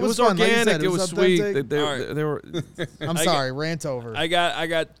 That It was fun. Like you organic. said, It was sweet. authentic. They All right. were. I'm sorry, rant over. I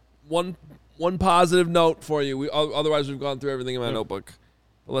got one positive note for you. Otherwise we've gone through everything in my notebook.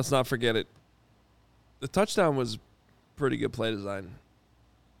 But let's not forget it. The touchdown was pretty good play design.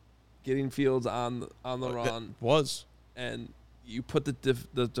 Getting Fields on the run Was. and you put the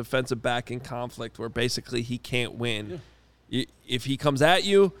defensive back in conflict where basically he can't win. If he comes at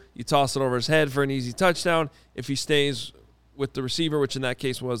you, you toss it over his head for an easy touchdown. If he stays with the receiver, which in that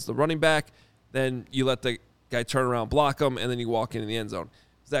case was the running back, then you let the guy turn around, block him, and then you walk into the end zone.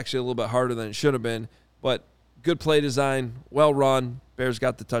 It's actually a little bit harder than it should have been, but good play design, well run. Bears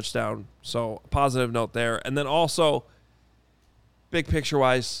got the touchdown, so positive note there. And then also, big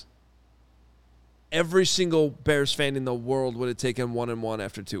picture-wise, every single Bears fan in the world would have taken 1-1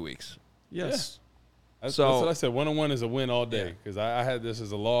 after 2 weeks. Yes. That's So- what I said. 1-1 is a win all day because I had this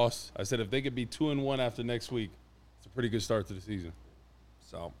as a loss. I said if they could be 2-1 after next week, it's a pretty good start to the season.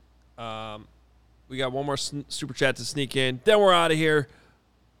 So, we got one more super chat to sneak in. Then we're out of here.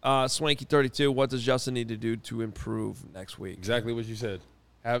 Swanky32, what does Justin need to do to improve next week? Exactly what you said.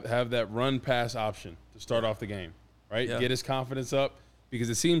 Have that run pass option to start off the game, right? Yeah. Get his confidence up because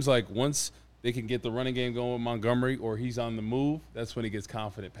it seems like once they can get the running game going with Montgomery or he's on the move, that's when he gets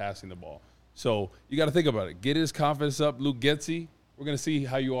confident passing the ball. So you got to think about it. Get his confidence up. Luke Getsy, we're going to see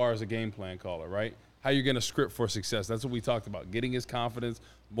how you are as a game plan caller, right? How you're going to script for success. That's what we talked about, getting his confidence,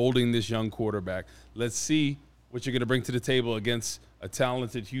 molding this young quarterback. Let's see what you're going to bring to the table against a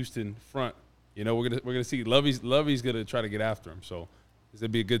talented Houston front. You know, we're gonna see Lovey's going to try to get after him. So this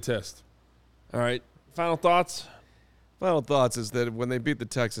would be a good test. All right. Final thoughts? Final thoughts is that when they beat the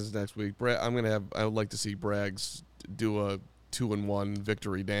Texans next week, I would like to see Braggs do a 2-1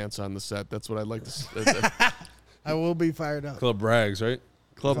 victory dance on the set. That's what I'd like to see. I will be fired up. Club Brags, right?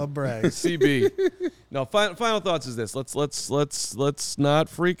 Club Brags. CB. No, final thoughts is this. Let's not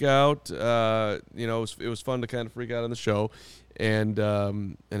freak out. You know, it was fun to kind of freak out on the show, and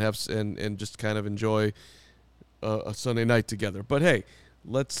just kind of enjoy a Sunday night together. But hey,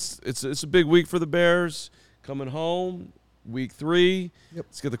 it's a big week for the Bears coming home. Week 3. Yep.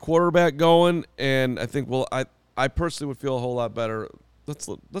 Let's get the quarterback going, and I think I personally would feel a whole lot better.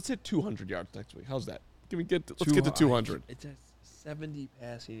 Let's hit 200 yards next week. How's that? Let's get to 200. It's 70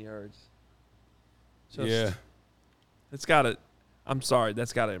 passing yards. Yeah. It's got to – I'm sorry.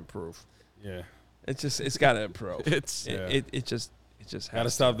 That's got to improve. Yeah. It's got to improve. It just has Got to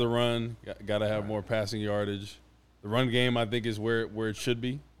stop the run. Got to have more passing yardage. The run game, I think, is where it should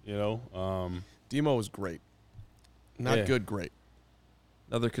be. You know, Demo was great. Not good, great.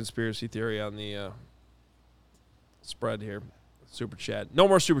 Another conspiracy theory on the spread here. Super chat. No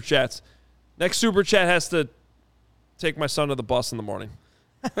more super chats. Next super chat has to take my son to the bus in the morning.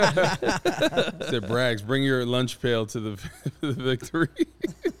 said Braggs, bring your lunch pail to the victory.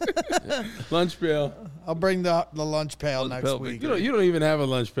 Lunch pail. I'll bring the lunch pail next pail week. You don't even have a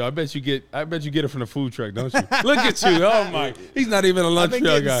lunch pail. I bet you get it from the food truck, don't you? Look at you. Oh my. He's not even a I've lunch been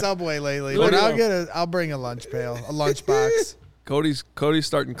pail getting guy. Subway lately, Look but at him. I'll bring a lunch pail, a lunch box. Cody's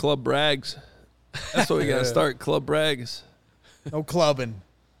starting Club Braggs. That's what we got to start, Club Braggs. No clubbing.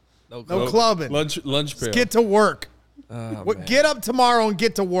 No No clubbing. Lunch pail. Just get to work. Oh, Get up tomorrow and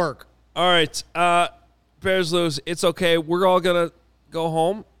get to work. All right. Bears lose. It's okay. We're all going to go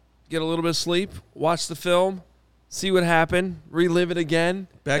home, get a little bit of sleep, watch the film, see what happened, relive it again.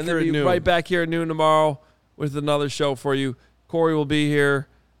 Back and here then at be noon. right back here at noon tomorrow with another show for you. Corey will be here.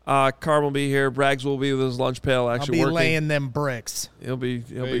 Carm will be here. Braggs will be with his lunch pail actually I'll be working. laying them bricks. He'll be.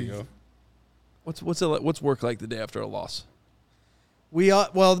 There you go. What's work like the day after a loss?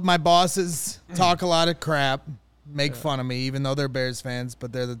 My bosses talk a lot of crap, make fun of me, even though they're Bears fans,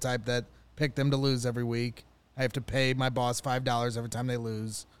 but they're the type that pick them to lose every week. I have to pay my boss $5 every time they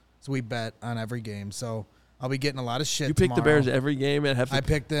lose, so we bet on every game. So I'll be getting a lot of shit. You pick the tomorrow. Bears every game and have to. I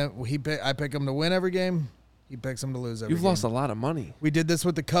pick them. I pick them to win every game. He picks them to lose every You've game. lost a lot of money. We did this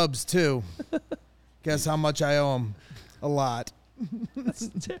with the Cubs too. Guess how much I owe them? A lot.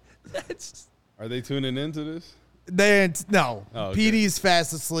 Are they tuning into this? No. Oh, okay. PD's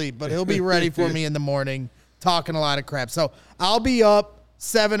fast asleep, but he'll be ready for me in the morning, talking a lot of crap. So I'll be up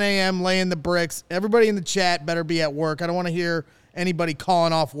 7 a.m. laying the bricks. Everybody in the chat better be at work. I don't want to hear anybody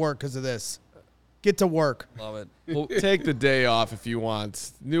calling off work because of this. Get to work. Love it. Well, take the day off if you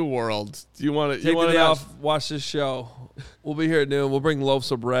want. New world. Do you want to? Take the day off. Watch this show. We'll be here at noon. We'll bring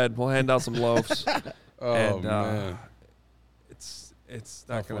loaves of bread. We'll hand out some loaves. Oh man. It's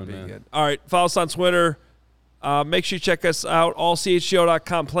not Tough going to one, be man. good. All right. Follow us on Twitter. Make sure you check us out,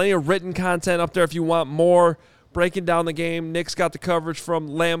 allchgo.com. Plenty of written content up there if you want more. Breaking down the game. Nick's got the coverage from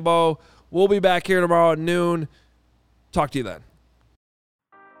Lambeau. We'll be back here tomorrow at noon. Talk to you then.